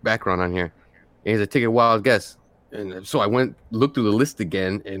ethnic or background on here. And he's like, take a wild guess. And so I looked through the list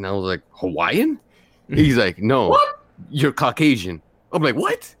again, and I was like, Hawaiian? He's like, no, you're Caucasian. I'm like,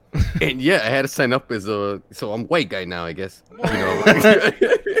 what? And yeah, I had to sign up as so I'm white guy now, I guess. Is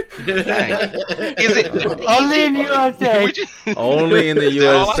it Only in USA. would you- Only in the Is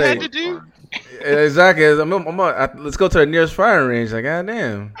that all I USA. had to do? Exactly. Let's go to the nearest firing range. Like,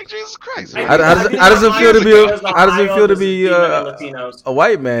 goddamn. Like, Jesus Christ. How does it feel to be a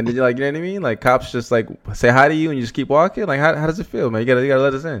white man? Did you like, you know what I mean? Like, cops just like say hi to you and you just keep walking. Like, how does it feel, man? You gotta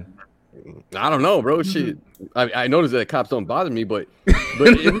let us in. I don't know, bro. Shit. I noticed that cops don't bother me, but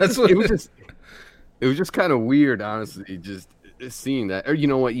it was just kind of weird, honestly. Just seeing that, or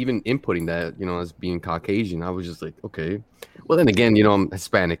even inputting that, as being Caucasian, I was just like, okay. Well, then again, I'm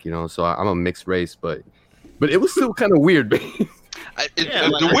Hispanic, so I'm a mixed race, but it was still kind of weird, man.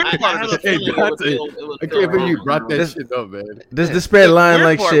 The weird part of it, I can't believe you brought that shit up, man. This spread line weird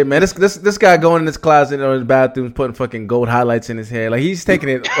like part- shit, man. This guy going in his closet or his bathroom, putting fucking gold highlights in his hair. Like, he's taking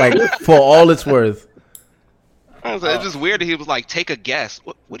it like for all it's worth. it's just weird that he was like, take a guess.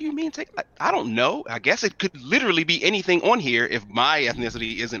 What do you mean take? I don't know. I guess it could literally be anything on here if my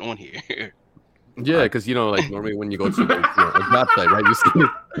ethnicity isn't on here. Yeah, because like normally when you go to a job site, right? You see,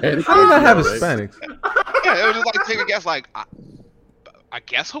 How do you not have right? Hispanics? Yeah, it was just like take a guess. Like I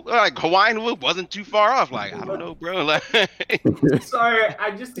guess like Hawaiian wasn't too far off. Like I don't know, bro. Like Sorry,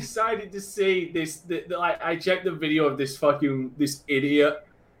 I just decided to say this. I checked the video of this idiot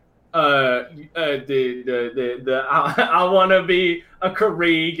I want to be a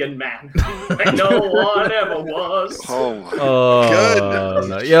Korean man. Like no one ever was. Oh my Oh, goodness.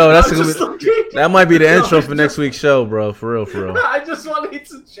 no. Yo, that might be the intro for No, next week's show, bro. For real. I just wanted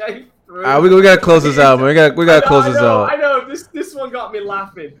to chase through. All right, we gotta close this out, man. We gotta close this out. I know. This one got me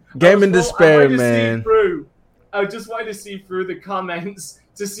laughing. Game in Despair, man. I just wanted to see through the comments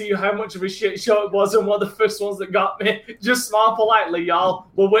to see how much of a shit show it was, and one of the first ones that got me. Just smile politely, y'all.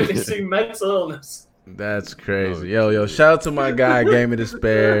 We're witnessing mental illness. That's crazy. Yo, shout out to my guy, Game of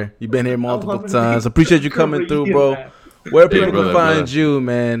Despair. You've been here multiple times. Appreciate you coming through, bro. Where people can find you,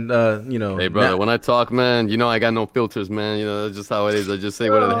 man. Hey, brother, when I talk, man, I got no filters, man. That's just how it is. I just say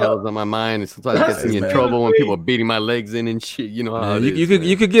whatever the hell is on my mind. And sometimes it gets me in trouble when people are beating my legs in and shit. You know how it is,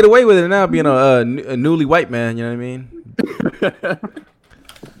 you could get away with it now being a newly white man. You know what I mean?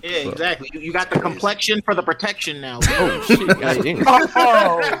 Yeah, exactly. You got the complexion for the protection now. Oh, shit. God damn.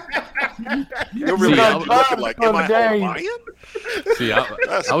 You're really looking like, am I Hawaiian? See, I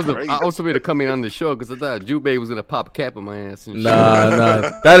was supposed to come in on the show because I thought Jubei was going to pop a cap on my ass. And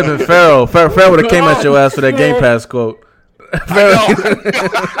Nah. That'd have been Pharaoh. Pharaoh would have came at your ass for that Game Pass quote.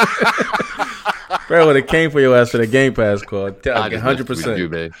 Pharaoh would have came for your ass for the Game Pass quote.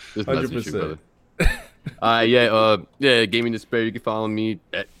 100%. 100%. Yeah, Gaming Despair. You can follow me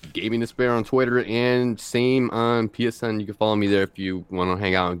at Gaming Despair on Twitter, and same on PSN. You can follow me there if you want to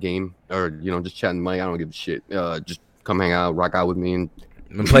hang out and game, or just chat and mic. I don't give a shit. Just come hang out, rock out with me, and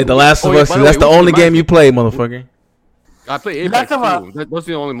play The Last of Us. That's the only game you play, motherfucker. I play Apex too. That's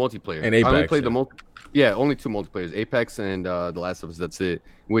the only multiplayer. And Apex, I only played only two multiplayers, Apex and The Last of Us. That's it.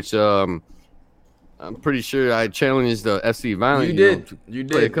 Which I'm pretty sure I challenged the FC Violent. You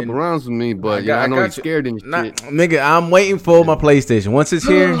did play a couple rounds with me, but I know you're scared and shit. Nigga, I'm waiting for my PlayStation. Once it's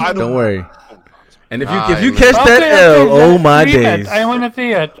here, don't worry. And if you catch that L, oh my days! I want to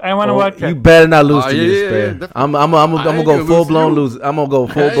see it. I want to watch it. You better not lose to me, Despair. I'm gonna go full blown lose. I'm gonna go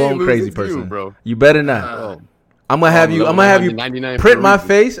full blown crazy person, bro. You better not. I'm gonna have you print my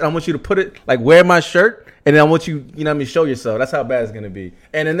face. And I want you to put it like wear my shirt. And then I want you, show yourself. That's how bad it's gonna be.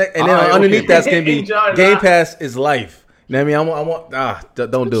 And then underneath that's gonna be Game Pass is life. You know what I mean?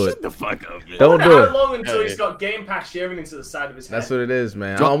 Don't do it. Shut the fuck up, man. Don't do it. How long until he's got Game Pass sharing into the side of his head? That's what it is,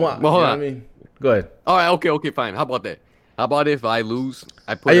 man. Hold on. You know what I mean? Go ahead. All right, okay, fine. How about that? How about if I lose,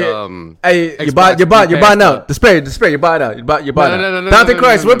 I put Hey, you're buying out. Despair, you're buying out. You're buying out. Dante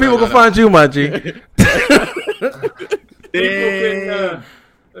Christ, where people can find you, my G?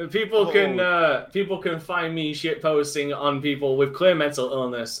 People can find me shit posting on people with clear mental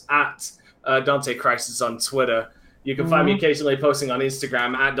illness at Dante Crisis on Twitter. You can find me occasionally posting on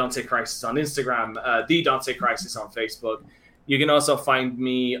Instagram at Dante Crisis on Instagram, the Dante Crisis on Facebook. You can also find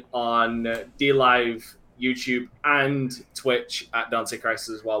me on DLive, YouTube, and Twitch at Dante Crisis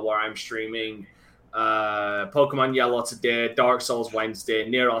as well, where I'm streaming Pokemon Yellow today, Dark Souls Wednesday,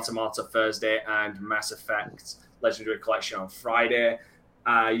 Nier Automata Thursday, and Mass Effect Legendary Collection on Friday.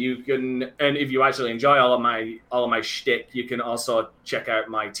 You can, and if you actually enjoy all of my shtick, you can also check out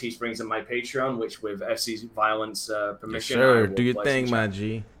my Teesprings and my Patreon, which with FC's Violence permission. Sure, do your thing, my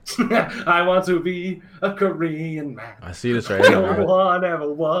G. I want to be a Korean man. I see this right here. No one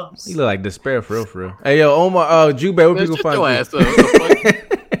ever was. You look like Despair for real. Hey yo, Omar, Jubei, where people find you?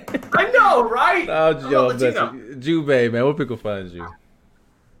 I know, right? Jubei, man, where people find you?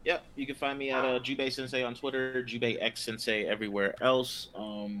 Yep, you can find me at Jubei Sensei on Twitter, Jubei X Sensei everywhere else.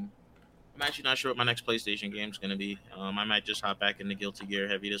 I'm actually not sure what my next PlayStation game is going to be. I might just hop back into Guilty Gear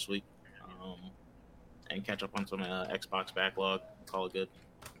Heavy this week and catch up on some Xbox backlog. Call it good.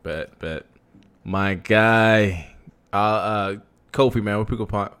 Bet. My guy, Kofi, man,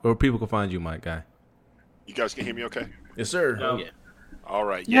 where people can find you, my guy? You guys can hear me okay? Yes, sir. Oh, yeah. All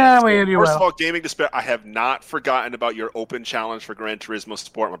right. Yeah, we hear you First well. of all, Gaming Despair, I have not forgotten about your open challenge for Gran Turismo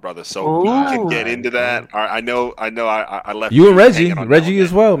Sport, my brother. So we can get into that. All right, I know. I left you and Reggie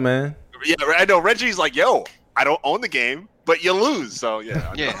as well, man. Yeah, I know. Reggie's like, yo, I don't own the game, but you lose. So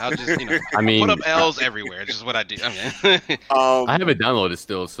yeah. Yeah, I'll just I mean, put up L's everywhere. This is what I do. I have it downloaded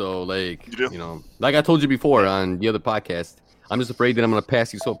still, so like like I told you before on the other podcast, I'm just afraid that I'm gonna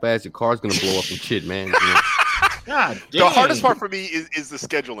pass you so fast your car's gonna blow up and shit, man. God damn. The hardest part for me is the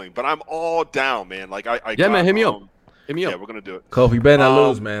scheduling, but I'm all down, man. Like man, hit me up. Yeah, we're gonna do it. Kofi, you better not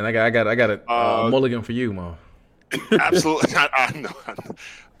lose, man. I got a mulligan for you, man. Absolutely. I know.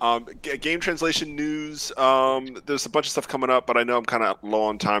 Game translation news. There's a bunch of stuff coming up, but I know I'm kind of low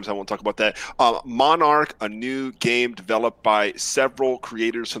on time, so I won't talk about that. Monarch, a new game developed by several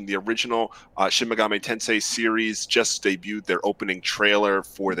creators from the original Shin Megami Tensei series, just debuted their opening trailer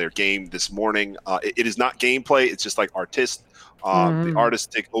for their game this morning. It is not gameplay. It's just like The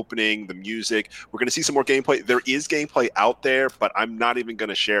artistic opening, the music. We're going to see some more gameplay. There is gameplay out there, but I'm not even going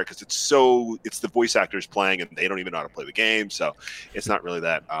to share it because it's the voice actors playing and they don't even know how to play the game. So it's not really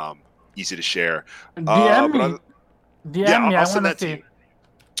that easy to share. DM me. I'll send that to you.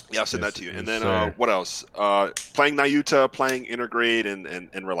 Yeah, I'll send that to you. And then what else? Playing Nayuta, playing Intergrade,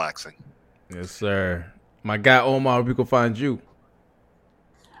 and relaxing. Yes, sir. My guy Omar, where people find you?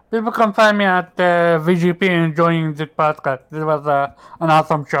 People can find me at VGP enjoying this podcast. This was an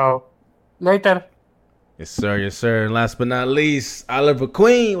awesome show. Later. Yes, sir. Yes, sir. And last but not least, Oliver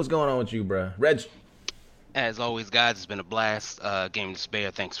Queen. What's going on with you, bro? Reg. As always, guys, it's been a blast. Game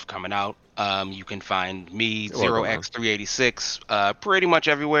Despair, thanks for coming out. You can find me, 0x386, pretty much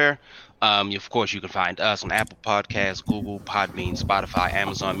everywhere. Of course, you can find us on Apple Podcasts, Google, Podbean, Spotify,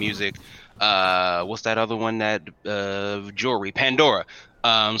 Amazon Music. What's that other one? That Jewelry, Pandora.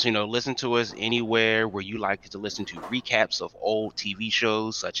 So, listen to us anywhere where you like to listen to recaps of old TV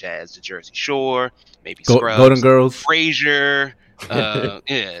shows such as The Jersey Shore, maybe Scrubs, Golden Girls, Frasier,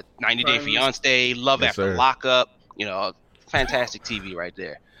 90 Day Fiance, Love After Lockup. Fantastic TV right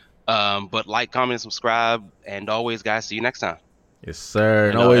there. But like, comment, and subscribe, and always, guys, see you next time. Yes, sir.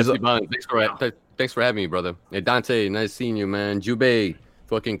 And always, thanks for having me, brother. Hey, Dante, nice seeing you, man. Jubei,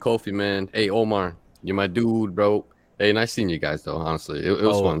 fucking Kofi, man. Hey, Omar, you're my dude, bro. Hey, nice seeing you guys, though, honestly. It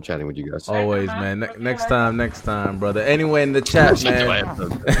was fun chatting with you guys. Always, man. Next time, brother. Anyway, in the chat, man.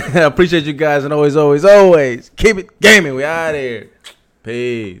 I appreciate you guys, and always, keep it gaming. We out here.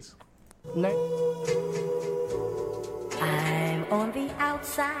 Peace. I'm on the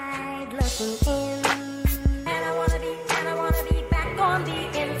outside looking in, and I wanna be back on the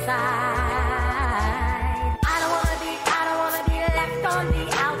inside. I don't wanna be left on the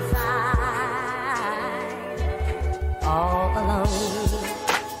outside, all alone.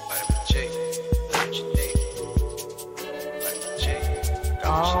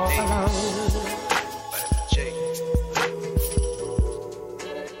 All alone.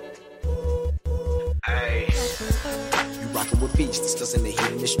 With beats, discussing the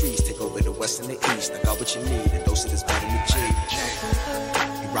heat in the streets. Take over the west and the east. I got what you need, a dose of this vitamin G.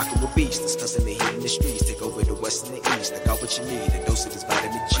 You rockin' with beats, discussing the heat in the streets. Take over the west and the east. I got what you need, a dose of this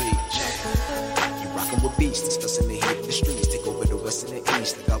vitamin G. You rockin' with beats, discussing the heat in the streets. Take over the west and the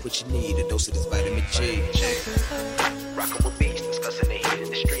east. I got what you need, a dose of this vitamin G. Rockin' with beats, discussing the heat in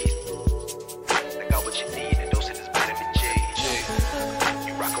the streets.